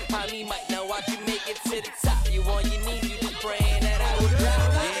that rock. Homie might not watch you make it to the top. You on your knees, you just praying that I would drop.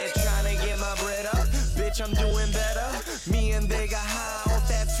 Yeah, trying to get my bread up. Bitch, I'm doing better. Me and they got high off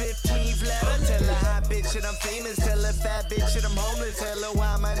that 15th letter. Tell a high bitch that I'm famous. Tell a fat bitch that I'm homeless. Tell her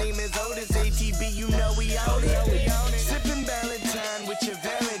why my name is Otis. ATB, you know we own it. Sipping Valentine with your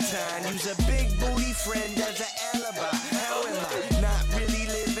Valentine. Use a big booty friend as an alibi. How am I not really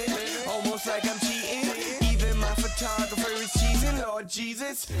living? Almost like I'm cheating. Even my photographer is cheesing. Lord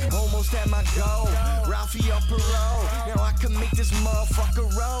Jesus, almost at my goal. Ralphie on parole. Now I can make this motherfucker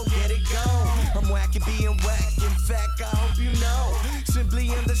roll. Get it gone. I'm wacky being whack. In fact, I hope you know. Simply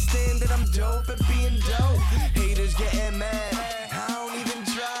understand that I'm dope at being dope. Haters getting mad. I don't even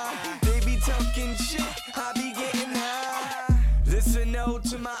try. They be talking shit. I be getting high. Listen ode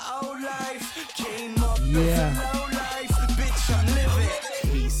to my old life. Came up with a low life. Bitch, I'm living.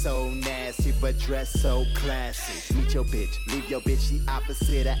 He's so nasty, but dressed so classy. Meet your bitch, leave your bitch the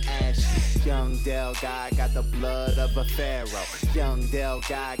opposite of Ashley. Young Del guy got the blood of a pharaoh. Young Del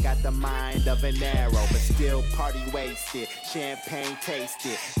guy got the mind of an arrow, but still party wasted. Champagne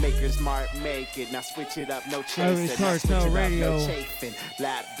tasted. Makers Mark make it. Now switch it up, no chaser. Now switch it up, no chafing.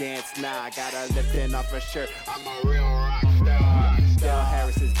 Lap dance, nah, gotta lifting off her shirt. I'm a real rock star. Del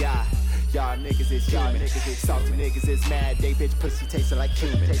Harris is guy. Y'all niggas is human. Salty niggas is mad. They bitch pussy tasting like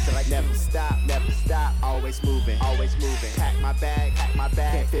cumin. Never stop, always moving. Pack my bag,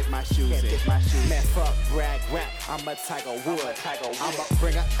 can't fit my shoes in. Man, fuck brag rap, I'm a Tiger Wood. I'ma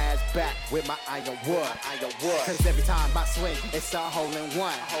bring her ass back with my iron wood. Cause every time I swing, it's a hole in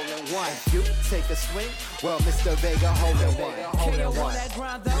one. If you take a swing, well, Mr. Vega hole in one. KO on that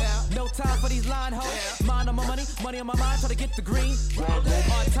grind though, no time for these line hoes. Mind on my money, money on my mind, try to get the green. On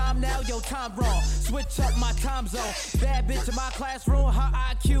time now, yo, time wrong. Switch up my time zone. Bad bitch in my classroom, her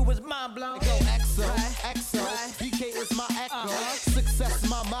IQ was mind blown. Go EXO, BK is my echo. Success is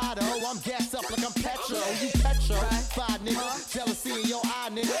my motto. I'm gassed up like I'm petrol. You petro, fire nigga. Jealousy in your eye,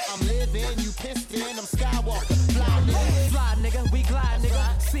 nigga. I'm living, you pissed in. I'm Skywalker, fly nigga. We glide,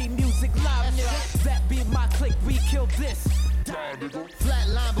 nigga. See music live, nigga. That be my clique, we kill this. Flat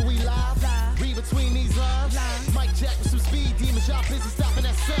line, but we live. Read between these lines. Mike Jack with some speed demons. Y'all busy stopping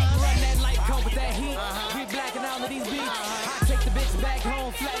that sun. Run that light coat with that heat. We blacking out of these beats. I take the bitch back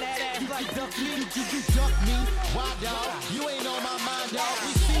home, flat that ass like duck me. You duck me. Why, dog? You ain't on my mind, dog.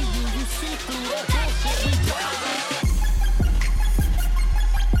 We see you, you see through that bullshit. We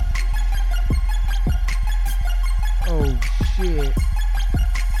Oh shit.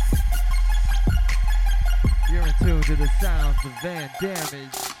 You're in tune to the sounds of Van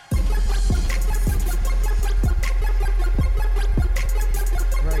Damage.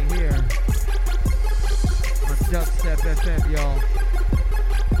 Right here on Dubstep FM, y'all.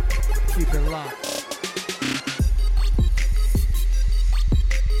 Keep it locked.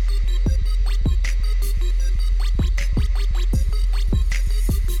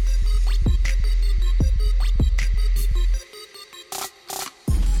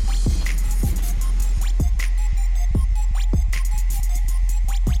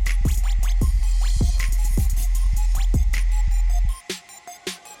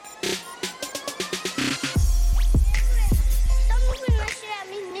 Stop moving that shit at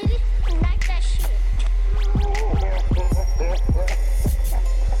me, nigga. Knock that shit.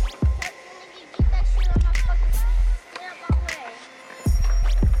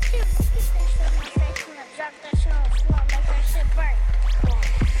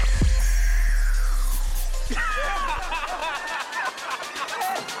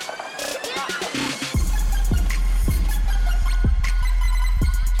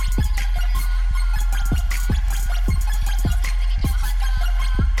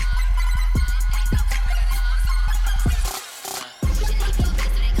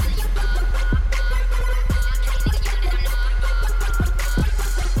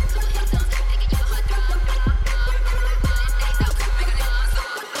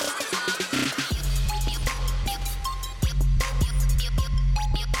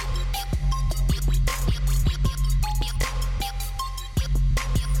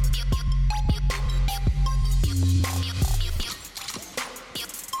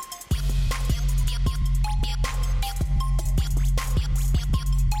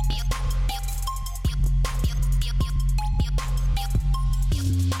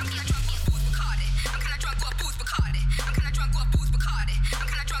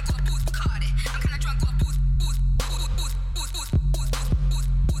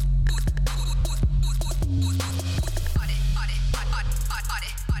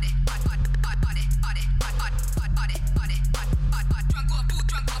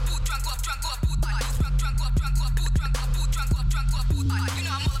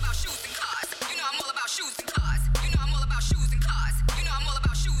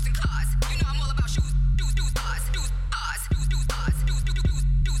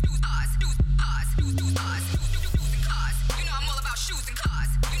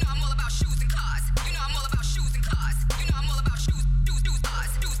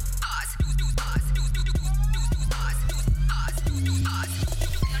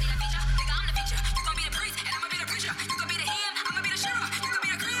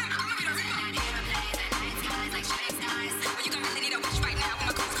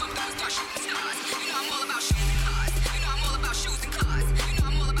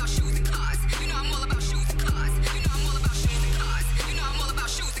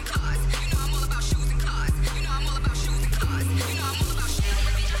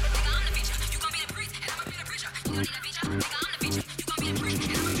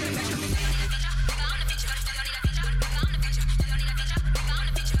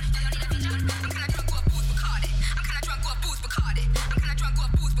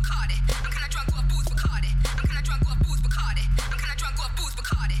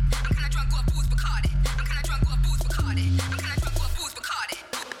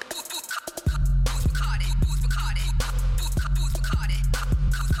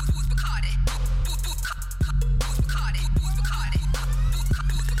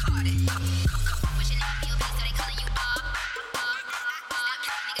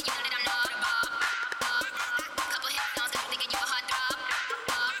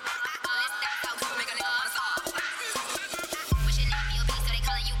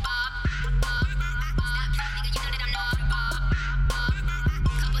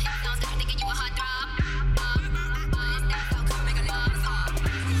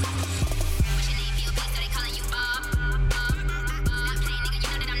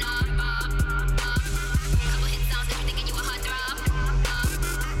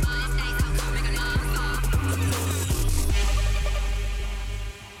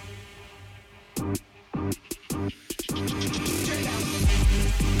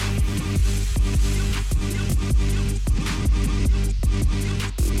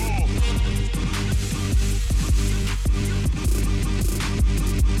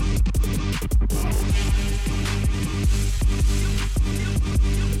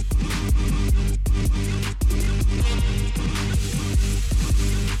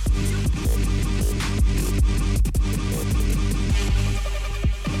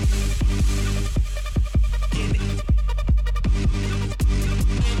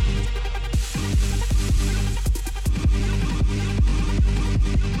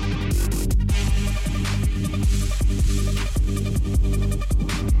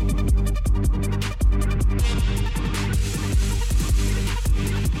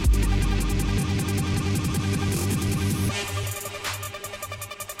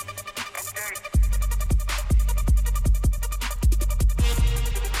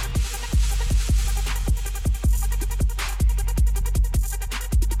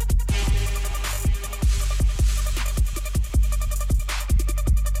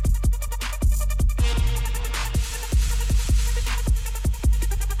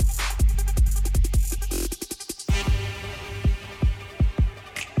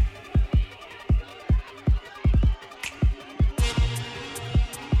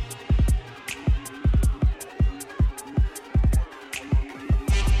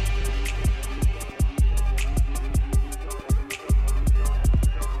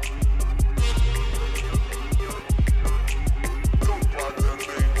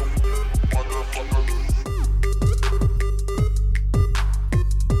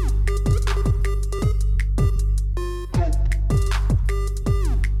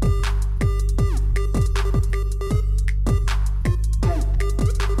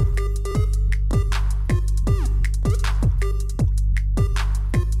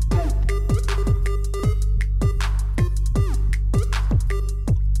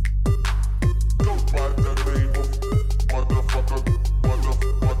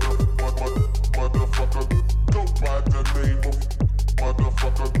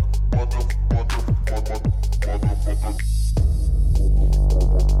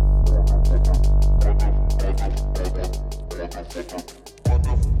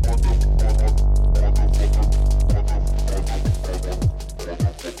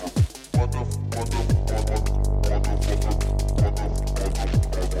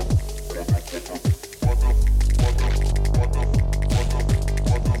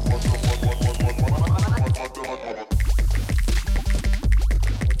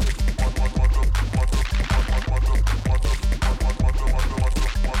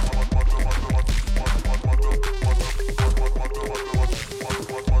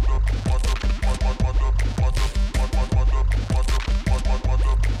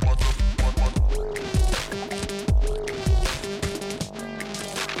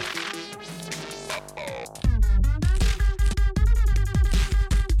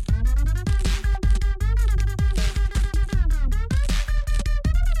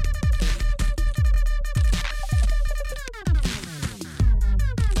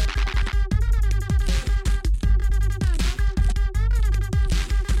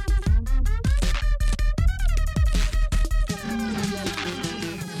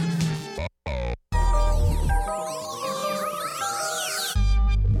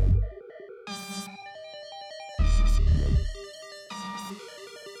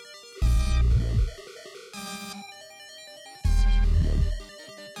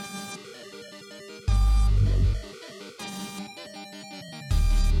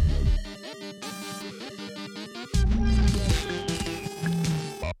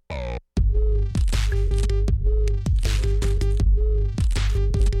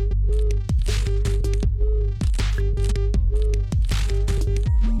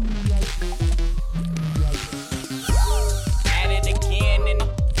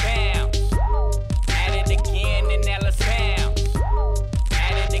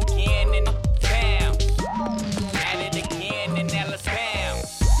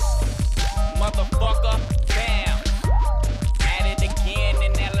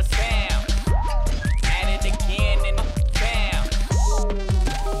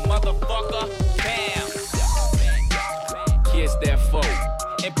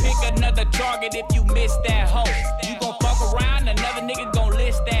 and pick another target if you miss that hoe. You gon' fuck around, another nigga gon'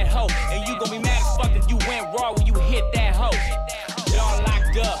 list that hoe. And you gon' be mad as fuck if you went raw when you hit that hoe. Y'all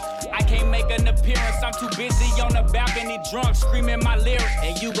locked up. I can't make an appearance, I'm too busy on the balcony drunk screaming my lyrics.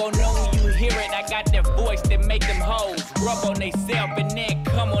 And you gon' know when you hear it, I got that voice that make them hoes rub on they self and then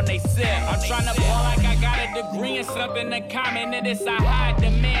come on they self. I'm tryna ball like I got a degree in something uncommon, and it's a high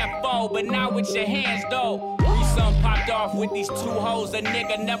demand for, but not with your hands though. Some popped off with these two hoes, a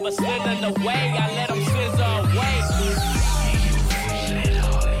nigga never slithered away, I let him scissor away.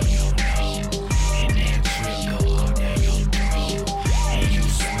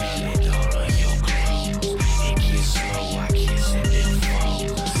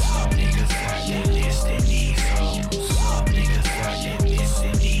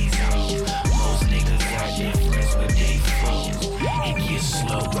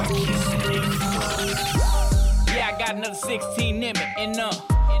 Got another 16 in me, and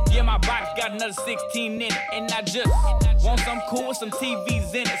yeah, my box got another 16 in it, and I just want some cool with some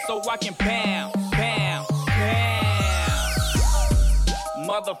TVs in it, so I can bam, bam, bam,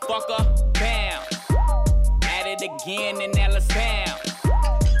 motherfucker, bam, at it again and Alice bam,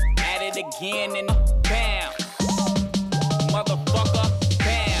 at it again and bam, motherfucker,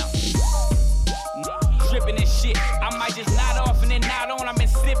 bam, dripping and shit. I might just nod off and then nod on. I've been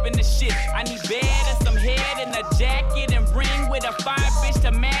sipping the shit. I need bed and some head and a jacket and ring with a fine bitch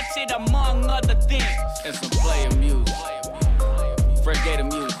to match it, among other things. And some player music, fresh gator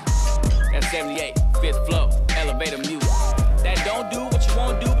music. That's 78, fifth floor, elevator music. That don't do what you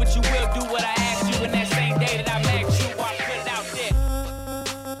won't do, but you will do what I asked you in that same day that I asked you. I put it out there.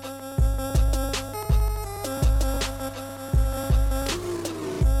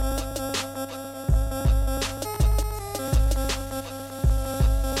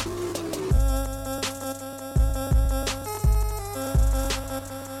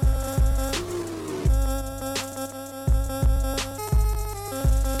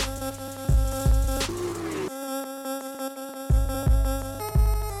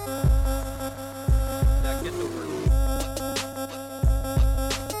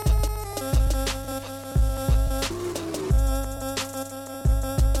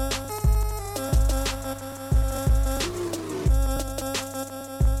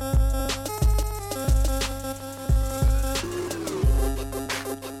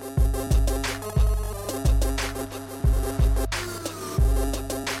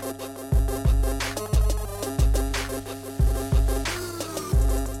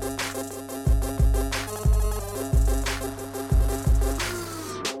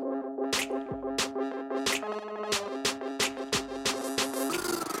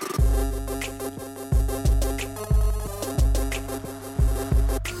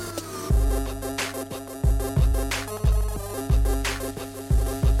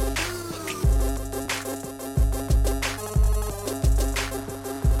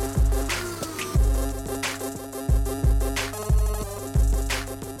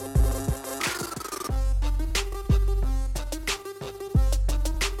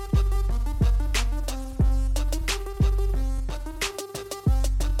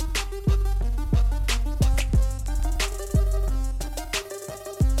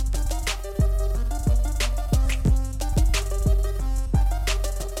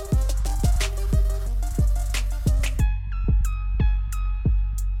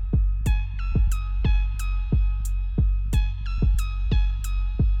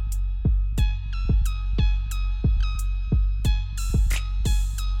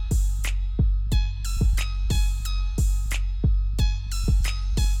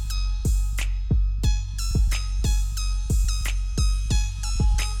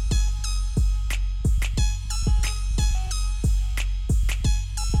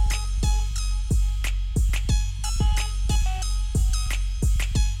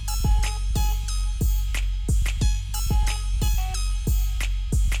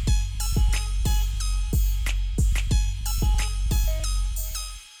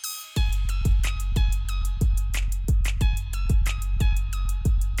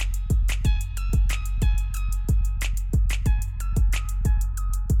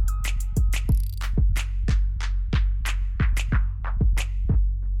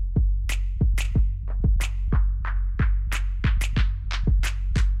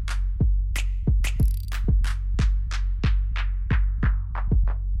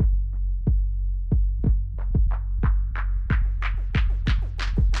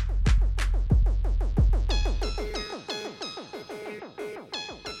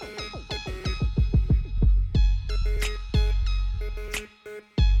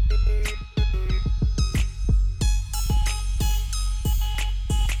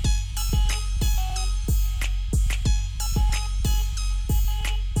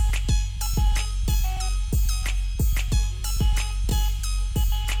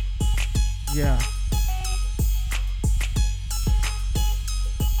 Yeah.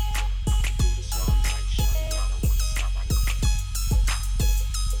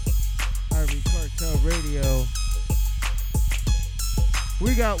 Harvey Cartel Radio.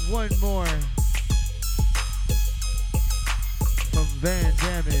 We got one more from Van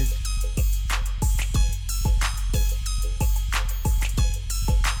Damage.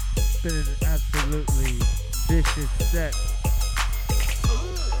 It's been an absolutely vicious set.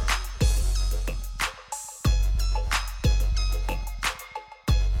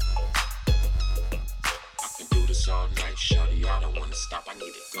 All night, shawty, I don't wanna stop, I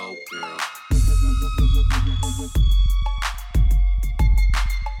need to go, girl.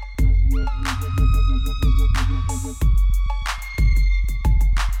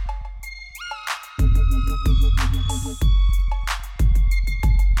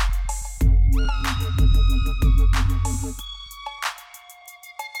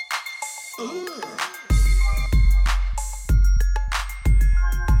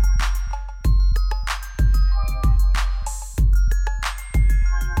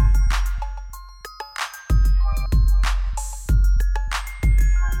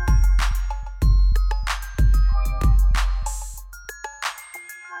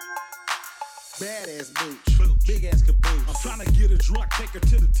 Badass boots, big ass caboose. I'm trying to get a drunk, take her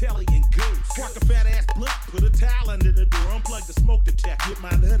to the telly and goose. Spark a fat ass blunt, put a towel under the door, unplug the smoke detector, get my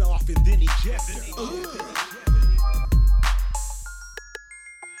nut off and then eject her.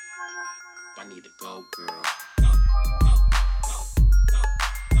 I need to go, girl.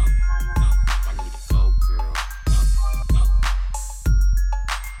 I need to go, girl.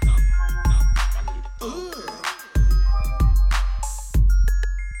 I need to go, girl.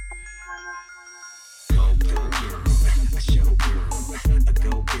 A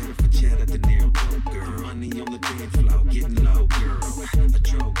go-getter for Cheddar De Niro, go girl. Money on the dance floor, getting low, girl. A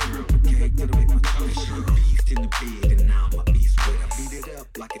troll girl, a cake that'll make my toes show. Beast in the bed, and now I'm a beast with her. Beat it up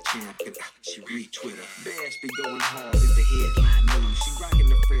like a champion, she retweet her. Bash be going hard is the headline news. She rocking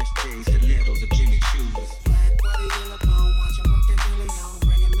the fresh J's, stilettos, or Jimmy Choos. Black body, yellow bone, watch her work that Billy on.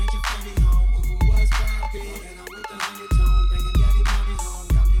 Bringing Major Freddy home, ooh, what's poppin'? And I'm with the honeytone, bringing daddy mommy home.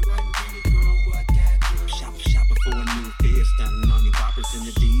 Got me writing Kenny Chrome, what that do? Shopping for a new fed, stunning on the boppers in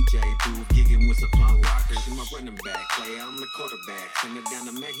the DJ booth, gigging with a punk rocker. She my running back player, I'm the quarterback. Send her down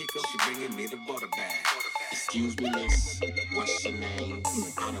to Mexico, she bringing me the border back. Excuse me, miss, what's your name?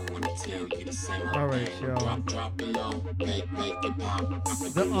 I don't wanna tell you the same. Alright, y'all. Drop it low, make it pop.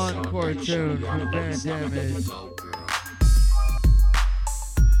 The encore tune from Van Damage.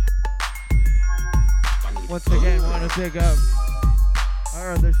 Once again, want to pick up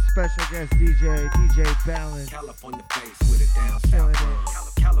our other special guest DJ Balance. California face with it down south run.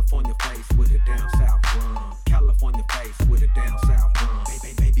 California face with it down south run. California face with it down south run.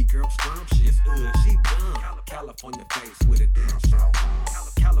 Baby girl scrumptious, she done. California face with it down south run.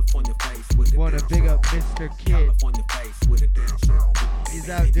 California face with it want to big up Mr. Kid. California face with it down south run. He's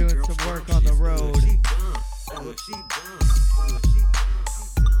out doing some work on the road. She done.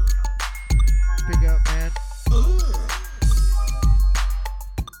 Big up, man.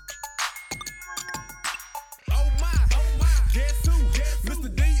 Guess who? Mr.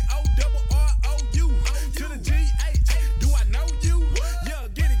 D-O-double-R-O-U to the G-H. Do I know you? Yeah,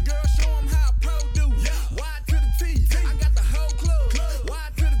 get it, girl. Show them how pro do. Y to the T. I got the whole club. Y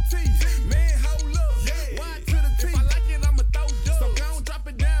to the T. Man, hold up. Y to the T. If I like it, I'ma throw dubs. So go on, drop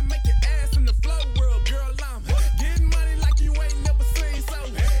it down, make your ass in the flow world. Girl, I'm getting money like you ain't never seen. So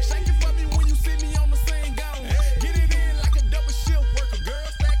shake it for me when you see me on the scene. Go get it in.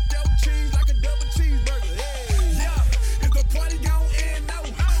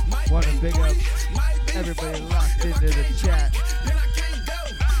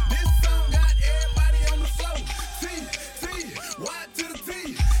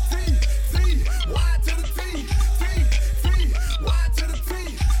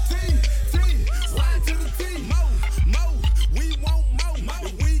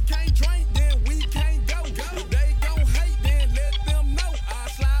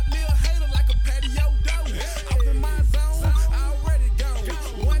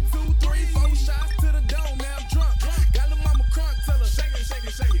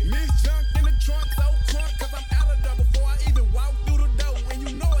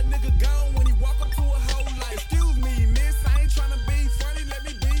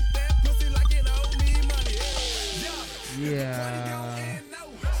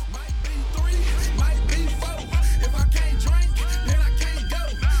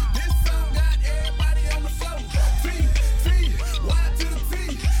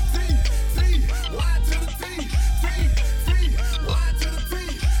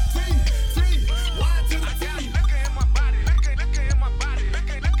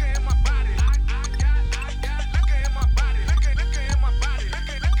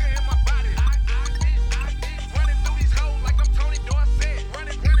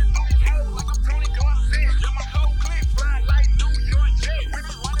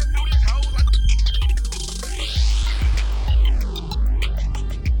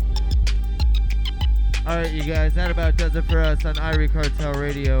 Alright, you guys, that about does it for us on Irie Cartel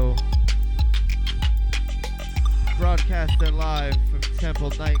Radio. Broadcasting live from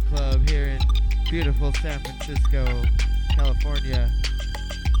Temple Nightclub here in beautiful San Francisco, California.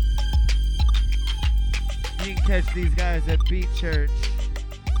 You can catch these guys at Beat Church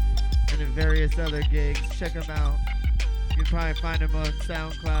and in various other gigs. Check them out. You can probably find them on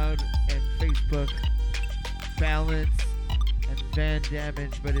SoundCloud and Facebook. Balance and Van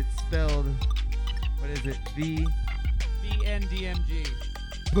Damage, but it's spelled, what is it, VNDMG.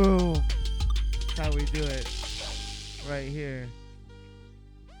 Boom. That's how we do it. Right here.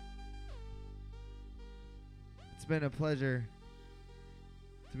 It's been a pleasure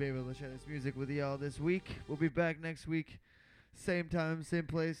to be able to share this music with y'all this week. We'll be back next week, same time, same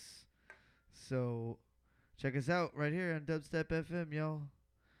place. So check us out right here on Dubstep FM, y'all.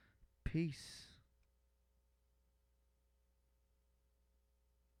 Peace.